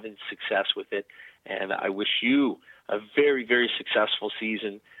and having success with it. And I wish you a very, very successful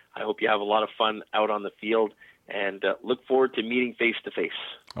season. I hope you have a lot of fun out on the field, and look forward to meeting face-to-face.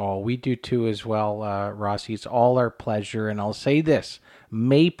 Oh, we do too as well, Rossi. It's all our pleasure. And I'll say this,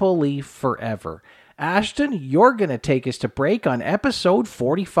 Maple Leaf forever. Ashton, you're going to take us to break on episode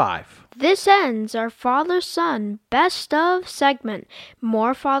 45. This ends our Father-Son Best Of segment.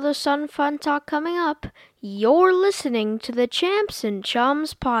 More Father-Son Fun Talk coming up. You're listening to the Champs and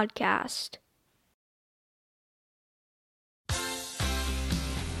Chums podcast.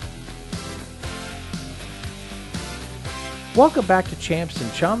 Welcome back to Champs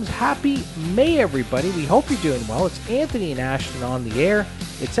and Chums. Happy May, everybody. We hope you're doing well. It's Anthony and Ashton on the air.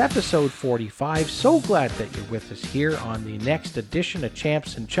 It's episode 45. So glad that you're with us here on the next edition of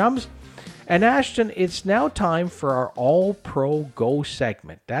Champs and Chums. And Ashton, it's now time for our All-Pro Go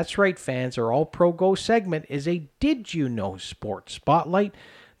segment. That's right, fans. Our All-Pro Go segment is a Did You Know Sports Spotlight.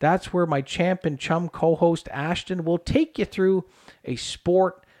 That's where my Champ and Chum co-host Ashton will take you through a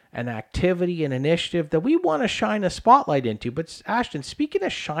sport, an activity, an initiative that we want to shine a spotlight into. But Ashton, speaking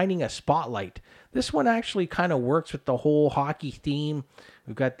of shining a spotlight, this one actually kind of works with the whole hockey theme.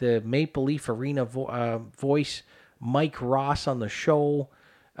 We've got the Maple Leaf Arena voice, Mike Ross, on the show.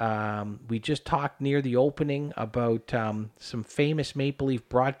 We just talked near the opening about some famous Maple Leaf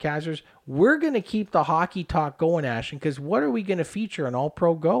broadcasters. We're going to keep the hockey talk going, Ashton, because what are we going to feature on All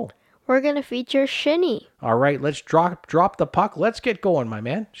Pro Go? We're going to feature Shinny. All right, let's drop the puck. Let's get going, my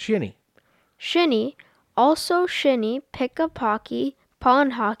man. Shinny. Shinny, also Shinny, pickup hockey,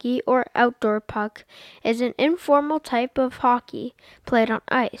 pond hockey, or outdoor puck, is an informal type of hockey played on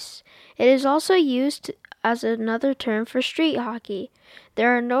ice. It is also used as another term for street hockey.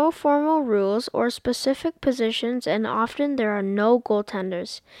 There are no formal rules or specific positions, and often there are no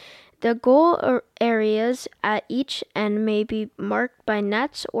goaltenders. The goal areas at each end may be marked by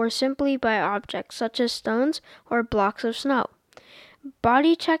nets or simply by objects such as stones or blocks of snow.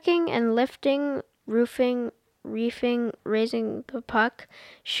 Body checking and lifting, reefing, raising the puck,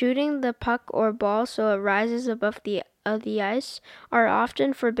 shooting the puck or ball so it rises above the ice are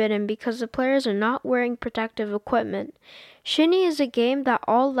often forbidden because the players are not wearing protective equipment. Shinny is a game that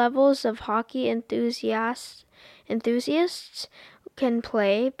all levels of hockey enthusiasts can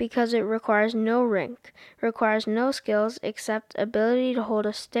play because it requires no rink, requires no skills except ability to hold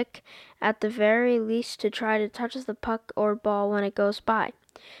a stick at the very least to try to touch the puck or ball when it goes by.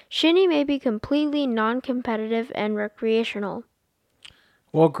 Shinny may be completely non-competitive and recreational.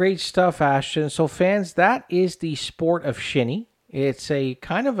 Well, great stuff, Ashton. So fans, that is the sport of Shinny. It's a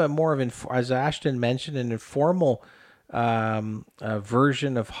kind of a more of, as Ashton mentioned, an informal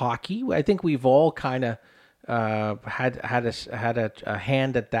version of hockey. I think we've all kind of had a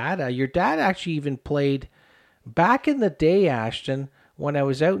hand at that. Your dad actually even played back in the day, Ashton, when I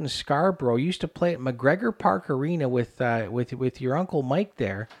was out in Scarborough. I used to play at McGregor Park Arena with your Uncle Mike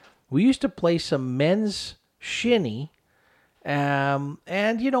there. We used to play some men's Shinny.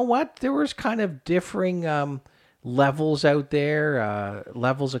 And you know what? There was kind of differing levels out there,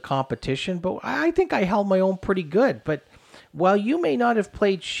 levels of competition, but I think I held my own pretty good. But while you may not have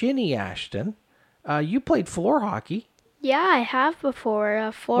played Shinny, Ashton, you played floor hockey. Yeah, I have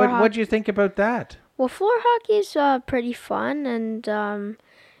before. What'd you think about that? Well, floor hockey's pretty fun, and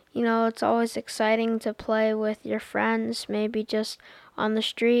it's always exciting to play with your friends, maybe just on the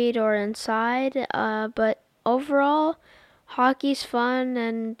street or inside. But overall, hockey's fun,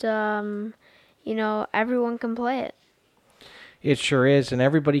 and everyone can play it. It sure is, and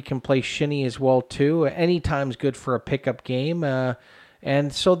everybody can play Shinny as well too. Anytime's good for a pickup game.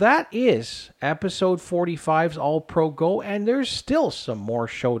 And so that is episode 45's All Pro Go, and there's still some more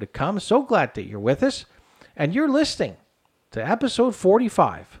show to come. So glad that you're with us, and you're listening to episode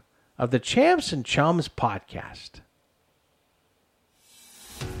 45 of the Champs and Chums podcast.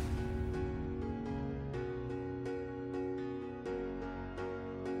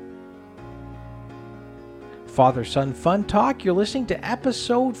 FatherSon FunTalk, you're listening to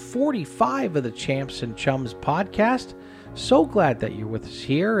episode 45 of the Champs and Chums podcast. So glad that you're with us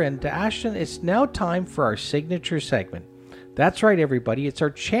here. And Ashton, it's now time for our signature segment. That's right, everybody. It's our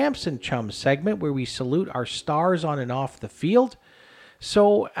Champs and Chums segment where we salute our stars on and off the field.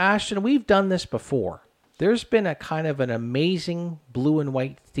 So, Ashton, we've done this before. There's been a kind of an amazing blue and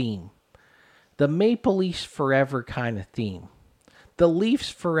white theme. The Maple Leafs Forever kind of theme. The Leafs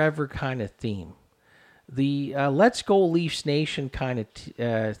Forever kind of theme. The Let's Go Leafs Nation kind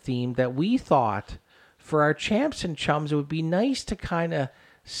of theme that we thought for our Champs and Chums, it would be nice to kind of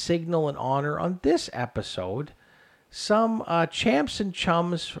signal and honor on this episode some Champs and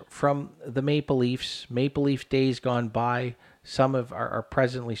Chums from the Maple Leafs, Maple Leaf days gone by. Some are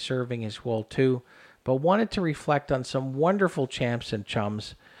presently serving as well too, but wanted to reflect on some wonderful Champs and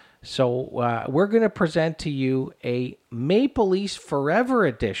Chums. So we're going to present to you a Maple Leafs Forever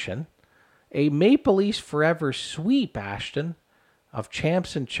edition, a Maple Leafs Forever sweep, Ashton, of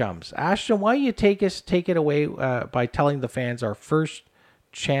Champs and Chums. Ashton, why don't you take it away by telling the fans our first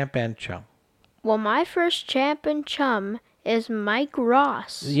Champ and Chum? Well, my first Champ and Chum is Mike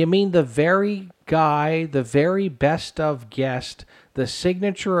Ross. You mean the very guy, the very best of guest, the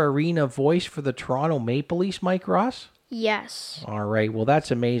signature arena voice for the Toronto Maple Leafs, Mike Ross? Yes. All right. Well,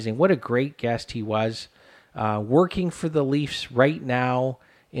 that's amazing. What a great guest he was. Working for the Leafs right now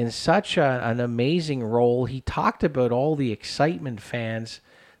in such an amazing role. He talked about all the excitement fans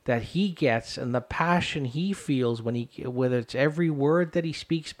that he gets and the passion he feels whether it's every word that he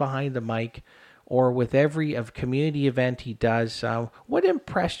speaks behind the mic or with every community event he does. What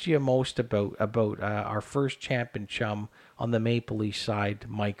impressed you most about our first Champ and Chum on the Maple Leaf side,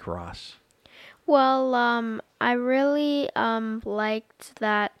 Mike Ross? Well, I really liked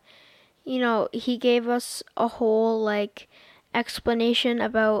that, he gave us a whole explanation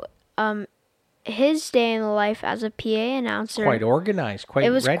about his day in the life as a PA announcer. Quite organized,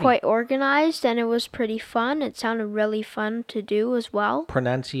 It was quite organized, and it was pretty fun. It sounded really fun to do as well.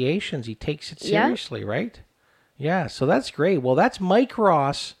 Pronunciations, he takes it seriously, right? Yeah, so that's great. Well, that's Mike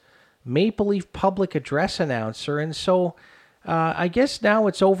Ross, Maple Leaf public address announcer, and so I guess now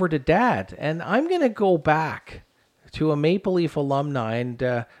it's over to Dad, and I'm going to go back to a Maple Leaf alumni, and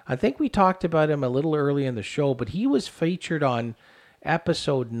I think we talked about him a little early in the show, but he was featured on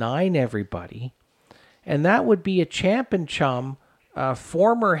episode 9, everybody, and that would be a Champ and Chum,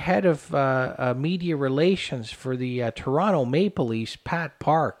 former head of media relations for the Toronto Maple Leafs, Pat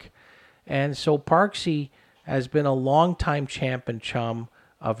Park. And so Parksy has been a longtime Champ and Chum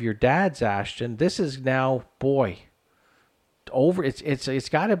of your dad's, Ashton. This is now, over. It's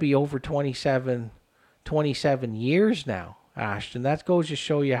got to be over 27 years now, Ashton. That goes to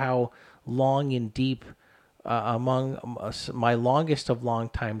show you how long and deep among my longest of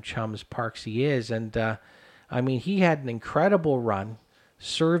longtime chums Parksy is. And I mean, he had an incredible run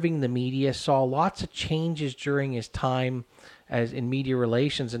serving the media, saw lots of changes during his time as in media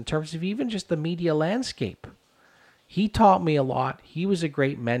relations in terms of even just the media landscape. He taught me a lot. He was a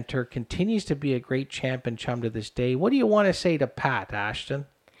great mentor, continues to be a great Champ and Chum to this day. What do you want to say to Pat, Ashton?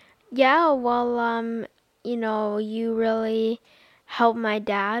 Yeah, well, you really helped my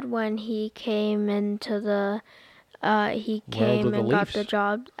dad when he came into the got the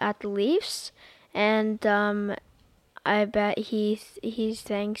job at the Leafs, and I bet he's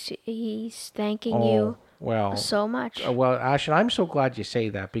thanking you so much. Well, Ashton, I'm so glad you say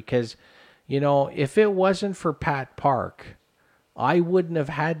that because, if it wasn't for Pat Park, I wouldn't have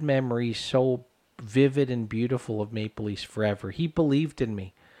had memories so vivid and beautiful of Maple Leafs Forever. He believed in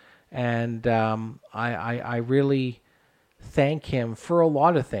me, and I really thank him for a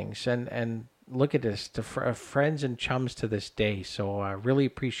lot of things, and look at this, to friends and chums to this day. So I really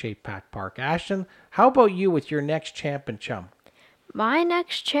appreciate Pat Park. Ashton, how about you with your next Champ and Chum? My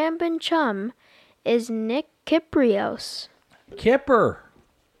next Champ and Chum is Nick Kyprios. Kipper,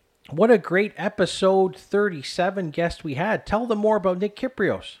 what a great episode 37 guest we had. Tell them more about Nick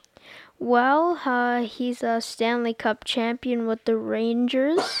Kyprios. Well, he's a Stanley Cup champion with the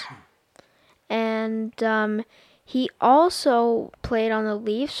Rangers, and he also played on the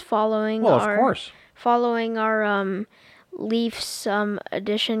Leafs following our Leafs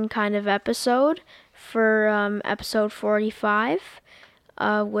edition kind of episode for episode 45.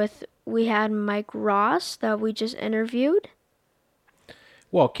 We had Mike Ross that we just interviewed.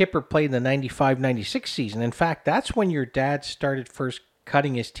 Well, Kipper played in the 95-96 season. In fact, that's when your dad started first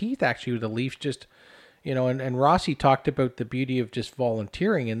cutting his teeth actually with the Leafs, just and Rossi talked about the beauty of just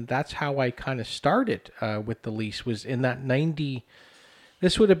volunteering, and that's how I kind of started with the Leafs, was in that 90.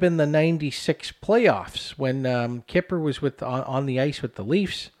 This would have been the 96 playoffs when Kipper was on the ice with the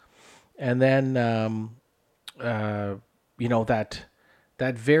Leafs, and then that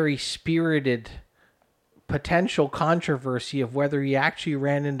very spirited potential controversy of whether he actually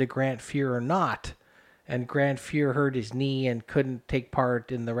ran into Grant Fuhr or not. and Grant Fuhr hurt his knee and couldn't take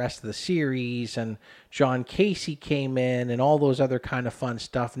part in the rest of the series, and John Casey came in, and all those other kind of fun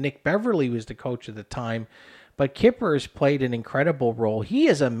stuff. Nick Beverly was the coach at the time, but Kipper has played an incredible role. He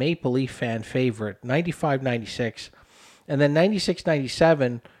is a Maple Leaf fan favorite, 95-96, and then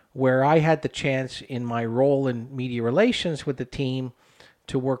 96-97, where I had the chance in my role in media relations with the team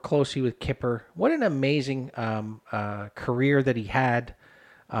to work closely with Kipper. What an amazing career that he had.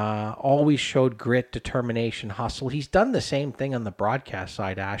 Always showed grit, determination, hustle. He's done the same thing on the broadcast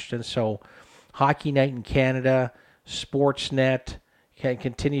side, Ashton. So Hockey Night in Canada, Sportsnet,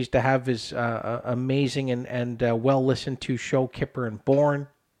 continues to have his amazing and well-listened to show, Kipper and Bourne,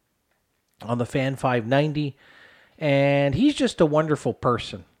 on the Fan 590. And he's just a wonderful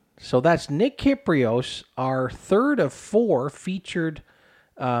person. So that's Nick Kyprios, our third of 4 featured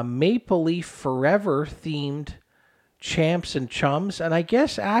Maple Leaf Forever themed Champs and Chums. And I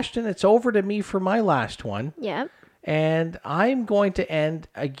guess, Ashton, it's over to me for my last one. Yeah. And I'm going to end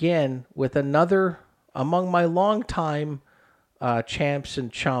again with another among my longtime Champs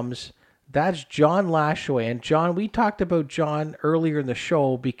and Chums. That's John Lashaway. And John, we talked about John earlier in the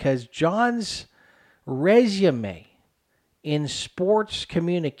show because John's resume in sports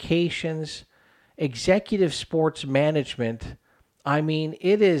communications, executive sports management, I mean,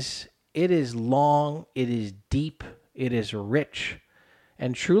 it is long, it is deep, it is rich,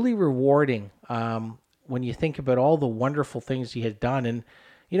 and truly rewarding when you think about all the wonderful things he had done. And,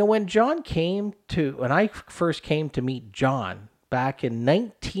 you know, when I first came to meet John back in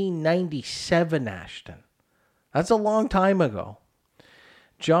 1997, Ashton, that's a long time ago.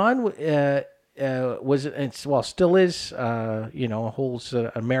 John still is, holds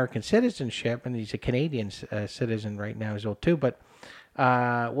American citizenship, and he's a Canadian citizen right now as well, too. But what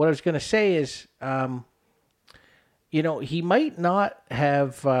I was going to say is, he might not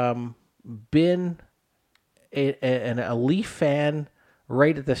have been a Leaf fan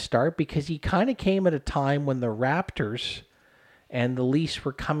right at the start because he kind of came at a time when the Raptors and the Leafs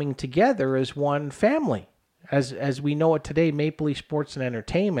were coming together as one family, as we know it today, Maple Leaf Sports and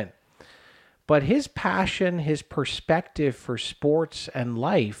Entertainment. But his passion, his perspective for sports and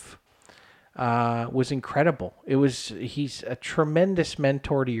life was incredible. He's a tremendous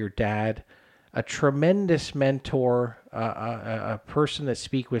mentor to your dad, a tremendous mentor, a person that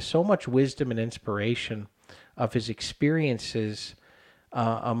speaks with so much wisdom and inspiration of his experiences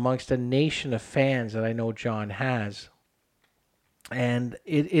amongst a nation of fans that I know John has. And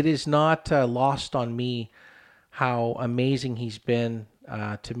it is not lost on me how amazing he's been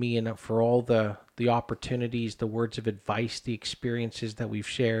to me, and for all the opportunities, the words of advice, the experiences that we've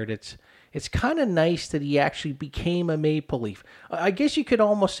shared. It's kind of nice that he actually became a Maple Leaf. I guess you could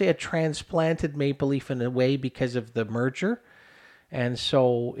almost say a transplanted Maple Leaf in a way because of the merger. And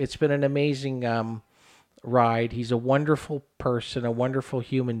so it's been an amazing ride. He's a wonderful person, a wonderful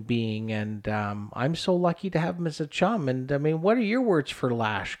human being, and I'm so lucky to have him as a chum. And I mean, what are your words for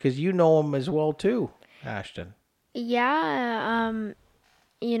Lash? Because you know him as well too, Ashton. Yeah,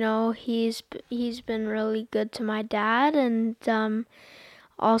 he's been really good to my dad, and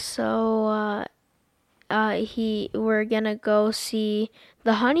also we're gonna go see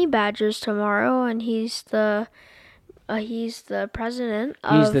the Honey Badgers tomorrow, and he's the president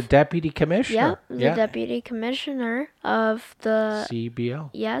of... He's the deputy commissioner. Yeah, the deputy commissioner of the... CBL.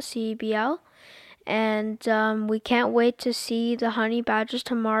 Yeah, CBL. And we can't wait to see the Honey Badgers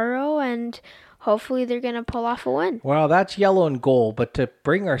tomorrow, and hopefully they're going to pull off a win. Well, that's yellow and gold, but to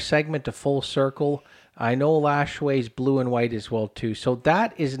bring our segment to full circle, I know Lashway's blue and white as well, too. So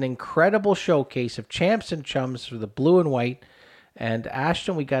that is an incredible showcase of Champs and Chums for the blue and white. And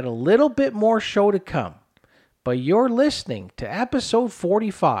Ashton, we got a little bit more show to come. But you're listening to episode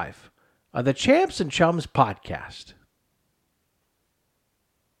 45 of the Champs and Chums podcast.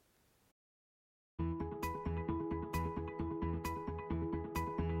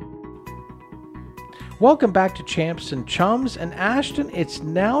 Welcome back to Champs and Chums, and Ashton, it's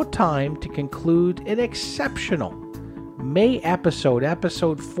now time to conclude an exceptional May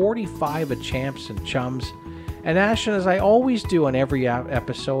episode 45 of Champs and Chums. And Ashton, as I always do on every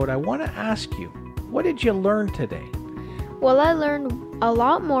episode, I want to ask you, what did you learn today? Well, I learned a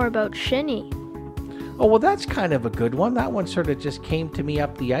lot more about Shinny. Oh, well, that's kind of a good one. That one sort of just came to me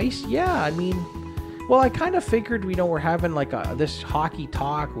up the ice. Yeah, I mean... Well, I kind of figured, we're having like this hockey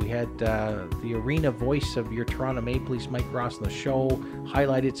talk. We had the arena voice of your Toronto Maple Leafs, Mike Ross, on the show,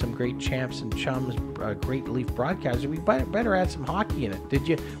 highlighted some great Champs and Chums, great Leaf broadcasters. We better add some hockey in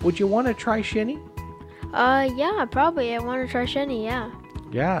it. Would you want to try Shinny? Yeah, probably. I want to try Shinny, yeah.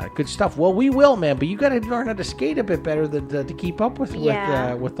 Yeah, good stuff. Well, we will, man, but you got to learn how to skate a bit better to keep up with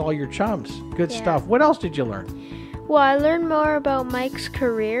all your chums. Good stuff. What else did you learn? Well, I learned more about Mike's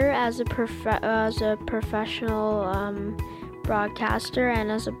career as a professional broadcaster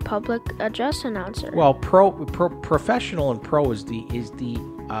and as a public address announcer. Well, professional and pro is the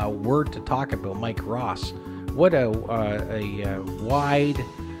word to talk about. Mike Ross, what a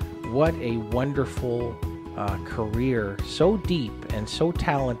wonderful career, so deep and so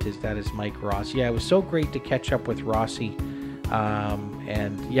talented that is Mike Ross. Yeah, it was so great to catch up with Rossi,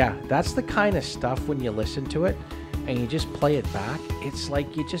 and yeah, that's the kind of stuff when you listen to it and you just play it back, it's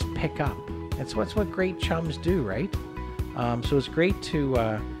like you just pick up. That's what great chums do, right? So it's great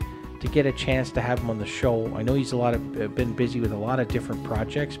to get a chance to have him on the show. I know he's been busy with a lot of different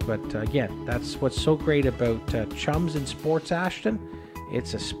projects, but again, that's what's so great about chums in sports, Ashton.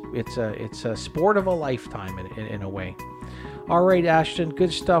 It's a sport of a lifetime in a way. All right, Ashton,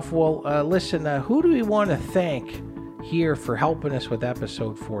 good stuff. Well, listen, who do we want to thank here for helping us with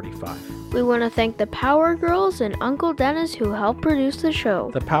episode 45? We want to thank the Power Girls and Uncle Dennis who helped produce the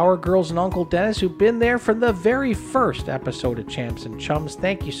show. The Power Girls and Uncle Dennis who've been there from the very first episode of Champs and Chums.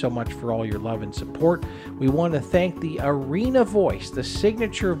 Thank you so much for all your love and support. We want to thank the arena voice, the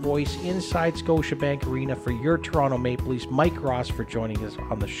signature voice inside Scotiabank Arena for your Toronto Maple Leafs, Mike Ross, for joining us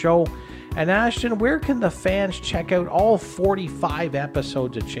on the show. And Ashton, where can the fans check out all 45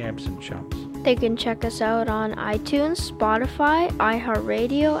 episodes of Champs and Chums? They can check us out on iTunes, Spotify,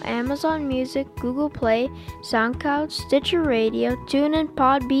 iHeartRadio, Amazon Music, Google Play, SoundCloud, Stitcher Radio, TuneIn,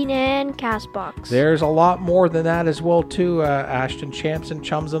 Podbean, and CastBox. There's a lot more than that as well, too, Ashton. Champs and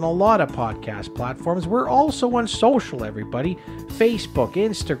Chums on a lot of podcast platforms. We're also on social, everybody. Facebook,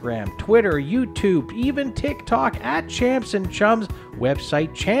 Instagram, Twitter, YouTube, even TikTok at Champs and Chums.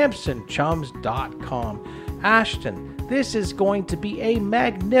 Website, champsandchums.com. Ashton, this is going to be a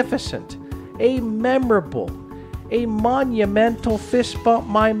magnificent, a memorable, a monumental fist bump,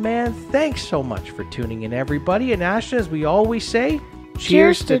 my man. Thanks so much for tuning in, everybody. And Ashton, as we always say,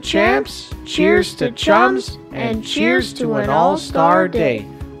 cheers to champs, cheers to chums, and cheers to an all-star day.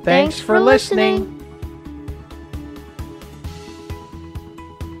 Thanks for listening.